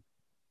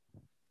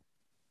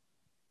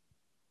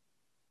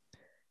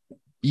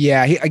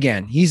 Yeah,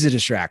 he's a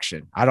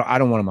distraction. I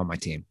don't want him on my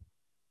team.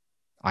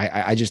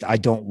 I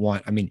don't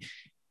want. I mean,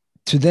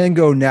 to then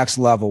go next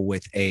level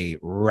with a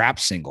rap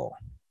single,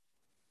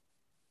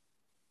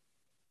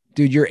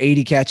 dude. Your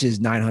 80 catches,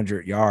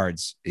 900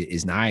 yards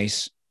is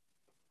nice,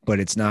 but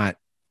it's not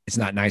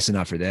nice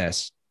enough for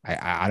this.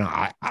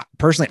 I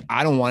personally,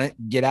 I don't want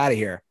it. Get out of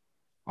here.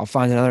 I'll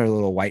find another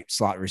little white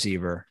slot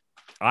receiver.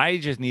 I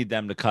just need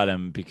them to cut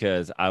him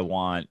because I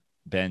want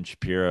Ben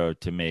Shapiro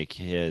to make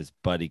his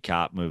buddy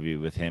cop movie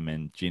with him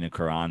and Gina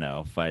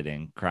Carano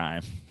fighting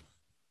crime.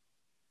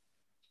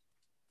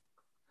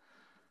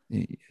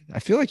 I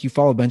feel like you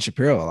follow Ben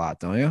Shapiro a lot,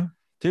 don't you?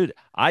 Dude,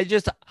 I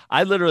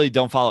literally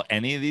don't follow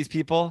any of these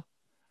people.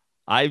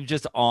 I'm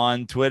just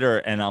on Twitter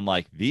and I'm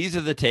like, these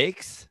are the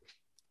takes.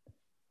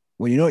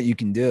 Well, you know what you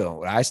can do?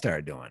 What I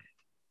started doing.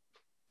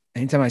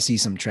 Anytime I see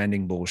some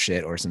trending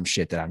bullshit or some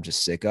shit that I'm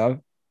just sick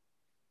of,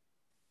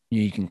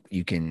 you can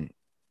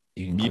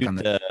click on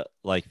the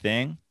like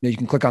thing. You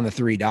can click on the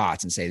 3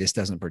 dots and say, this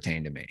doesn't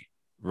pertain to me.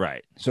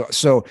 Right. So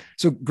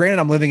granted,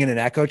 I'm living in an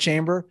echo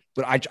chamber,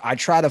 but I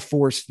try to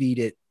force feed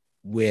it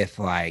with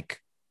like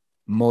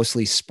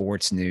mostly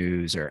sports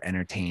news or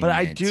entertainment.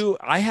 But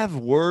I have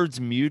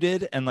words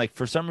muted and like,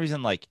 for some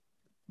reason, like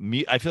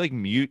mute, I feel like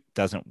mute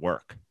doesn't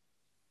work.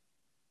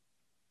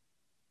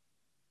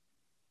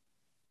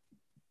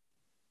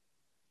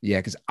 Yeah.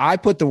 Cause I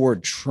put the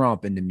word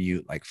Trump into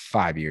mute like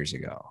 5 years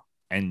ago.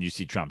 And you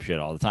see Trump shit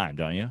all the time,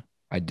 don't you?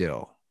 I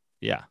do.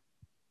 Yeah.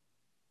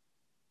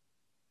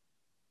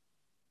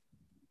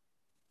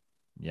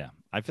 Yeah.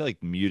 I feel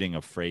like muting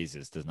of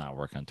phrases does not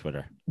work on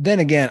Twitter. Then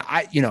again,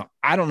 I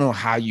don't know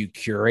how you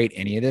curate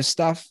any of this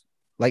stuff.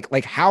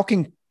 Like how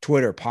can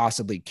Twitter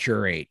possibly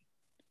curate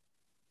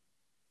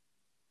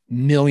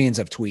millions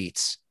of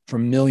tweets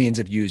from millions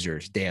of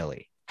users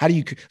daily? How do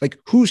you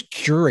who's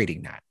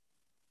curating that?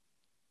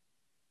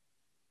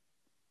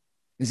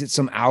 Is it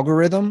some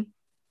algorithm?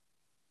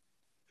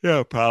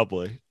 Yeah,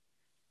 probably.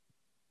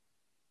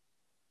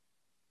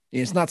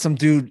 It's not some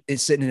dude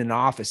is sitting in an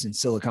office in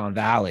Silicon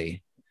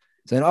Valley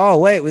saying, oh,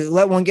 wait, we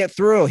let one get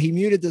through. He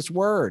muted this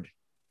word.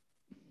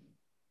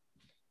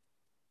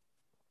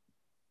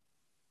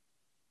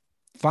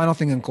 Final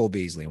thing on Cole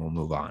Beasley, and we'll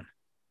move on.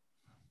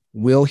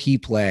 Will he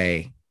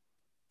play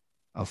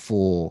a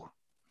full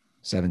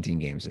 17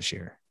 games this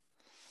year?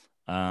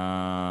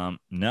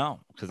 No,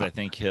 because I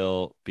think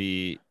he'll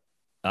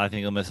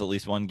miss at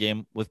least one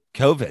game with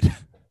COVID.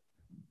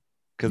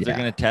 Because they're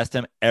going to test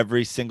him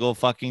every single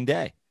fucking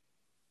day.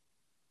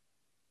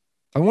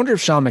 I wonder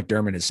if Sean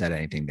McDermott has said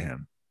anything to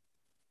him.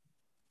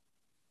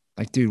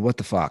 Like, dude, what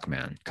the fuck,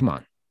 man? Come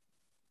on.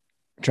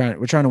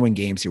 We're trying to win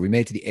games here. We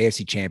made it to the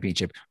AFC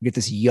Championship. We get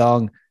this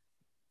young,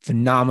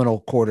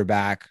 phenomenal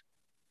quarterback.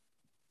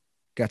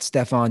 Got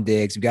Stephon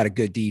Diggs. We got a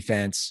good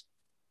defense.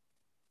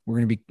 We're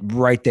going to be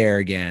right there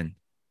again.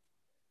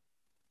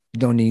 We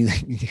don't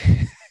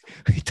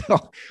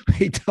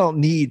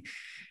need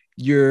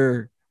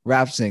your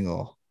rap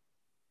single,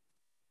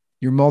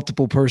 your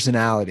multiple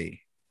personality.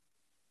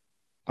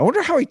 I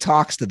wonder how he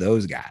talks to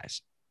those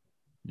guys.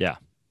 Yeah.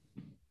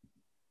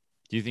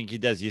 Do you think he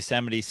does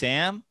Yosemite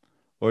Sam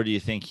or do you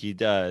think he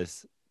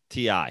does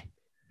T.I.?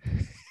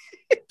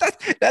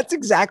 That's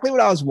exactly what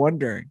I was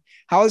wondering.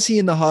 How is he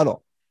in the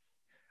huddle?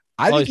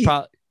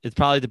 It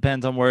probably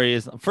depends on where he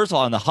is. First of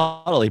all, in the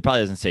huddle, he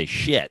probably doesn't say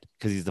shit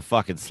because he's the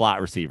fucking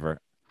slot receiver.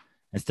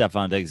 And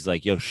Stephon Diggs is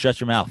like, yo, shut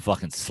your mouth,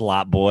 fucking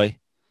slot boy.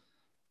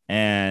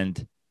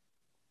 And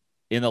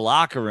in the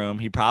locker room,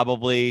 he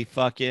probably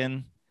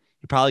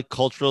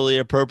culturally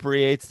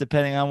appropriates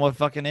depending on what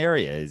fucking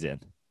area he's in.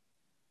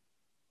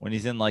 When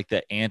he's in like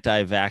the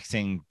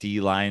anti-vaxxing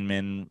D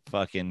lineman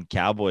fucking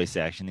cowboy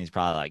section, he's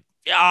probably like,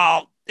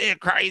 yo, they're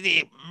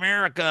crazy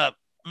America.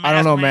 I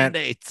don't know,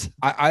 mandates.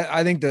 man.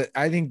 I think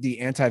the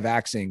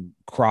anti-vaxxing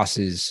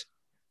crosses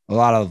a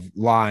lot of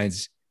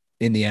lines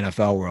in the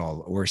NFL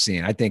world we're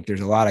seeing. I think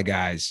there's a lot of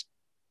guys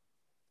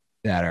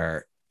that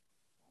are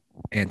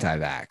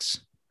anti-vax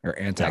or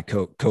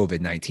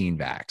anti-COVID-19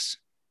 vax.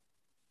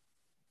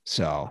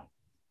 So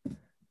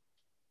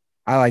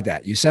I like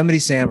that. Yosemite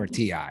Sam or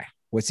T.I.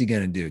 What's he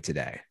going to do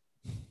today?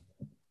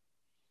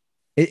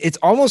 It's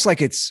almost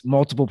like it's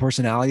multiple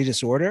personality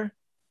disorder.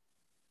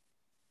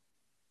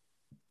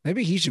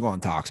 Maybe he should go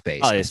on Talkspace.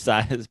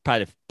 It's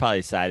probably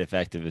a side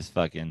effect of his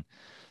fucking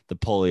the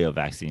polio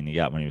vaccine he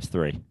got when he was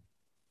 3.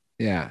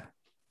 Yeah.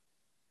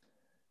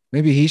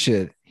 Maybe he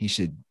should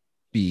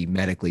be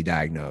mentally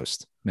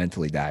diagnosed.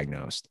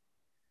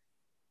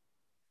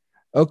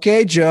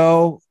 Okay,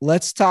 Joe,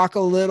 let's talk a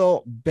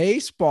little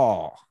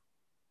baseball.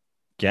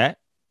 Okay.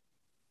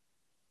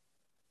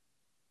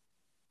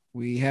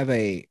 We have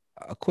a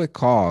quick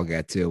call I'll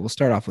get to. We'll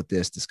start off with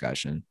this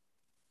discussion.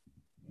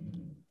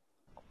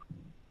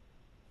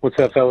 What's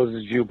up, fellas?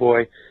 It's Jew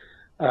Boy.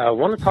 I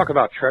want to talk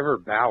about Trevor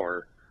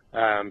Bauer.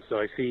 So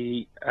I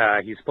see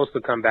he's supposed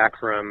to come back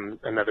from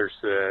another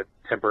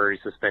temporary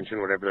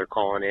suspension, whatever they're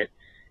calling it.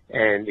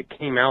 And it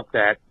came out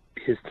that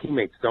his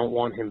teammates don't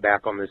want him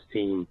back on this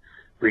team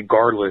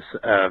regardless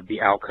of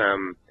the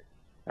outcome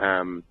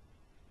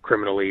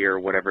criminally or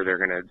whatever they're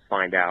going to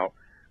find out.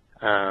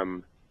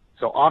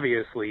 So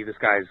obviously this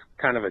guy's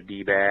kind of a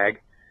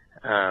D-bag.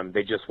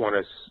 They just want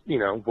us,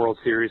 World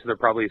Series. They're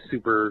probably a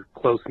super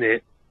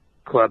close-knit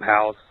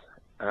clubhouse.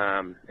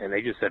 And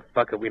they just said,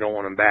 fuck it, we don't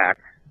want him back.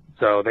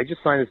 So they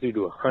just signed this dude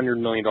to a $100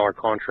 million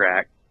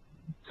contract.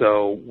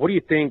 So what do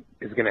you think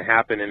is going to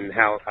happen and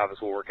how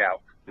this will work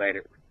out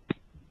later?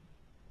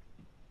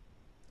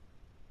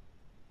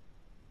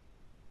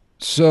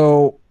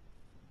 So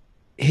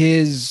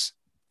his,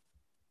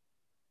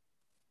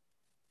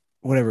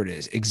 whatever it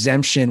is,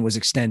 exemption was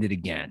extended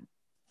again.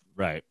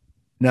 Right.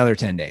 Another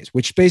 10 days,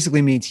 which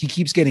basically means he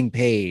keeps getting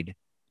paid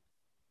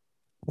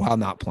while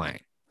not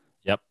playing.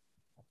 Yep.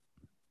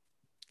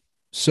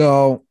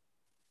 So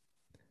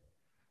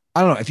I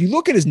don't know. If you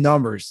look at his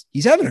numbers,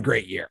 he's having a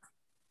great year.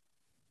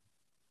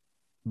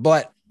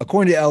 But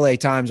according to the LA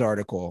Times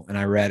article, and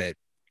I read it,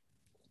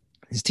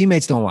 his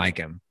teammates don't like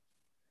him.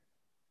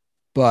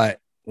 But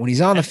when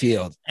he's on the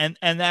field. And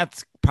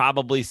that's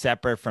probably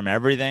separate from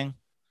everything.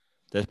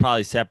 That's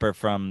probably separate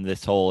from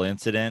this whole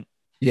incident.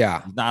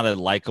 Yeah. He's not a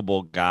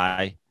likable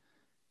guy.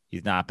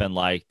 He's not been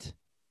liked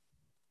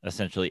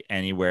essentially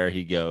anywhere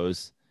he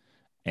goes.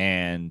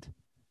 And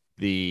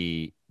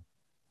the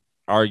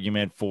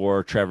argument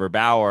for Trevor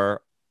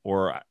Bauer,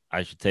 or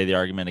I should say the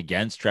argument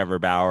against Trevor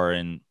Bauer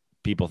and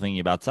people thinking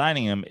about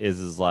signing him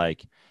is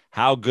like,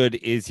 how good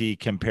is he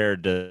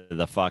compared to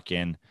the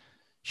fucking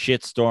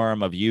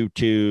shitstorm of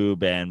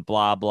YouTube and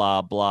blah,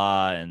 blah,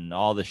 blah, and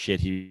all the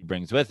shit he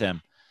brings with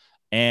him.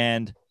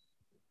 And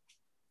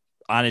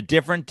on a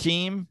different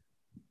team,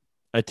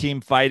 a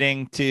team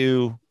fighting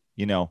to,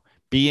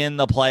 be in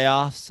the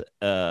playoffs,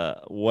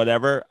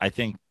 whatever, I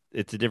think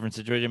it's a different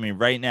situation. I mean,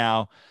 right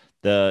now,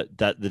 the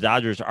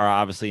Dodgers are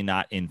obviously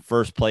not in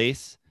first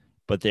place,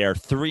 but they are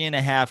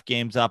 3.5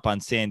 games up on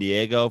San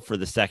Diego for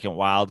the second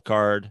wild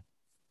card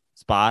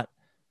spot.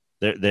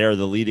 They're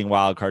the leading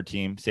wild card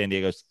team. San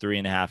Diego's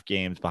 3.5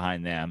 games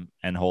behind them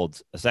and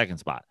holds a second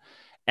spot.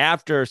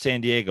 After San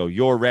Diego,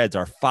 your Reds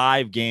are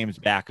 5 games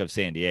back of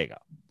San Diego.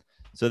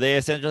 So they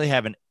essentially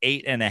have an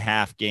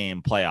 8.5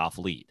 game playoff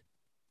lead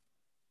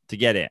to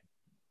get in.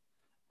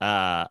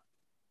 They're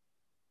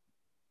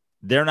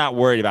not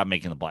worried about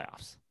making the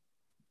playoffs.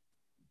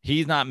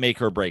 He's not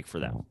make or break for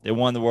them. They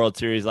won the World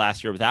Series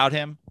last year without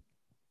him.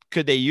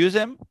 Could they use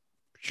him?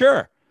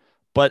 Sure.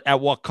 But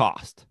at what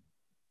cost?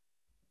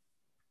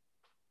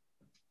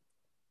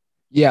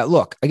 Yeah,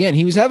 look, again,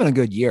 he was having a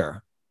good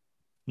year.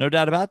 No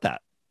doubt about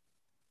that.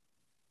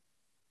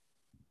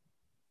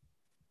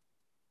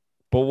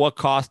 But what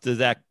cost does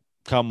that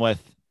come with,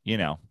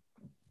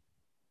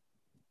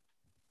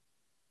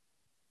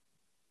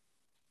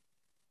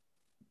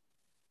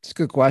 It's a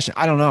good question.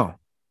 I don't know.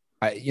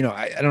 I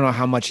don't know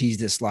how much he's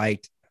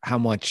disliked, how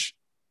much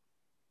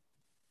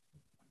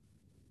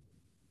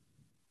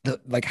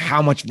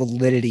how much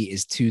validity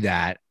is to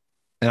that.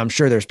 And I'm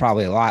sure there's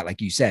probably a lot,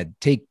 like you said,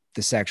 take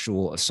the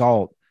sexual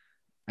assault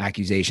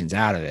accusations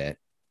out of it.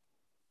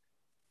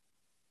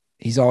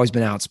 He's always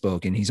been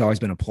outspoken. He's always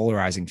been a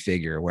polarizing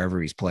figure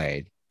wherever he's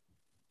played.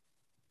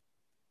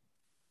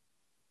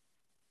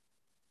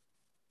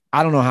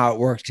 I don't know how it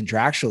works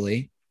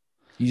contractually.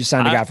 You just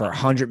signed a guy for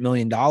 $100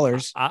 million.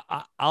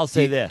 I'll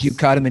say this. Do you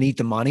cut him and eat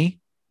the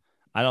money?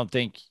 I don't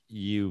think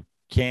you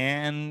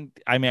can.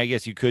 I mean, I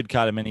guess you could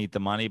cut him and eat the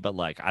money, but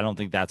like, I don't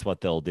think that's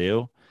what they'll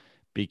do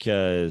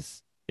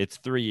because it's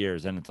 3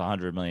 years and it's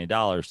 $100 million.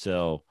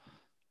 So,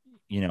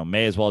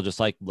 may as well just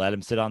like let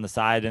him sit on the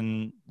side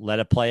and let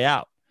it play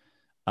out.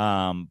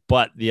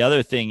 But the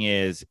other thing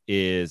is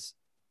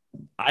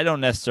I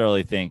don't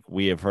necessarily think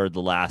we have heard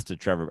the last of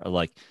Trevor.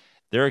 Like,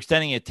 they're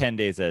extending it 10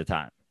 days at a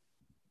time.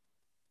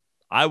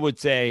 I would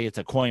say it's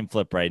a coin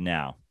flip right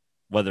now,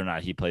 whether or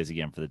not he plays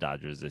again for the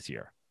Dodgers this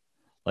year.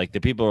 Like, the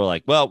people are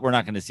like, well, we're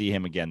not going to see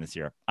him again this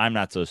year. I'm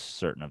not so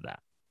certain of that.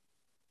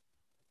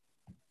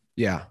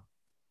 Yeah.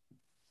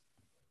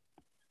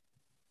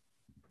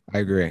 I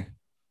agree.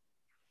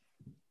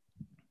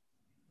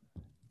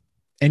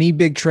 Any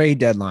big trade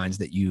deadlines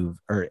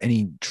or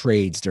any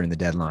trades during the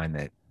deadline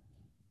that?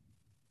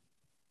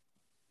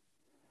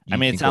 I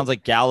mean, it sounds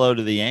like Gallo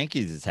to the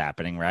Yankees is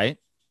happening, right?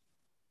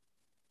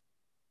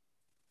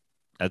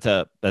 That's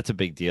a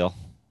big deal,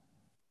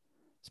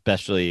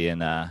 especially in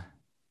the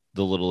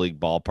Little League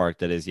ballpark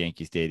that is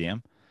Yankee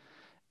Stadium.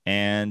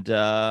 And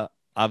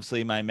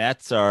obviously my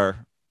Mets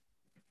are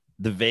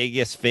the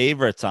Vegas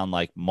favorites on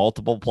like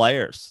multiple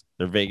players.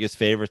 They're Vegas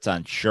favorites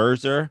on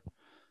Scherzer,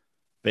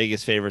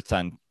 Vegas favorites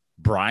on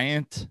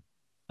Bryant.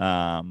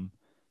 It'll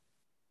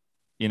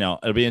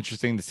be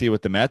interesting to see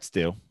what the Mets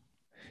do.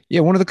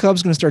 Yeah, one of the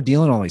Cubs going to start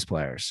dealing all these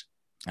players.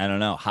 I don't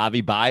know.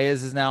 Javi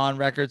Baez is now on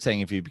record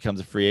saying if he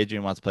becomes a free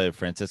agent, he wants to play with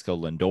Francisco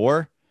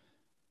Lindor.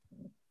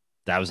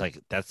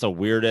 That's the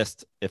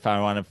weirdest. If I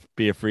want to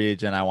be a free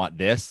agent, I want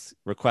this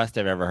request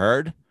I've ever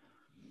heard.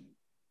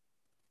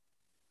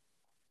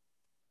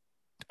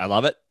 I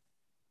love it.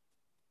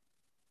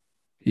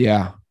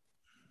 Yeah.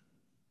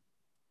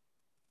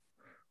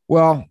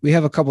 Well, we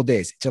have a couple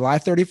days. July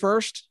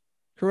 31st,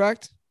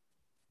 correct?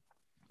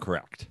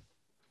 Correct.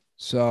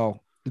 So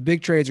the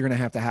big trades are going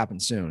to happen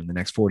soon in the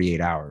next 48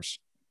 hours.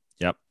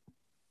 Yep.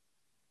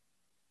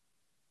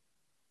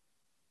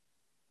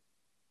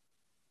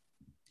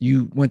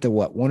 You went to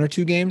what, 1 or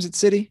 2 games at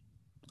City?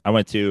 I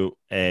went to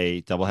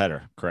a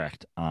doubleheader,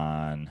 correct,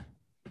 on,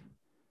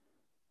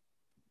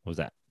 what was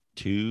that,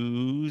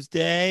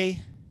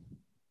 Tuesday?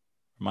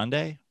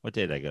 Monday? What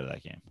day did I go to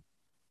that game?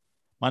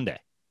 Monday.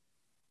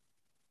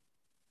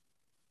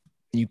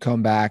 You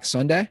come back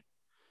Sunday?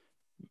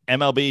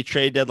 MLB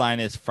trade deadline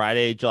is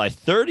Friday, July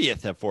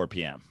 30th at 4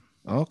 p.m.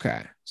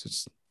 Okay. So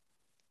it's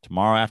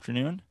tomorrow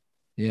afternoon?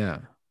 Yeah.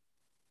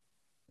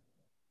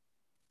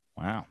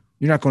 Wow.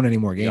 You're not going to any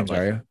more games,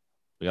 are you?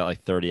 We got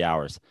like 30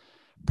 hours.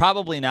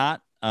 Probably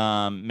not.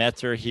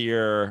 Mets are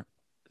here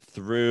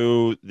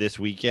through this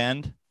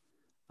weekend.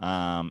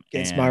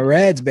 Against my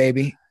Reds,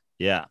 baby.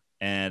 Yeah.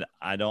 And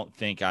I don't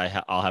think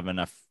I'll have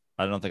enough.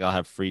 I don't think I'll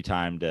have free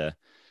time to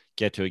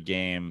get to a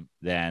game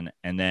then.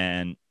 And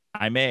then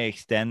I may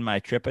extend my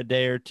trip a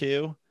day or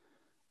two.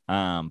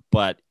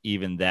 But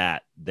even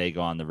that, they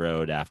go on the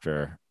road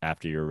after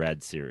your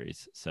Red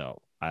series.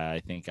 So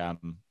I think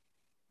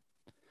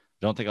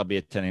don't think I'll be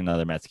attending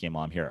another Mets game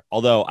while I'm here.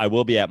 Although I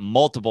will be at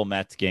multiple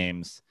Mets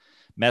games.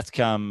 Mets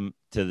come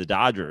to the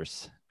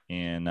Dodgers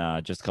in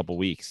just a couple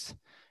weeks.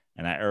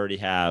 And I already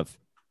have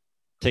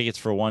tickets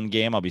for one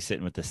game. I'll be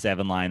sitting with the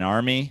 7-line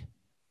Army.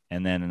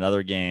 And then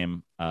another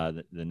game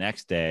the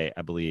next day,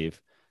 I believe,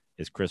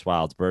 is Chris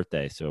Wilde's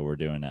birthday. So we're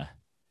doing a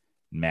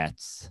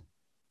Mets,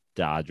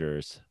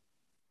 Dodgers,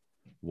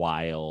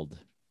 Wild,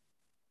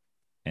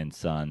 and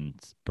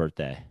Sons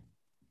birthday.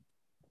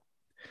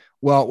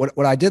 Well,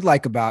 what I did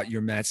like about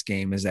your Mets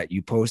game is that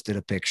you posted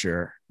a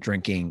picture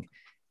drinking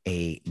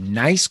a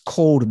nice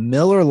cold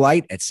Miller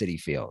Lite at Citi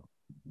Field.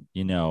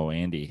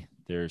 Andy,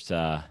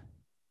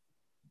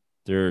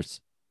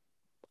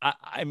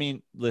 I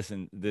mean,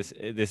 listen, this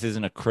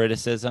isn't a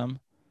criticism,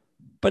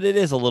 but it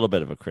is a little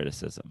bit of a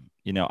criticism.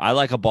 I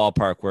like a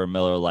ballpark where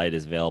Miller Lite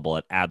is available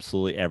at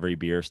absolutely every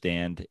beer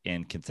stand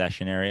and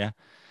concession area.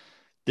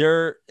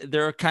 They're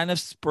kind of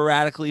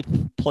sporadically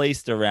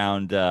placed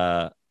around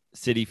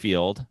Citi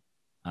Field.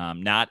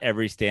 Not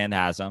every stand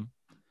has them,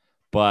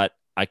 but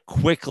I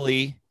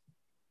quickly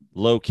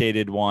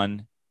located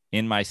one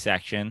in my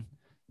section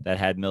that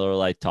had Miller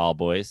Lite Tall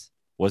Boys.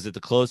 Was it the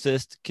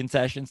closest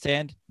concession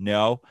stand?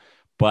 No,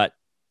 but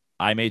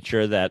I made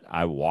sure that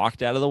I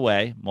walked out of the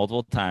way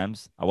multiple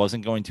times. I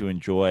wasn't going to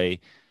enjoy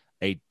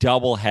a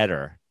double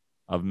header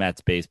of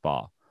Mets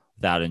baseball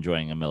without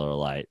enjoying a Miller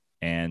Lite.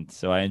 And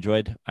so I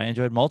enjoyed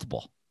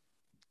multiple.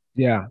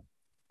 Yeah.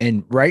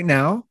 And right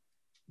now,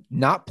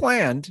 not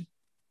planned,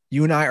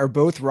 you and I are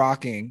both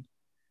rocking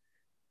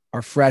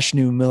our fresh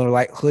new Miller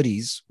Lite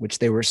hoodies, which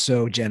they were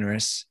so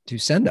generous to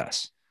send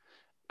us.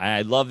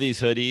 I love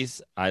these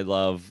hoodies. I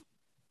love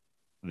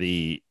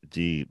the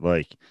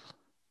like,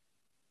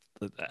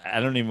 I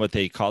don't even know what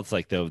they call it. It's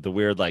like the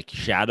weird like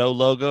shadow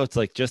logo. It's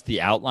like just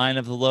the outline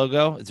of the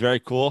logo. It's very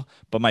cool.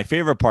 But my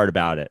favorite part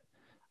about it,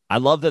 I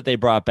love that they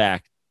brought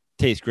back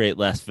 "Tastes great,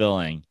 less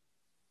filling"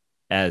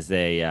 as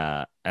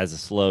a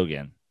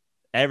slogan.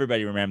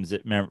 Everybody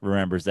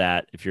remembers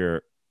that if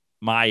you're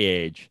my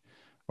age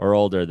or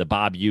older, the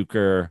Bob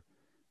Euchre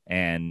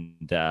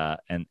and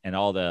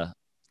all the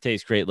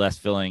Tastes Great Less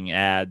Filling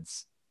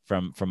ads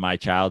from my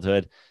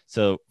childhood.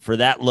 So for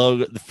that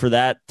logo, for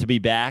that to be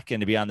back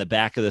and to be on the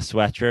back of the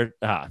sweatshirt,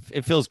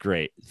 it feels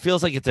great. It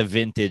feels like it's a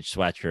vintage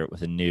sweatshirt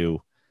with a new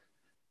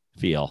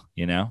feel,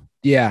 you know?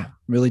 Yeah,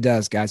 really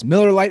does, guys.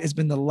 Miller Lite has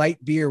been the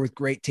light beer with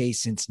great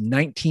taste since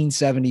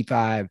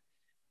 1975,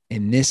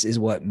 and this is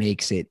what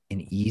makes it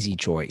an easy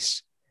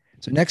choice.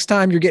 So next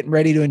time you're getting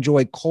ready to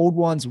enjoy cold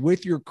ones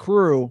with your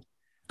crew,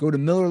 go to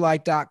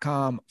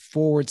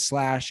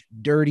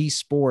MillerLite.com/dirty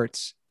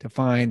sports to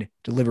find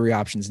delivery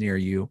options near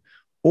you,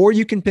 or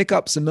you can pick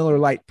up some Miller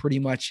Lite pretty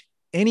much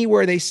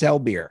anywhere they sell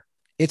beer.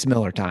 It's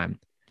Miller time.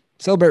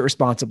 Celebrate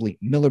responsibly.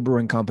 Miller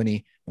Brewing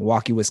Company,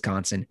 Milwaukee,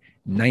 Wisconsin,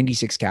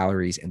 96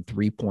 calories and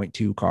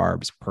 3.2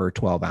 carbs per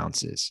 12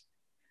 ounces.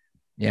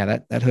 Yeah,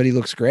 that hoodie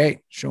looks great.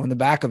 Showing the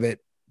back of it.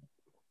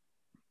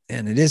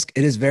 And it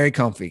is very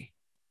comfy.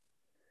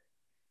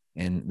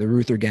 And the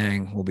Ruther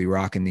gang will be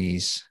rocking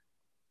these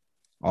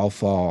all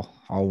fall,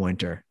 all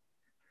winter.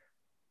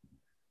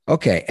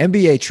 Okay,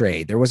 NBA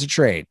trade. There was a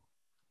trade.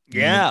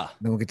 Yeah.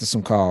 Then we'll get to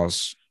some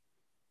calls.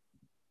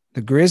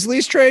 The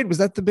Grizzlies trade, was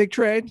that the big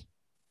trade?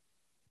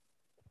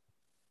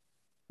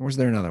 Or was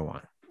there another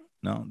one?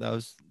 No, that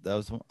was,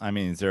 I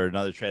mean, is there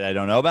another trade I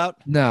don't know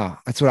about? No,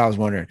 that's what I was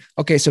wondering.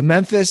 Okay, so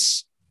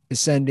Memphis is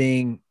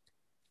sending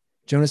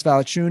Jonas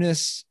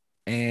Valanciunas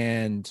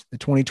and the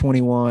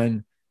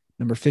 2021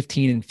 number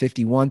 15 and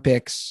 51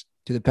 picks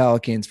to the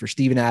Pelicans for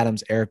Steven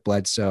Adams, Eric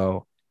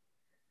Bledsoe,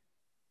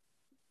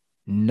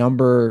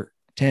 number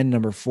 10,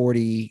 number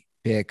 40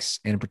 picks,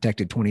 and a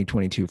protected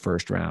 2022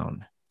 first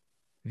round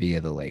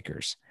via the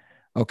Lakers.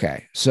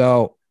 Okay,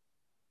 so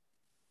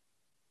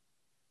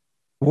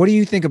what do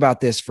you think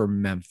about this for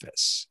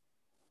Memphis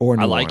or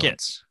New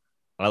Orleans?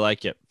 I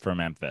like it for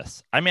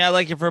Memphis. I mean, I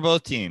like it for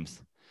both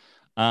teams.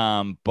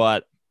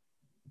 But,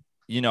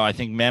 you know, I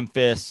think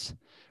Memphis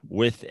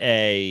with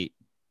a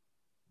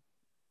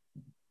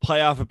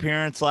playoff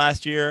appearance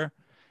last year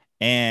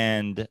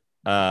and,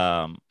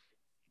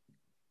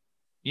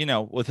 you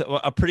know, with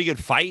a pretty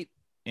good fight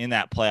in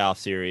that playoff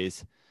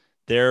series,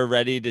 they're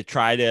ready to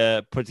try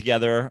to put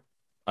together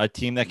a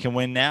team that can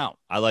win now.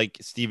 I like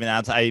Steven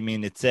Adams. I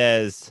mean, it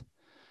says,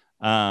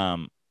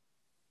 the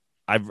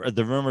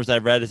rumors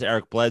I've read is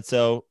Eric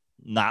Bledsoe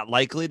not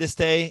likely to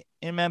stay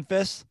in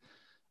Memphis.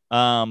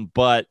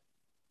 But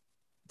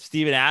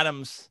Steven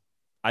Adams,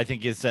 I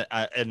think, is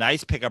a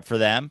nice pickup for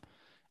them.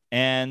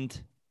 And,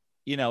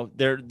 you know,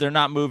 they're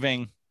not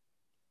moving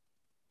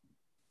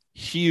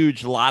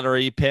huge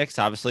lottery picks.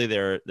 Obviously,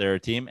 they're a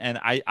team, and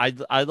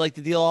I'd like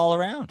the deal all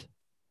around.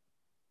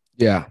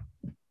 Yeah.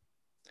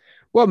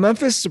 Well,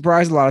 Memphis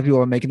surprised a lot of people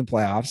by making the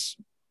playoffs.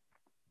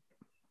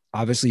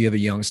 Obviously, you have a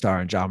young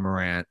star in John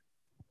Morant.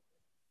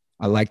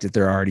 I like that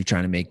they're already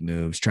trying to make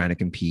moves, trying to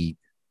compete.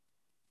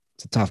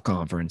 It's a tough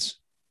conference.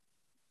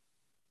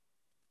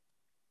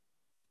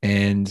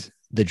 And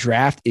the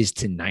draft is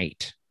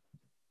tonight.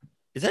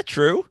 Is that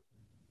true?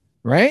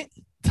 Right?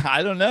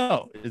 I don't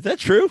know. Is that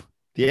true?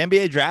 The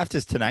NBA draft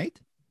is tonight?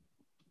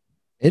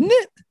 Isn't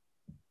it?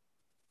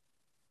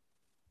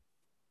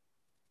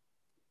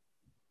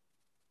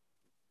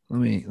 Let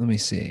me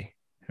see.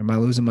 Am I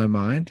losing my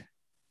mind?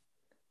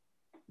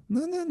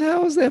 No,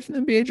 how was the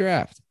NBA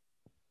draft?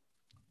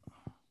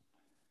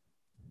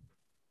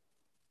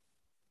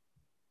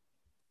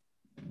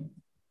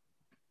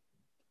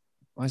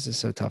 Why is this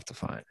so tough to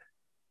find?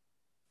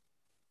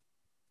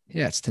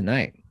 Yeah, it's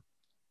tonight.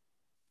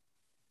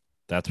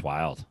 That's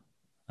wild.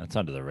 That's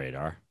under the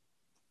radar.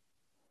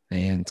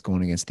 And it's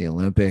going against the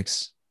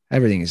Olympics.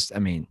 Everything is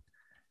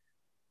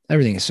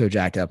so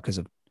jacked up because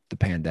of the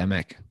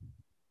pandemic.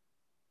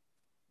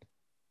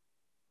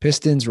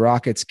 Pistons,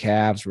 Rockets,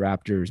 Cavs,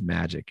 Raptors,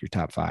 Magic, your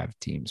top 5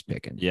 teams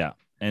picking. Yeah.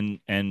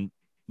 And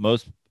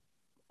most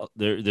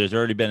there's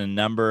already been a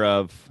number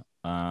of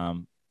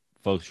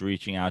folks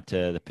reaching out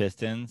to the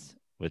Pistons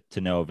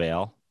to no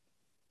avail.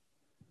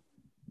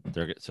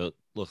 So it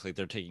looks like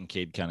they're taking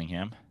Cade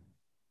Cunningham.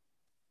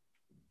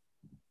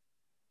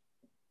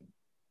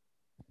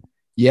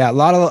 Yeah, a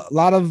lot of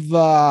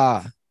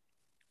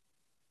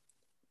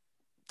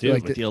dude,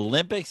 like with the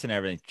Olympics and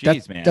everything.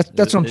 Jeez, man. That's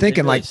what I'm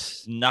thinking. Really like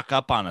snuck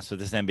up on us with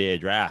this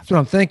NBA draft. That's what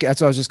I'm thinking. That's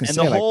what I was just gonna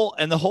say.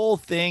 The whole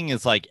thing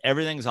is like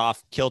everything's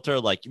off kilter.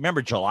 Like,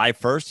 remember July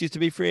 1st used to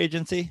be free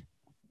agency?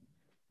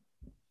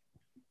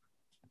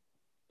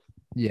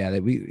 Yeah,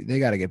 they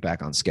got to get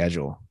back on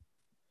schedule.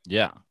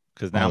 Yeah,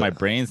 because now my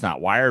brain's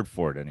not wired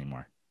for it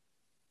anymore.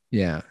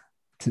 Yeah,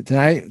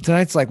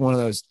 tonight's like one of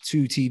those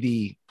 2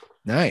 TV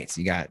nights.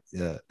 You got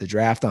the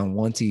draft on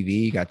one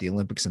TV, you got the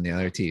Olympics on the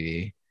other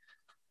TV.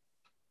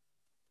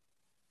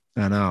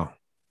 I know.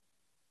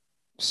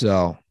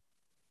 So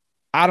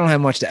I don't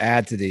have much to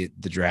add to the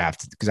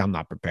draft because I'm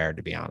not prepared,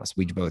 to be honest.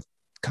 We both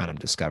kind of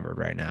discovered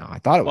right now. I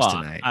thought it was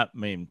tonight. I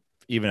mean,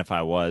 even if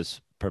I was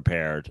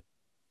prepared,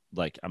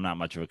 like, I'm not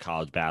much of a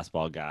college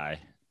basketball guy.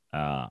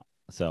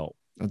 So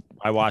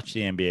I watched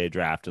the NBA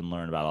draft and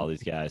learned about all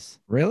these guys.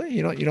 Really?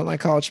 You don't like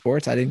college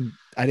sports? I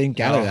didn't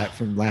gather that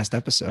from last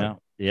episode.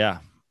 No. Yeah.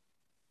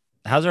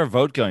 How's our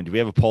vote going? Do we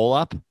have a poll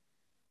up?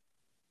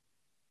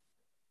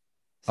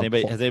 Has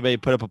anybody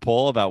put up a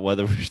poll about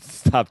whether we should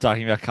stop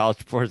talking about college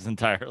sports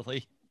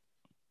entirely?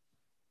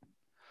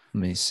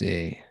 Let me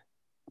see.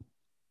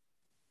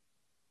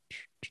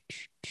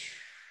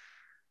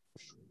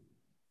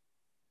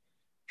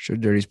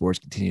 Should Dirty Sports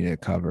continue to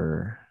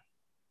cover?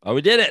 Oh,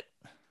 we did it.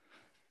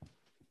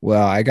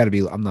 Well,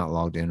 I'm not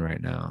logged in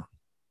right now.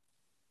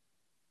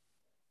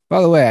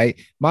 By the way,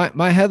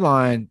 my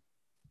headline,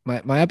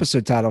 my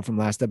episode title from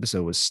last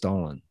episode was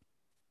stolen.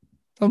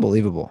 It's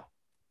unbelievable.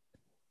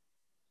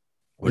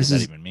 What does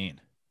that even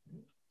mean?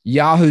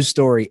 Yahoo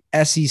story,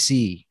 SEC,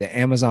 the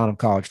Amazon of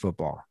college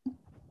football.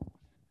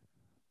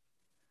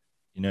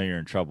 You know you're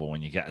in trouble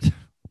when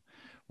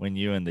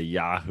you and the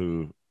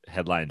Yahoo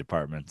headline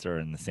departments are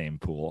in the same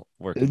pool,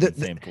 working in the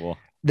same pool.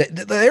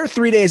 They're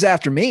 3 days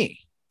after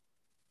me.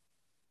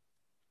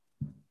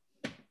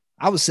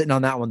 I was sitting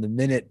on that one the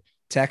minute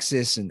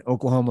Texas and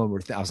Oklahoma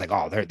were. I was like,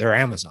 oh, they're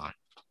Amazon.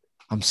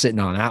 I'm sitting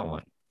on that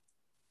one.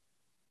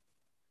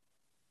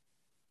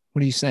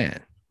 What are you saying?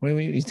 What are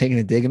you taking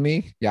a dig at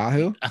me,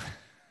 Yahoo? I'm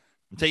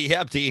taking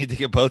a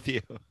dig at both of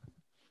you.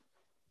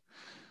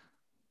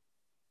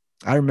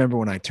 I remember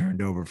when I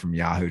turned over from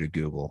Yahoo to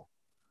Google.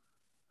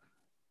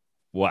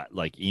 What,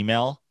 like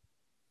email?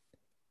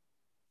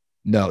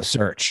 No,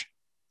 search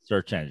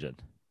engine.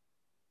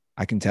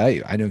 I can tell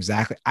you. I know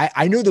exactly.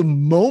 I know the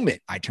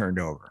moment I turned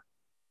over.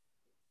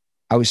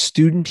 I was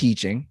student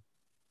teaching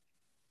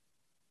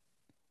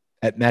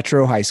at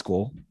Metro High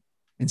School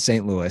in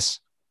St. Louis.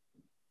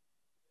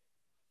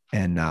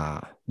 And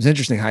it was an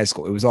interesting high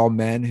school. It was all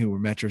men who were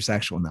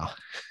metrosexual now.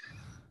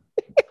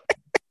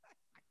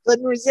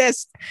 Couldn't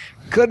resist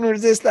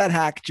that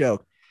hack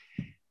joke.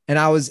 And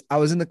I was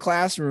in the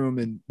classroom,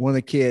 and one of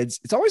the kids,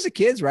 it's always the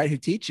kids, right, who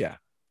teach you.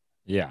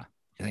 Yeah.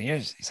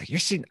 He's like, you're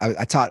student.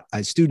 I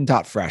student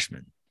taught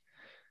freshmen.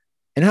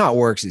 And how it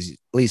works is, at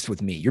least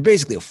with me, you're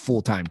basically a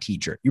full-time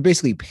teacher. You're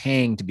basically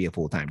paying to be a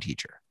full-time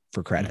teacher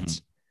for credits.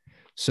 Mm-hmm.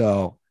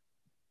 So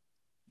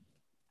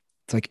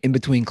it's like in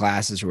between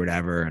classes or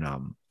whatever. And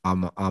I'm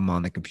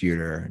on the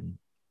computer, and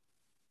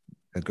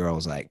the girl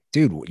was like,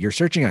 dude, you're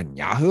searching on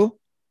Yahoo?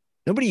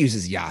 Nobody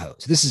uses Yahoo.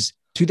 So this is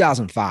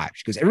 2005.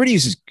 She goes, everybody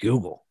uses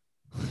Google.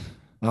 And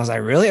I was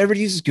like, really?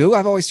 Everybody uses Google?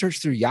 I've always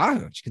searched through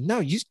Yahoo. She goes, no,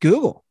 use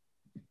Google.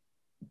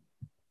 I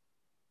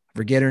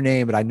forget her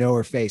name, but I know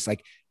her face.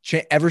 Like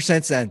ever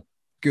since then,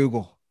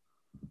 Google.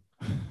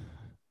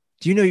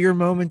 Do you know your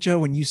moment, Joe,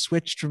 when you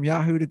switched from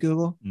Yahoo to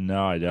Google?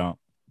 No, I don't.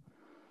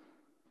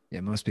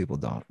 Yeah, most people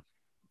don't.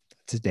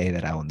 It's a day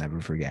that I will never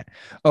forget.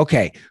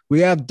 Okay, we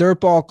have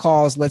dirtball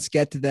calls. Let's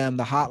get to them.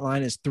 The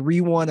hotline is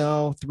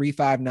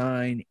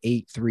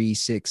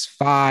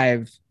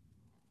 310-359-8365.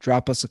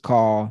 Drop us a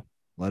call.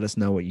 Let us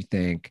know what you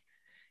think,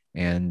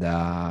 and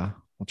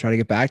we'll try to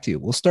get back to you.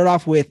 We'll start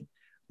off with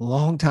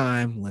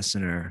longtime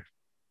listener,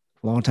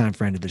 longtime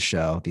friend of the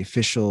show, the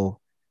official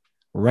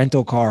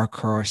rental car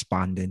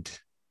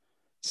correspondent,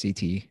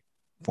 CT,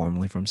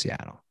 formerly from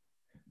Seattle.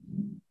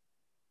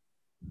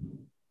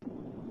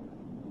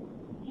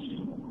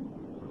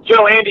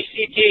 Joe Andy,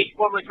 CT,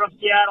 formerly from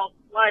Seattle,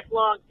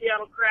 lifelong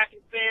Seattle Kraken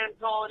fan,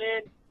 calling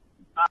in.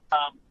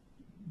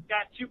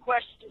 Got two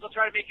questions. I'll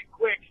try to make it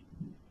quick.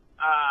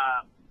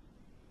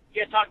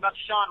 You guys talk about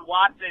Deshaun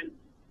Watson.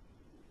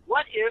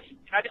 What if,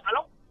 I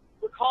don't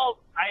recall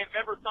I have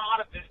ever thought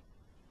of this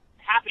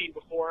happening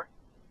before,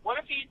 what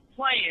if he's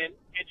playing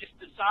and just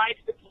decides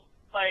to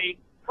play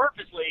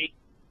purposely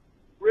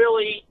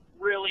really,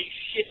 really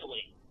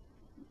shittily?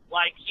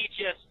 Like he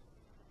just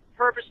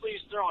purposely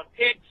is throwing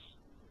picks,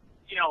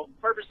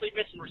 purposely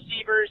missing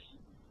receivers.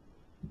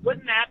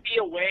 Wouldn't that be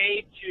a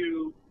way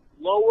to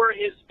lower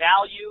his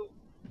value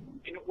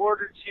in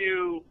order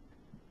to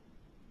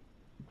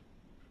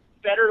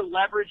better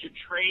leverage a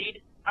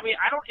trade? I mean,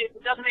 it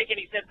doesn't make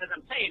any sense as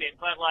I'm saying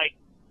it, but I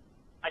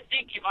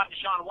think if I'm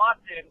Deshaun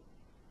Watson,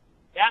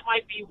 that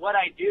might be what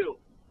I do.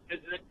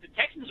 Because the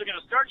Texans are going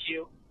to start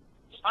you.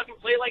 Just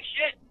fucking play like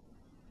shit.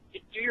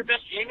 Do your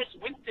best Jameis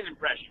Winston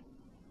impression.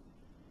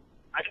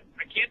 I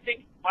can't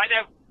think why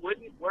that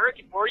wouldn't work.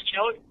 Or, you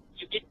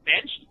get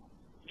benched, and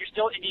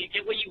you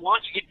get what you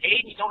want, you get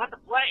paid, and you don't have to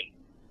play.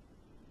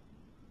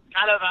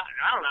 Kind of, I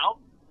don't know.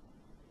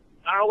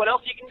 I don't know what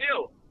else you can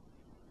do.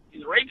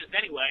 He's a rapist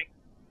anyway,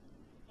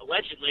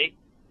 allegedly.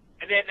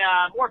 And then,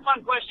 more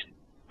fun question.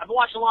 I've been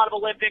watching a lot of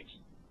Olympics.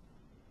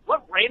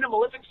 What random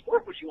Olympic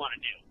sport would you want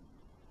to do?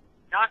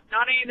 Not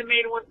any of the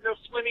main ones. No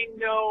swimming.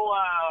 No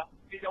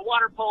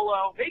water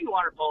polo. Maybe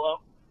water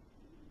polo.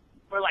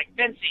 Or like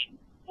fencing,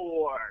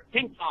 or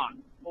ping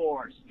pong,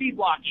 or speed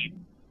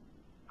walking.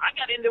 I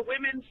got into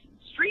women's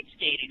street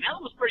skating. That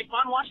was pretty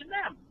fun watching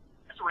them.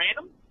 That's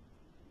random.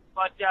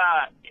 But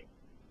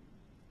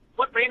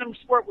what random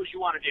sport would you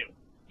want to do?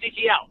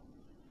 CTL.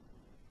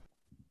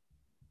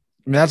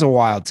 I mean, that's a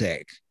wild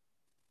take.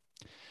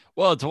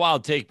 Well, it's a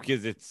wild take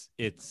because it's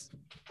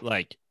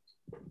like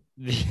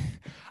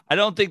I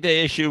don't think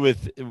the issue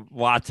with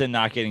Watson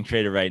not getting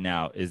traded right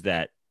now is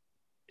that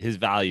his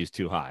value is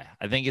too high.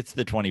 I think it's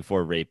the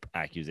 24 rape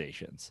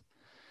accusations.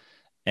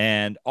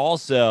 And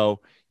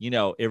also,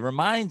 it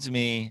reminds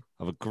me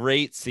of a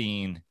great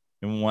scene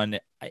in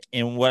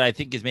what I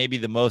think is maybe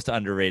the most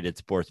underrated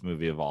sports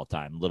movie of all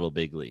time, Little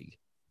Big League.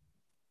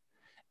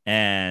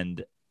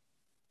 And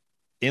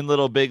in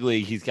Little Big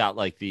League, he's got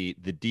like the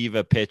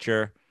diva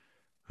pitcher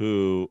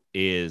who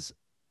is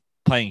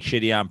playing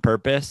shitty on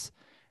purpose.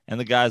 And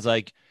the guy's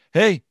like,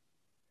 hey,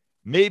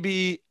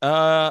 maybe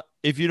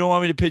if you don't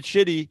want me to pitch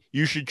shitty,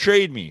 you should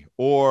trade me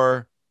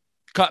or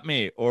cut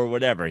me or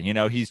whatever.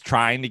 He's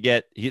trying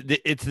to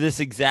it's this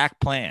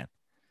exact plan.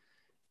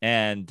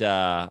 And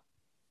the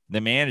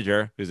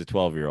manager, who's a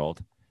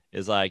 12-year-old,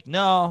 is like,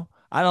 no,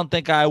 I don't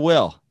think I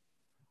will.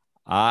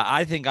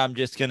 I think I'm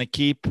just going to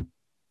keep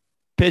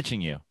pitching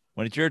you.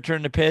 When it's your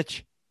turn to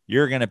pitch,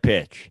 you're going to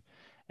pitch.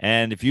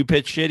 And if you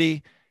pitch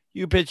shitty,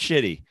 you pitch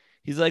shitty.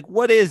 He's like,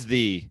 what is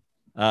the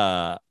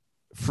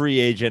free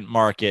agent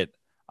market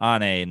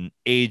on an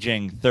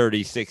aging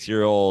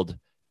 36-year-old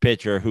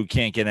pitcher who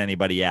can't get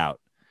anybody out?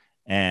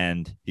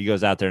 And he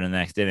goes out there in the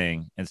next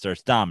inning and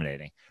starts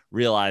dominating,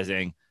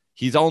 realizing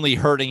he's only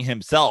hurting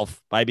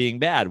himself by being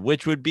bad,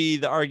 which would be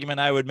the argument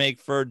I would make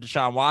for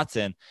Deshaun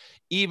Watson.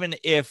 Even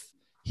if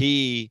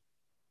he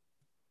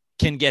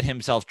can get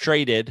himself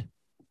traded,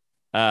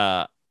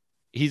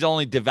 he's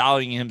only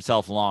devaluing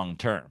himself long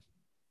term.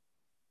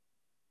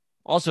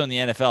 Also in the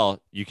NFL,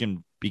 you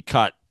can be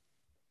cut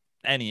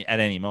at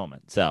any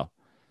moment. So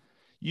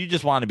you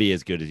just want to be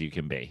as good as you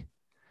can be.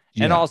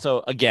 Yeah. And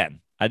also, again,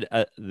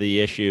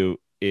 the issue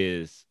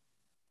is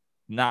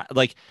not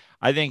like,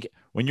 I think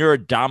when you're a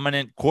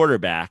dominant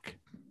quarterback,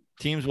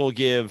 teams will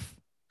give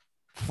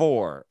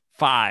 4,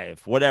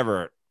 5,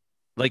 whatever.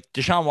 Like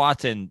Deshaun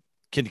Watson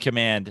can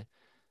command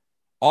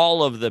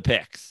all of the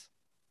picks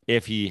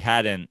if he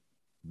hadn't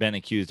been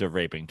accused of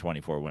raping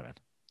 24 women.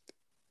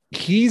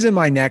 He's in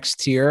my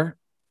next tier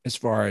as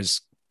far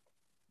as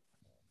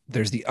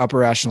there's the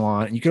upper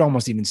echelon. And you could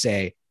almost even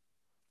say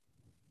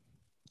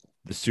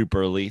the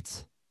super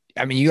elites.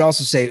 I mean, you could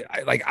also say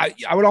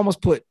I would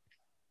almost put,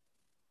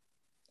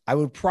 I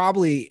would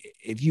probably,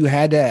 if you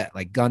had to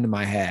like gun to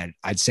my head,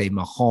 I'd say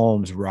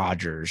Mahomes,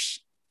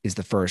 Rodgers is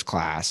the first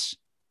class.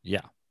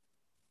 Yeah.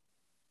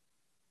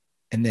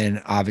 And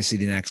then obviously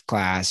the next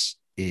class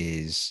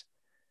is,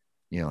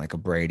 like a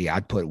Brady.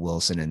 I'd put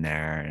Wilson in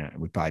there,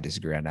 and we'd probably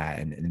disagree on that.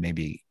 And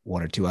maybe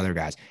one or two other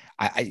guys.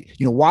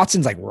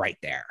 Watson's like right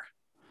there.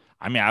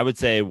 I mean, I would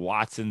say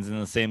Watson's in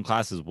the same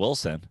class as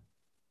Wilson.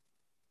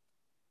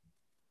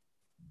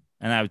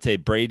 And I would say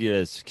Brady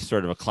is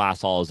sort of a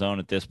class all his own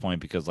at this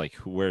point because, like,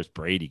 where's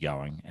Brady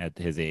going at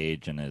his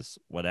age and his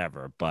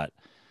whatever? But,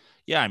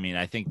 yeah, I mean,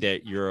 I think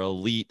that your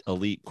elite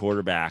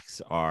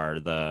quarterbacks are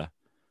the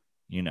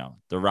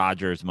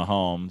Rodgers,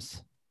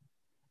 Mahomes.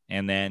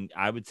 And then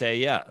I would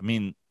say,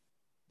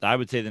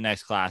 the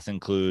next class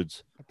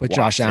includes Watson,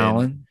 Josh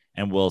Allen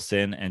and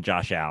Wilson and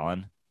Josh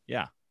Allen.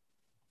 Yeah.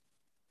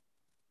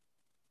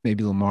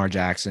 Maybe Lamar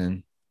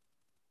Jackson.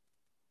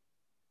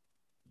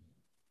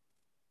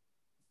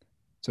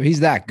 So he's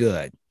that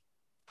good.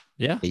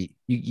 Yeah.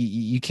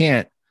 You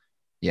can't.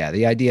 Yeah.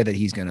 The idea that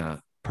he's going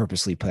to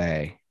purposely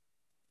play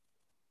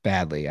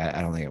badly,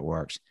 I don't think it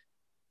works.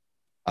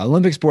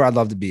 Olympic sport I'd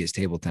love to be is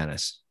table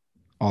tennis,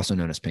 also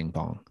known as ping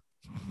pong.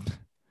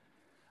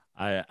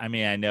 I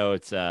mean, I know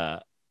it's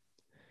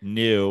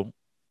new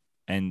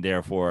and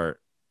therefore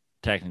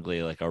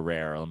technically like a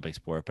rare Olympic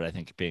sport, but I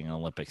think being an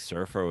Olympic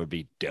surfer would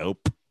be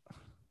dope.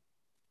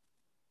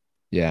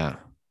 Yeah.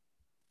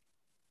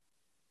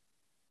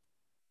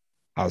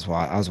 I was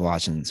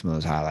watching some of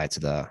those highlights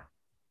of the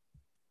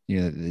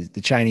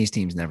Chinese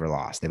teams never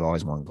lost. They've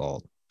always won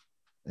gold,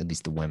 at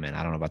least the women.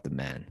 I don't know about the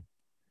men.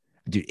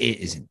 Dude,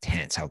 it is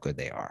intense how good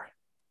they are.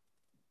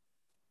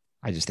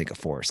 I just think of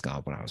Forrest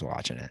Gump when I was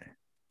watching it.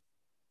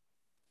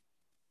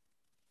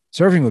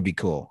 Surfing would be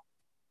cool.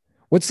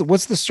 What's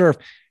the surf?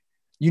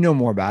 You know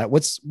more about it.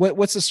 What's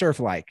the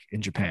surf like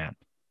in Japan?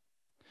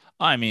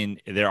 I mean,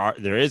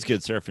 there is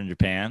good surf in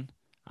Japan.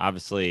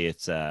 Obviously,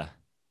 it's a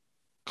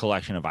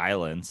collection of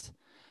islands.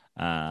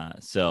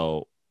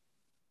 So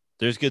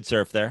there's good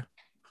surf there.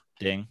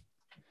 Ding.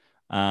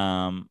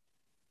 I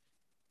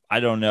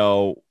don't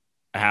know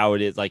how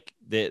it is like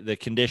the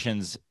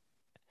conditions.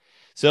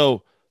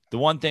 So the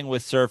one thing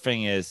with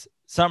surfing is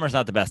summer's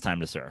not the best time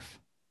to surf.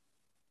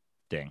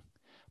 Ding.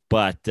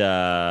 But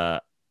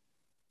that's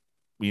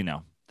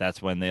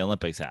when the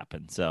Olympics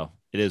happen. So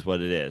it is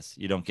what it is.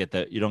 You don't get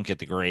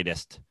the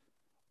greatest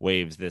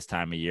waves this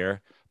time of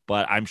year,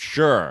 but I'm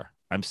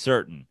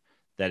certain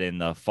that in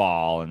the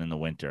fall and in the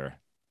winter,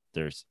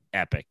 there's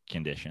epic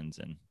conditions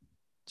in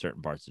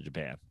certain parts of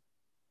Japan.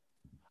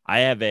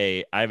 I have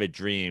a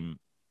dream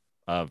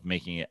of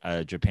making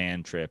a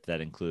Japan trip that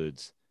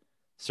includes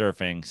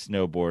surfing,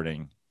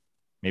 snowboarding,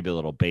 maybe a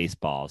little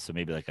baseball. So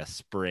maybe like a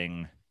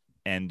spring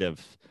end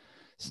of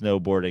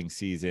snowboarding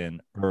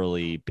season,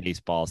 early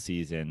baseball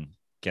season,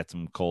 get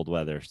some cold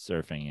weather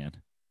surfing in,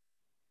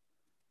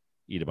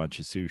 eat a bunch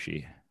of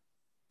sushi.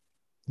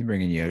 You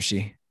bringing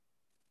Yoshi?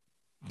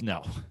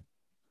 No.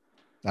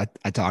 I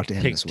talked to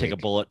him this week. Take a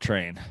bullet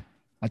train.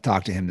 I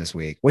talked to him this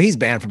week. Well, he's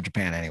banned from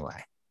Japan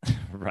anyway.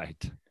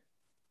 Right.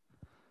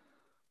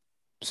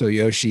 So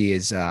Yoshi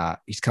is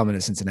he's coming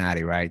to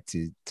Cincinnati, right?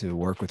 To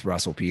work with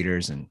Russell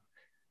Peters, and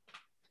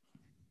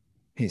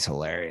he's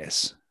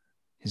hilarious.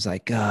 He's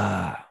like,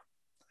 I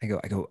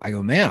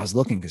go, man, I was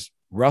looking because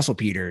Russell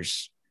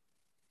Peters,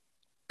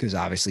 because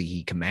obviously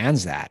he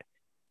commands that.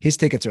 His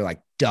tickets are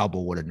like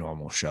double what a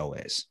normal show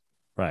is.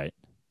 Right.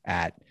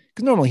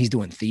 Because normally he's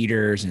doing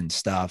theaters and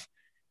stuff.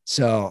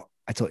 So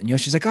I told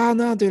Yoshi's like, oh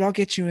no, dude, I'll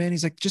get you in.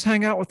 He's like, just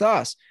hang out with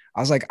us.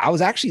 I was like, I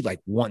was actually like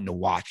wanting to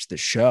watch the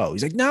show.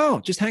 He's like, no,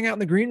 just hang out in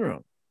the green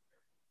room.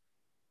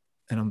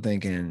 And I'm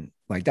thinking,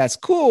 like, that's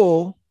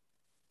cool,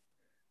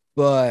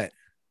 but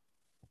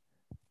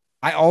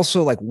I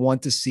also like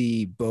want to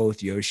see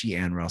both Yoshi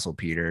and Russell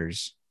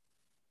Peters,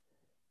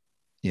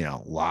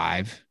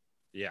 live.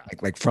 Yeah.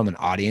 Like from an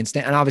audience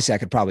stand. And obviously I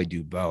could probably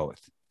do both.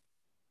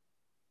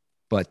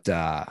 But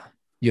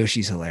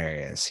Yoshi's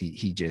hilarious.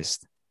 He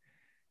just,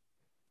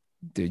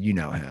 dude, you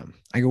know him.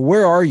 I go,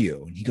 where are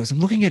you? And he goes, I'm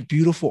looking at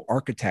beautiful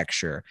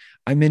architecture.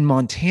 I'm in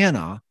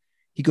Montana.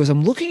 He goes,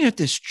 I'm looking at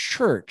this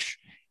church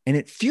and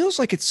it feels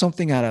like it's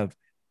something out of,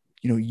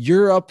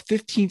 Europe,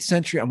 15th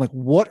century. I'm like,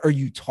 what are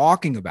you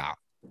talking about?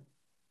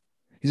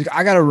 He's like,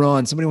 I got to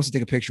run. Somebody wants to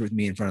take a picture with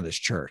me in front of this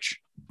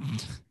church.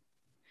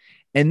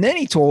 And then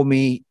he told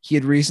me he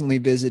had recently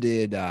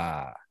visited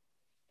the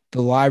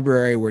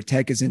library where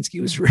Ted Kaczynski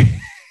was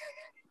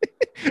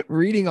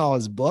reading all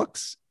his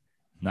books.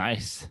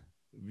 Nice.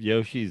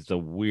 Yoshi's the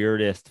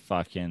weirdest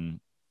fucking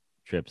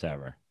trips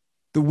ever.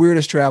 The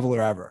weirdest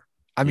traveler ever.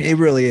 I mean, It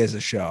really is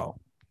a show.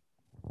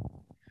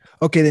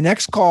 Okay, the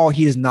next call,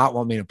 he does not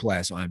want me to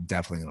play, so I'm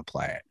definitely going to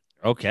play it.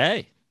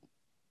 Okay.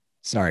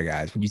 Sorry,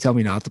 guys. When you tell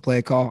me not to play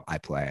a call, I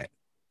play it.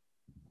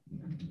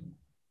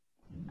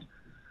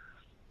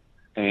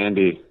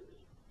 Andy,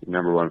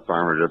 number one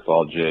farmer,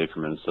 Dirtball J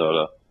from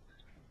Minnesota.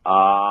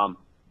 I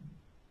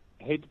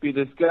hate to be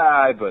this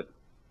guy, but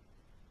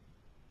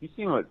you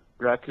seen what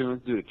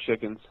raccoons do to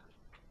chickens?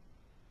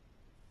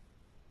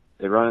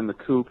 They run in the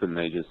coop and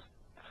they just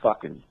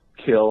fucking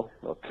kill.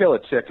 They'll kill a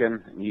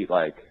chicken and eat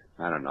the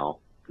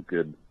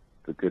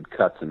good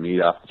cuts of meat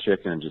off the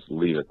chicken and just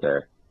leave it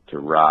there to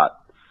rot.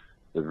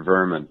 The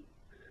vermin.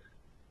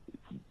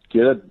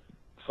 Get a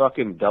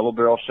fucking double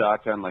barrel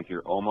shotgun like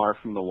your Omar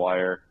from The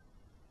Wire.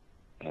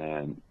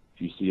 And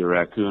if you see a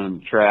raccoon in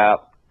the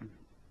trap,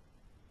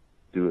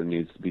 do what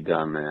needs to be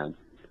done, man.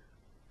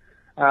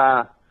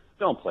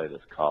 Don't play this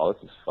call.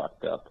 This is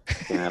fucked up.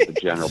 It's gonna have the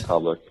general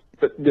public.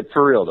 But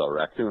for real though,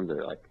 raccoons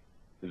are like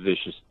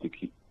vicious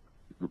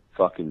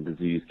fucking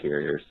disease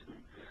carriers.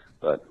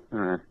 But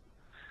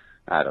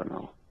I don't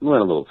know. We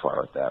went a little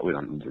far with that. We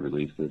don't need to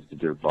release this to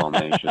Dirtball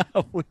Nation.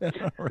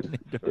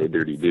 Hey,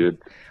 dirty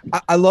dude.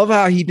 I love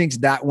how he thinks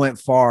that went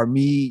far.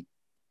 Me,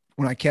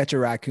 when I catch a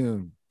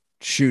raccoon,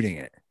 shooting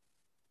it.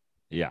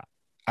 Yeah.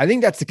 I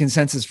think that's the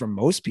consensus from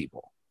most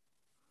people.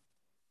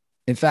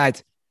 In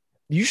fact,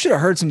 you should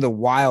have heard some of the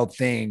wild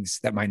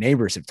things that my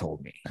neighbors have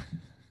told me.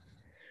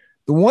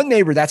 The one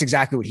neighbor, that's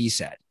exactly what he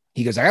said.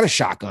 He goes, I got a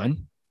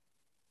shotgun.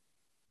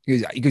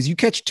 He goes, you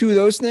catch two of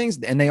those things,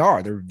 and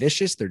they're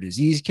vicious, they're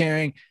disease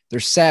carrying, they're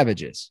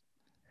savages.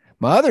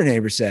 My other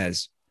neighbor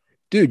says,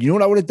 dude, you know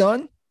what I would have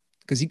done?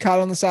 Because he caught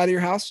on the side of your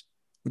house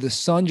where the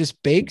sun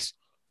just bakes.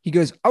 He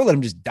goes, I would let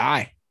him just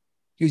die.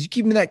 He goes, you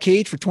keep them in that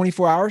cage for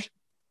 24 hours.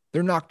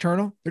 They're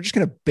nocturnal. They're just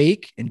going to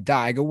bake and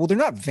die. I go, well, they're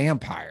not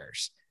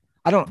vampires.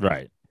 I don't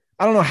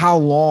know how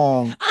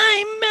long.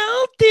 I'm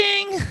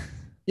melting.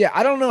 Yeah.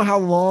 I don't know how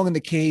long in the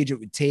cage it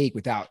would take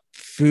without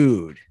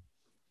food,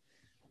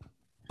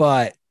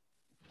 but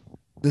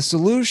the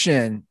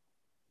solution,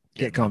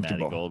 get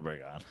comfortable. Maddie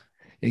Goldberg on.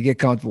 You get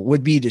comfortable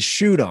would be to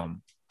shoot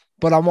them.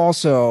 But I'm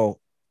also,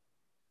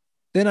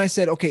 then I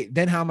said, okay,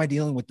 then how am I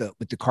dealing with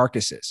the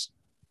carcasses?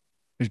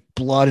 There's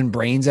blood and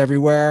brains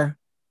everywhere.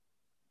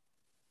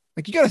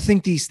 Like, you got to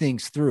think these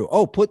things through.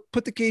 Oh, put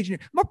the cage in.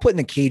 I'm not putting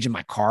a cage in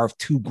my car of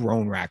two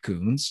grown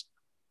raccoons.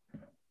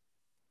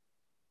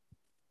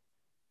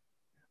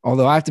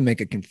 Although I have to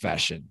make a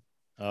confession.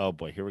 Oh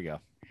boy, here we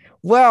go.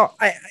 Well,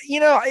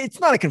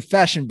 it's not a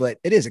confession, but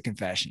it is a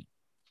confession.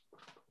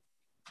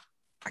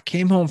 I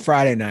came home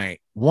Friday night.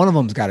 One of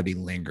them's got to be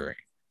lingering.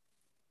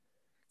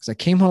 Because I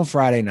came home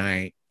Friday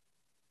night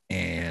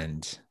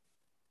and,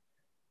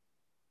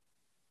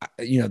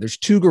 there's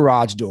two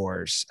garage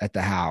doors at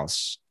the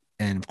house.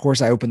 And of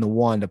course, I opened the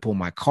one to pull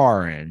my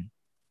car in.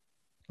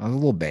 I was a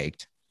little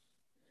baked.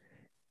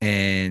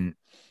 And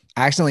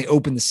I accidentally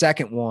opened the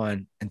second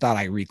one and thought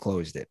I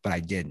reclosed it, but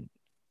I didn't.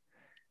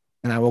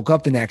 And I woke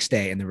up the next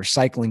day and the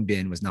recycling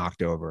bin was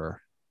knocked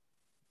over.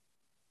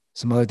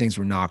 Some other things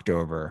were knocked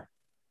over.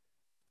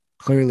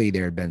 Clearly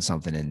there had been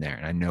something in there,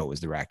 and I know it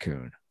was the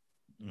raccoon.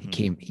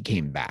 Mm-hmm. He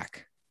came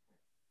back.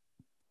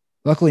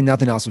 Luckily,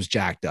 nothing else was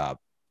jacked up,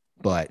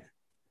 but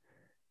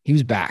he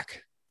was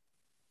back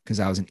because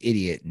I was an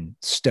idiot and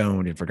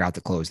stoned and forgot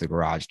to close the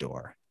garage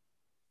door.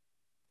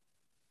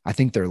 I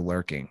think they're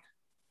lurking.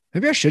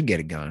 Maybe I should get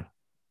a gun.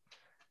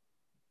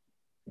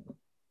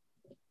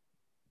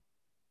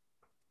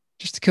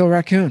 Just to kill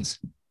raccoons.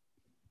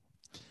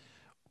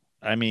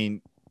 I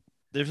mean,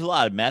 There's a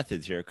lot of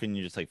methods here. Couldn't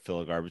you just like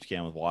fill a garbage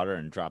can with water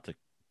and drop the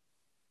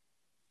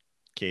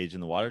cage in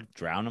the water,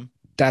 drown them?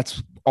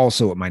 That's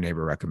also what my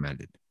neighbor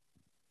recommended.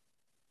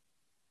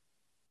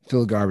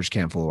 Fill a garbage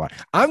can full of water.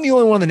 I'm the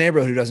only one in the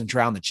neighborhood who doesn't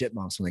drown the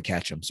chipmunks when they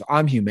catch them. So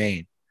I'm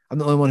humane. I'm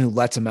the only one who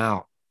lets them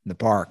out in the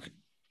park.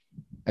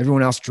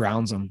 Everyone else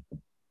drowns them.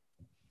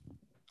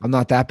 I'm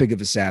not that big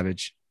of a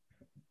savage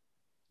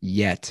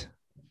yet.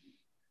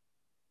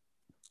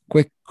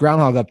 Quick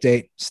groundhog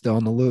update. Still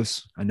on the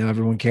loose. I know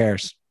everyone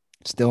cares.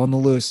 Still on the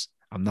loose.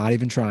 I'm not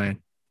even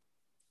trying.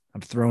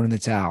 I'm throwing in the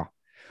towel.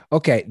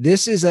 Okay.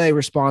 This is a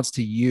response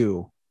to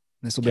you.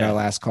 This will be our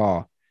last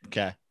call.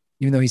 Okay.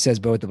 Even though he says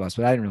both of us,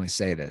 but I didn't really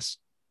say this.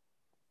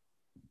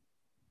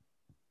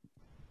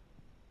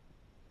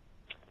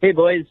 Hey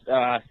boys,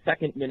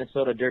 second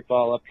Minnesota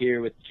Dirtball up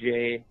here with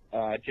Jay.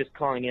 Just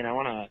calling in. I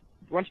want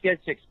you guys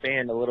to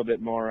expand a little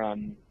bit more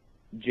on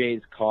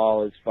Jay's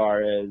call as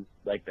far as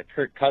like the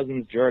Kirk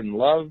Cousins, Jordan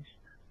Love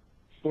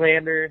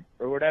slander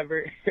or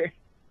whatever.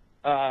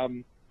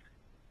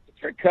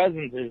 Kirk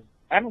Cousins is,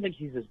 I don't think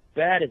he's as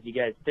bad as you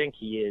guys think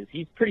he is.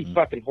 He's pretty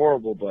fucking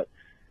horrible, but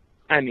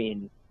I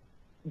mean,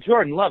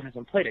 Jordan Love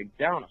hasn't played a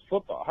down of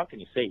football. How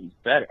can you say he's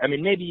better? I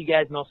mean, maybe you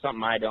guys know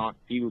something I don't.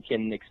 If you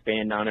can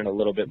expand on it a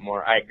little bit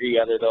more. I agree.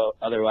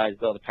 Otherwise,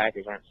 though, the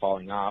Packers aren't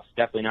falling off.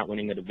 Definitely not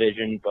winning the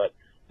division, but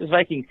this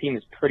Vikings team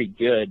is pretty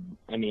good.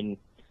 I mean,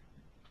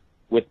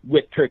 with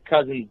Kirk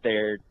Cousins,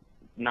 they're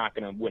not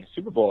going to win a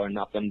Super Bowl or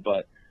nothing,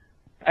 but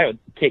I would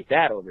take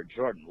that over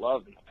Jordan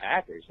Love and the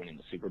Packers winning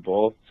the Super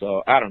Bowl.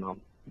 So, I don't know.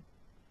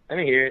 Let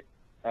me hear it.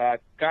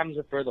 Condoms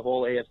are for the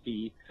whole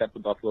AFC except the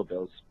Buffalo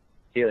Bills.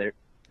 See you later.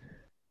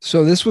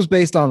 So this was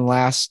based on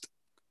last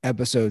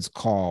episode's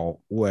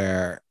call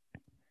where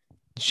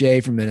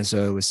Jay from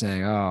Minnesota was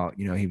saying, oh,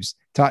 you know, he was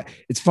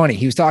it's funny.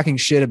 He was talking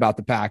shit about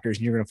the Packers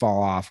and you're going to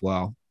fall off.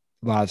 Well,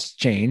 a lot's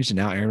changed and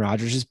now Aaron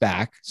Rodgers is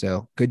back.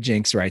 So good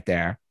jinx right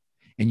there.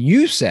 And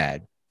you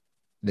said,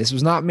 this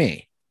was not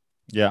me.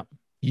 Yeah.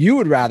 You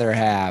would rather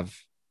have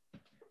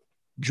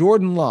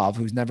Jordan Love,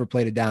 who's never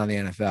played it down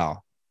in the NFL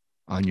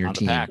on your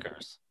team,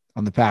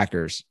 on the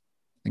Packers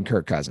than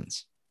Kirk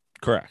Cousins.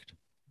 Correct.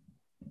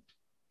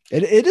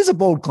 It is a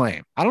bold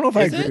claim. I don't know if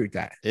I agree with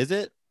that. Is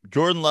it?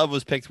 Jordan Love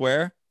was picked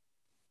where?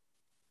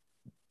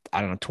 I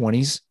don't know,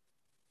 20s.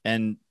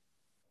 And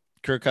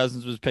Kirk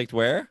Cousins was picked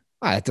where?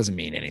 That doesn't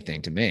mean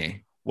anything to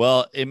me.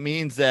 Well, it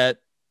means that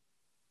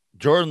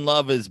Jordan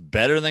Love is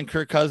better than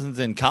Kirk Cousins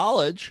in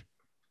college.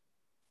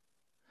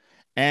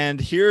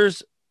 And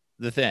here's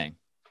the thing.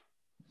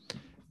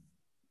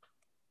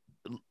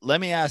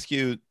 Let me ask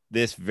you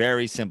this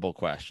very simple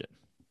question.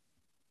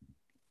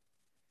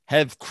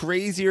 Have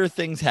crazier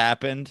things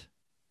happened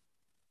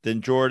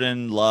than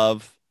Jordan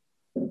Love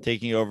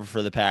taking over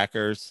for the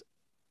Packers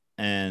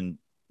and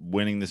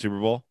winning the Super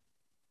Bowl?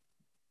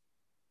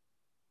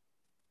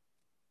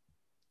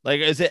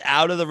 Like, is it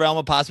out of the realm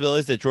of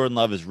possibilities that Jordan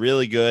Love is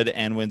really good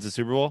and wins the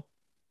Super Bowl?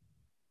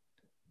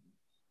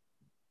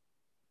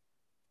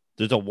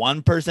 There's a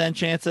 1%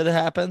 chance that it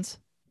happens?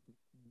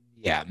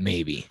 Yeah,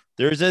 maybe.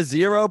 There's a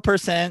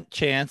 0%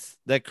 chance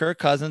that Kirk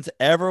Cousins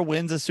ever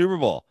wins a Super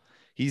Bowl.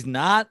 He's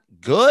not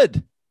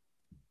good.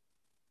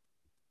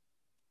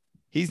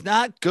 He's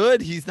not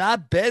good. He's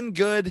not been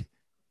good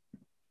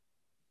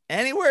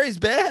anywhere he's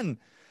been.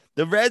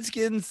 The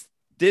Redskins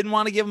didn't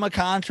want to give him a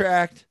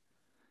contract.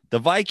 The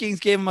Vikings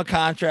gave him a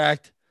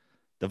contract.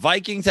 The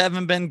Vikings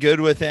haven't been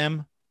good with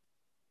him.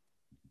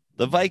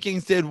 The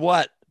Vikings did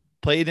what?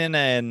 Played in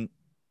an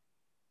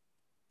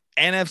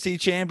NFC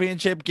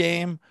Championship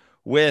game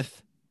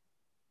with,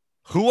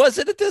 who was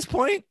it at this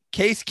point?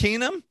 Case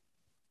Keenum?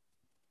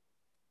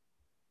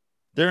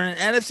 They're in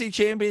an NFC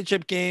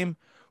Championship game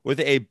with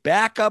a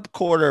backup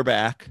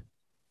quarterback.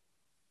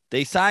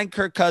 They signed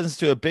Kirk Cousins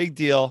to a big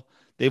deal.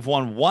 They've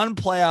won one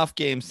playoff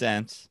game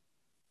since.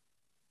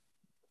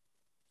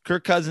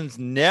 Kirk Cousins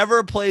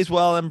never plays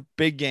well in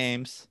big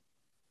games.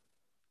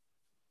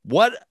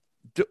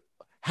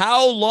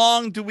 How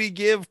long do we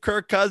give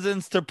Kirk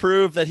Cousins to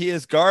prove that he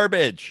is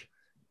garbage?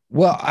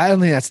 Well, I don't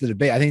think that's the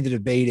debate. I think the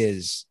debate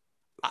is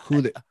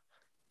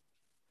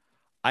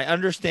I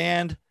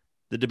understand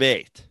the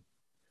debate.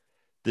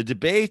 The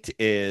debate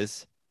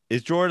is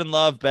Jordan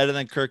Love better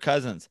than Kirk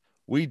Cousins?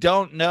 We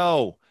don't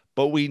know,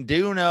 but we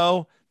do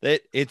know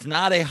that it's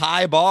not a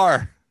high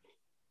bar.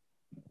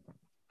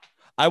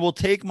 I will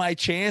take my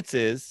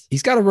chances.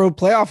 He's got a road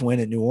playoff win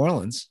at New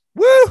Orleans.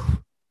 Woo!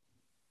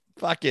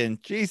 Fucking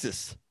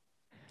Jesus.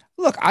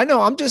 Look, I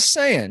know. I'm just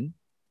saying.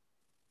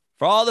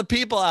 For all the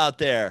people out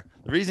there,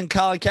 the reason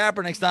Colin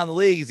Kaepernick's not in the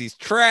league is he's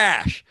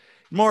trash.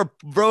 More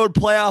road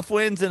playoff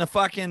wins in a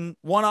fucking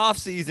one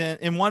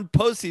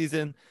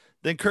postseason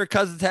than Kirk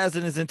Cousins has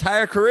in his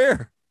entire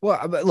career.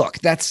 Well, but look,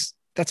 that's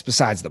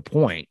besides the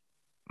point.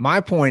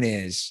 My point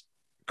is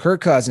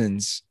Kirk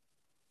Cousins,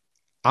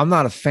 I'm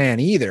not a fan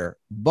either,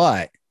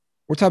 but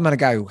we're talking about a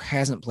guy who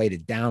hasn't played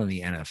it down in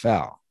the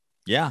NFL.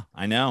 Yeah,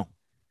 I know.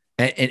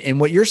 And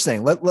what you're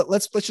saying,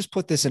 let's just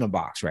put this in a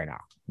box right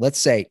now. Let's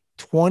say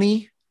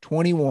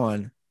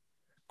 2021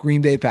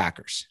 Green Bay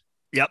Packers.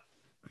 Yep.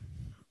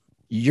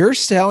 You're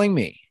telling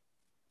me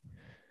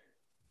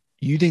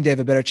you think they have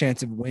a better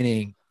chance of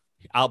winning?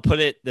 I'll put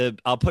it in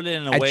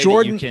a way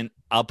Jordan, that you can.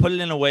 I'll put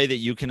it in a way that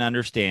you can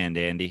understand,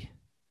 Andy.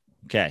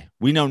 Okay,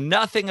 we know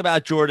nothing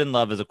about Jordan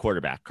Love as a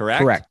quarterback.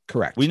 Correct.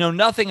 Correct. We know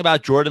nothing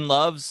about Jordan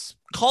Love's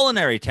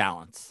culinary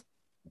talents.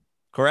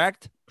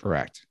 Correct.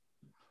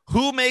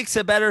 Who makes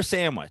a better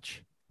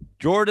sandwich,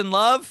 Jordan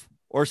Love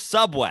or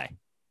Subway?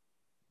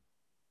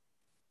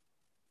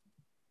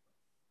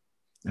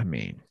 I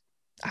mean,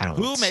 I don't.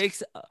 Who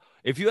makes?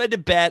 If you had to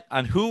bet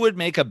on who would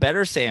make a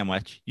better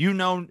sandwich, you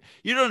don't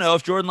know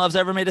if Jordan Love's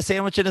ever made a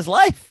sandwich in his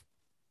life.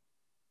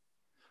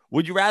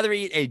 Would you rather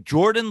eat a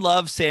Jordan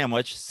Love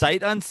sandwich,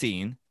 sight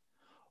unseen,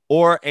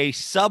 or a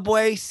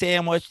Subway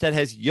sandwich that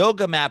has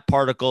yoga mat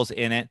particles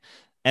in it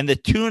and the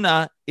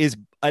tuna is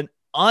an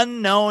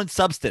unknown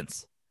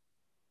substance?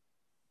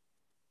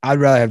 I'd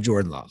rather have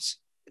Jordan Love's.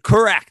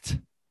 Correct.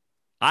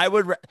 I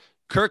would.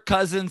 Kirk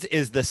Cousins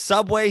is the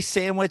Subway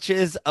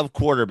sandwiches of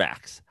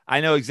quarterbacks. I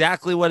know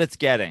exactly what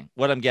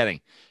I'm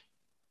getting.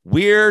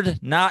 Weird,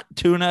 not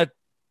tuna,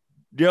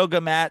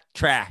 yoga mat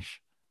trash.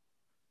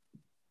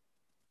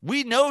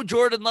 We know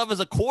Jordan Love is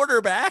a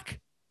quarterback.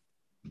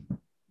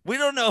 We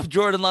don't know if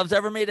Jordan Love's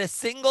ever made a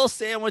single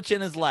sandwich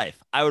in his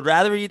life. I would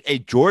rather eat a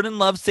Jordan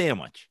Love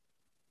sandwich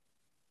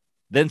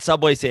than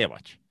Subway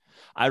sandwich.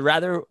 I'd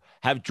rather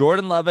have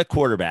Jordan Love at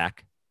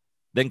quarterback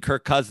than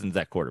Kirk Cousins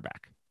at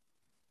quarterback.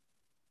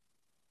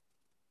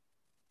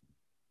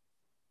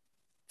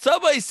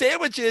 Subway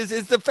sandwiches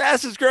is the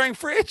fastest growing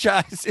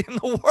franchise in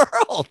the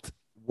world.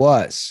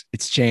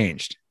 It's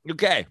changed.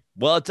 Okay.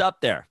 Well, it's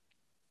up there.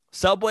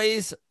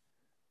 Subway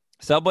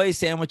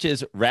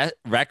sandwiches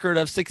record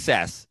of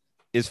success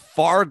is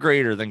far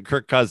greater than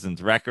Kirk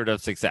Cousins' record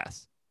of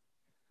success.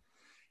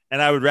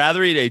 And I would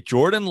rather eat a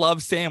Jordan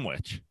Love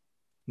sandwich,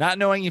 not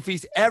knowing if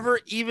he's ever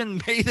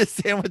even made a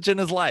sandwich in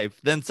his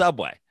life, than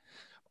Subway.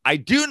 I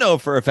do know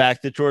for a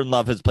fact that Jordan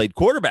Love has played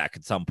quarterback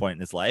at some point in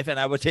his life, and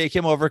I would take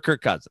him over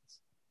Kirk Cousins.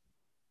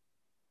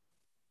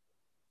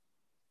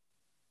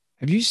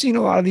 Have you seen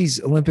a lot of these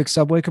Olympic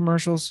Subway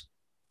commercials?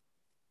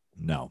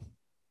 No.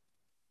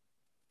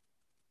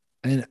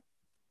 And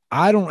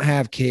I don't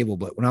have cable,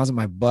 but when I was with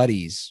my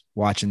buddies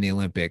watching the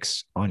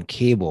Olympics on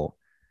cable,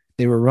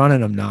 they were running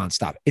them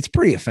nonstop. It's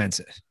pretty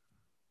offensive.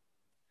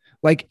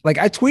 Like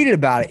I tweeted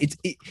about it.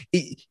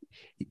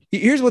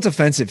 Here's what's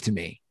offensive to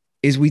me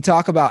is we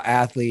talk about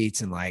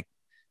athletes and like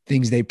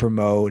things they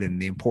promote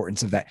and the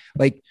importance of that.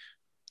 Like,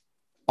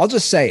 I'll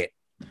just say it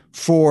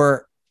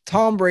for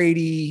Tom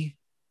Brady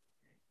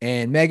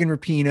and Megan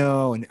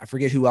Rapinoe, and I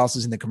forget who else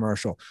is in the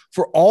commercial,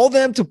 for all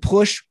them to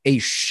push a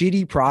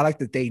shitty product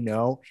that they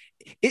know.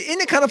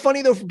 Isn't it kind of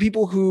funny though, for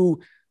people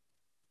who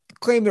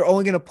claim they're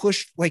only going to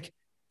push, like,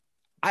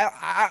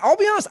 I'll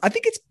be honest. I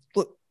think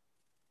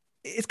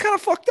it's kind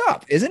of fucked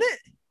up, isn't it?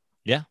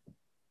 Yeah.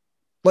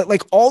 But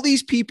like all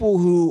these people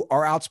who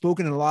are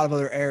outspoken in a lot of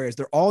other areas,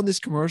 they're all in this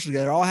commercial.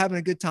 They're all having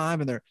a good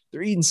time and they're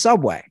eating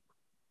Subway.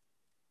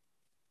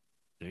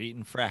 They're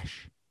eating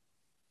fresh.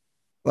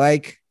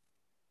 Like,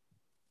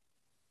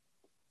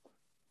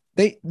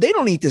 They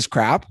don't eat this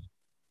crap.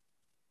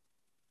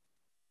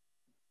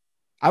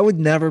 I would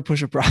never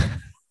push a product.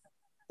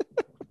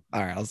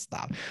 All right, I'll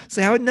stop.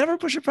 Say I would never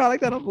push a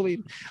product I don't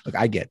believe. Look,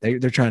 I get they're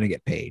trying to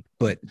get paid,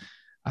 but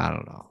I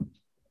don't know.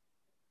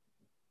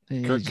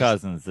 Kirk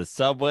Cousins, the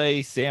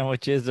Subway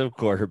sandwiches of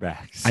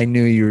quarterbacks. I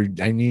knew you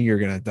were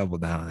gonna double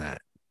down on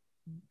that.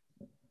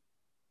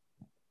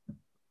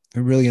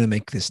 They're really gonna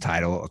make this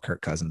title a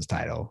Kirk Cousins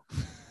title.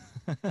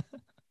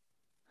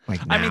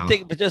 Like now. I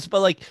mean,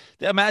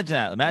 imagine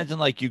that. Imagine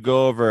like you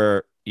go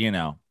over,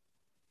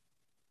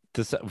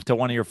 to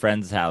one of your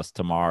friends' house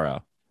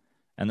tomorrow,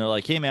 and they're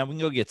like, "Hey, man, we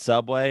can go get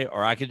Subway,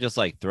 or I could just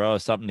like throw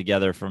something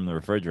together from the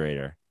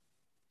refrigerator."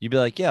 You'd be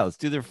like, "Yeah, let's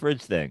do the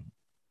fridge thing.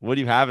 What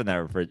do you have in that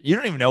refrigerator?" You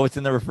don't even know what's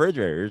in the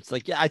refrigerator. It's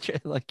like, yeah,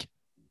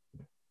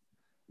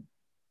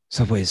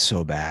 Subway is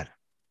so bad.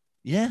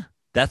 Yeah,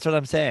 that's what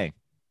I'm saying.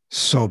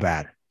 So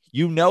bad.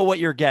 You know what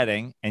you're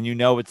getting, and you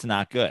know it's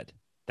not good.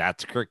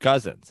 That's Kirk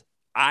Cousins.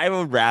 I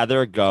would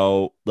rather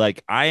go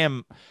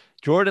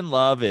Jordan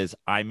Love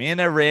I'm in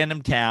a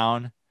random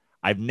town.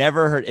 I've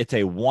never heard. It's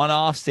a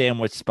one-off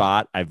sandwich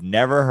spot. I've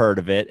never heard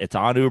of it. It's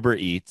on Uber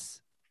Eats,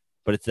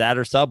 but it's that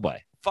or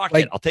Subway. Fuck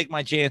it. I'll take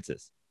my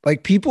chances.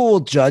 Like, people will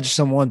judge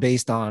someone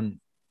based on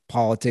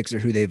politics or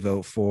who they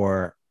vote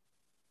for.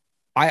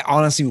 I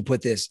honestly would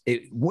put this.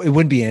 It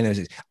wouldn't be in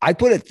it. I'd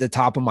put it at the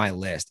top of my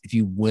list if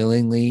you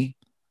willingly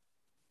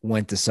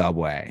went to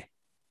Subway.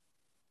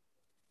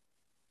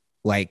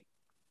 Like,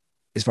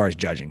 as far as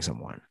judging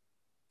someone,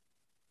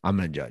 I'm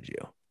going to judge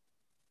you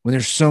when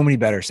there's so many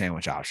better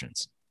sandwich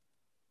options.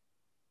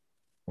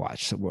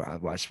 Watch. We're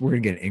going to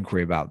get an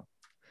inquiry about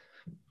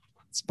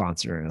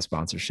sponsoring a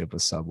sponsorship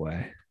with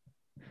Subway.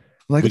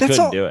 Like, we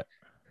couldn't do it.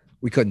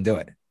 We couldn't do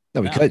it.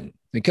 No, we couldn't.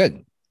 We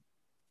couldn't.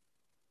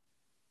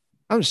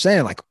 I'm just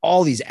saying, like,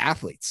 all these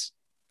athletes,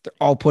 they're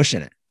all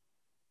pushing it.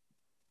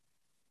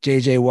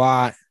 JJ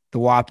Watt, the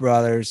Watt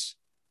brothers,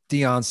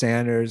 Deion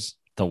Sanders.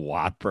 The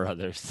Watt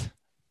brothers.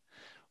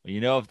 Well,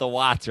 you know, if the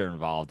Watts are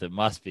involved, it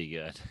must be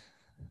good.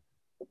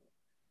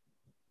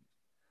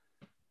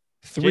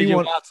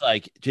 JJ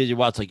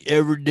Watt's like,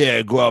 every day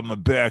I go out in my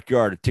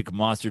backyard and take a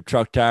monster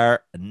truck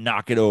tire and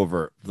knock it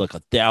over like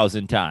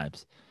 1,000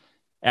 times.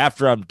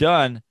 After I'm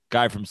done,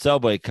 guy from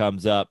Subway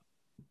comes up,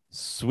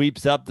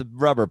 sweeps up the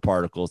rubber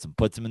particles and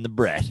puts them in the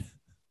bread.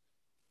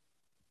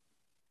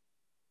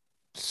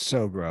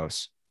 So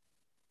gross.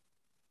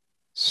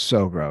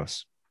 So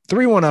gross.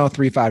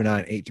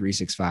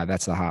 310-359-8365.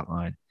 That's the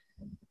hotline.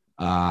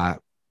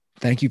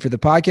 Thank you for the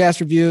podcast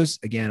reviews.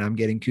 Again, I'm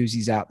getting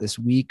koozies out this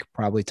week,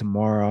 probably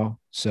tomorrow.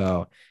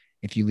 So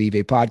if you leave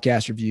a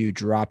podcast review,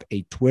 drop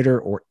a Twitter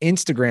or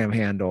Instagram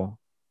handle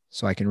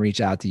so I can reach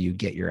out to you,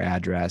 get your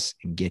address,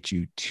 and get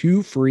you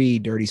 2 free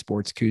Dirty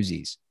Sports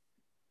koozies.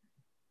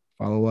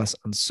 Follow us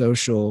on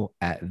social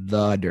at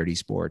The Dirty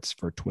Sports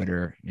for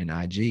Twitter and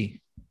IG.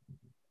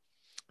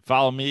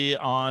 Follow me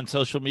on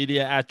social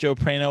media at Joe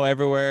Prano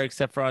everywhere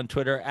except for on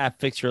Twitter at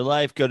Fix Your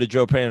Life. Go to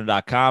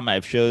joeprano.com. I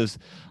have shows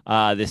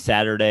this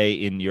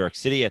Saturday in New York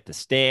City at the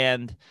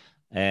Stand,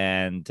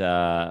 and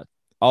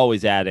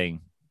always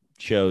adding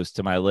shows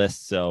to my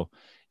list. So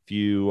if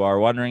you are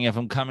wondering if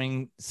I'm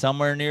coming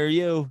somewhere near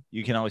you,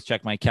 you can always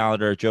check my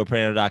calendar at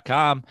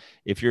joeprano.com.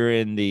 If you're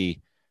in the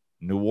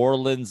New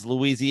Orleans,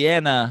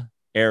 Louisiana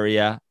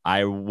area,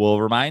 I will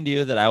remind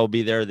you that I will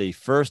be there the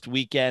first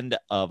weekend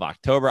of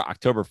October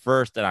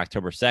 1st and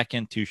October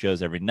 2nd, 2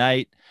 shows every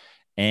night.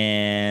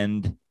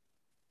 And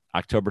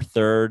October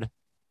 3rd,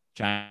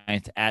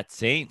 Giants at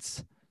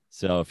Saints.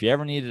 So if you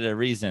ever needed a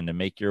reason to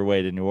make your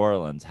way to New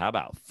Orleans, how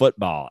about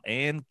football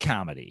and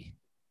comedy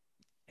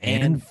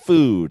and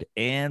food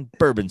and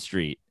Bourbon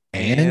Street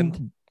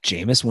and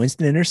Jameis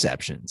Winston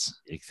interceptions?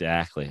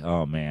 Exactly.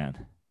 Oh,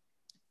 man.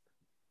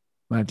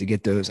 Might have to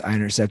get those. I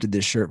intercepted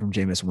this shirt from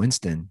Jameis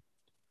Winston.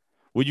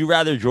 Would you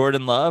rather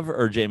Jordan Love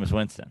or Jameis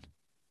Winston?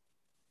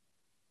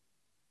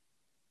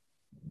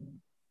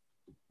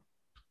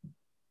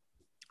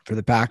 For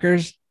the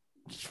Packers?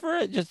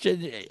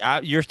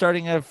 You're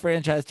starting a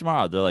franchise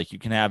tomorrow. They're like, you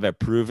can have a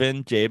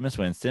proven Jameis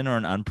Winston or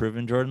an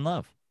unproven Jordan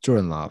Love.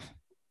 Jordan Love.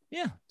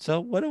 Yeah. So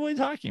what are we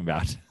talking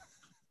about?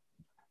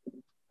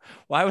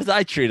 Why was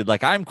I treated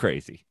like I'm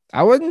crazy?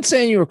 I wasn't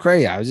saying you were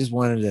crazy. I was just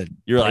wanted to.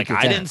 You're like,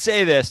 I didn't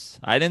say this.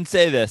 I didn't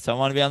say this. I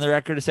want to be on the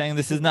record of saying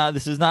this is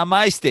not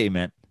my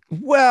statement.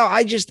 Well,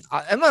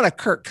 I'm not a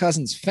Kirk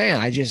Cousins fan.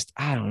 I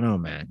don't know,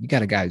 man. You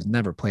got a guy who's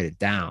never played it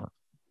down.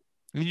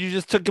 You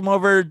just took him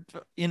over,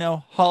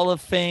 Hall of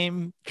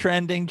Fame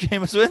trending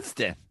Jameis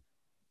Winston.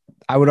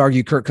 I would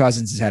argue Kirk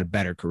Cousins has had a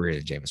better career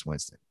than Jameis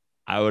Winston.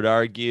 I would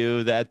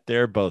argue that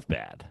they're both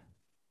bad.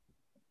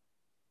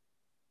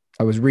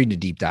 I was reading a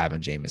deep dive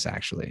on Jameis,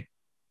 actually.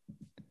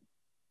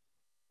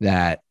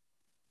 That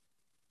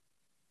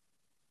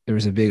there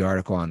was a big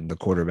article on the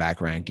quarterback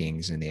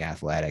rankings in The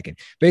Athletic. And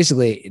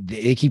basically,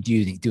 they keep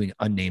doing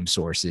unnamed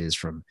sources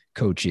from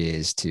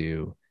coaches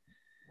to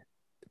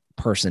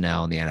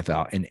personnel in the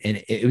NFL. And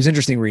it was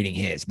interesting reading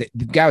his. The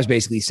guy was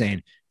basically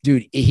saying,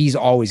 dude, he's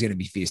always going to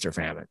be feast or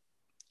famine.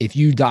 If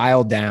you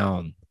dial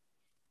down,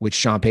 which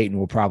Sean Payton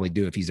will probably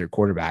do if he's their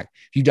quarterback,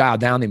 if you dial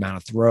down the amount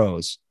of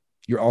throws,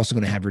 you're also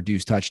going to have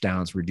reduced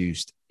touchdowns,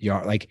 reduced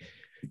yard.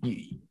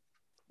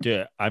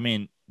 Yeah, I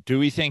mean, do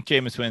we think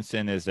Jameis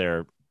Winston is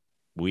their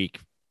week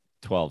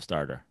 12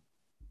 starter?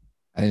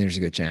 I think there's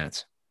a good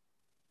chance.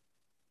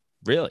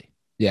 Really?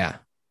 Yeah.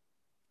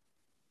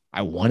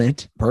 I want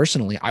it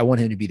personally. I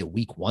want him to be the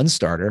week 1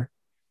 starter.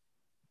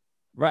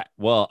 Right.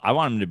 Well, I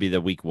want him to be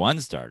the week 1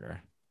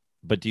 starter,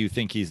 but do you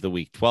think he's the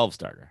week 12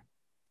 starter?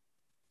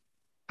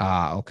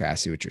 Okay. I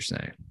see what you're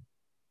saying.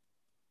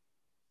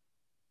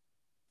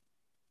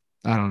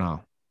 I don't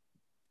know.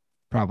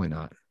 Probably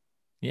not.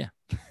 Yeah.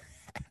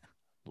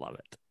 Love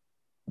it.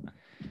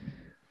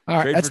 All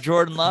right. Trade for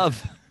Jordan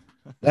Love.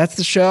 That's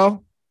the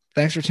show.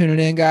 Thanks for tuning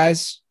in,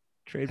 guys.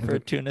 Trade for a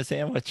tuna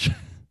sandwich.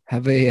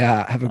 Have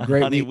a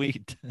great honey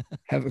wheat.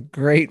 Have a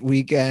great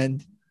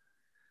weekend.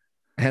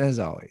 And as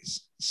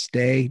always,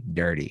 stay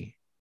dirty.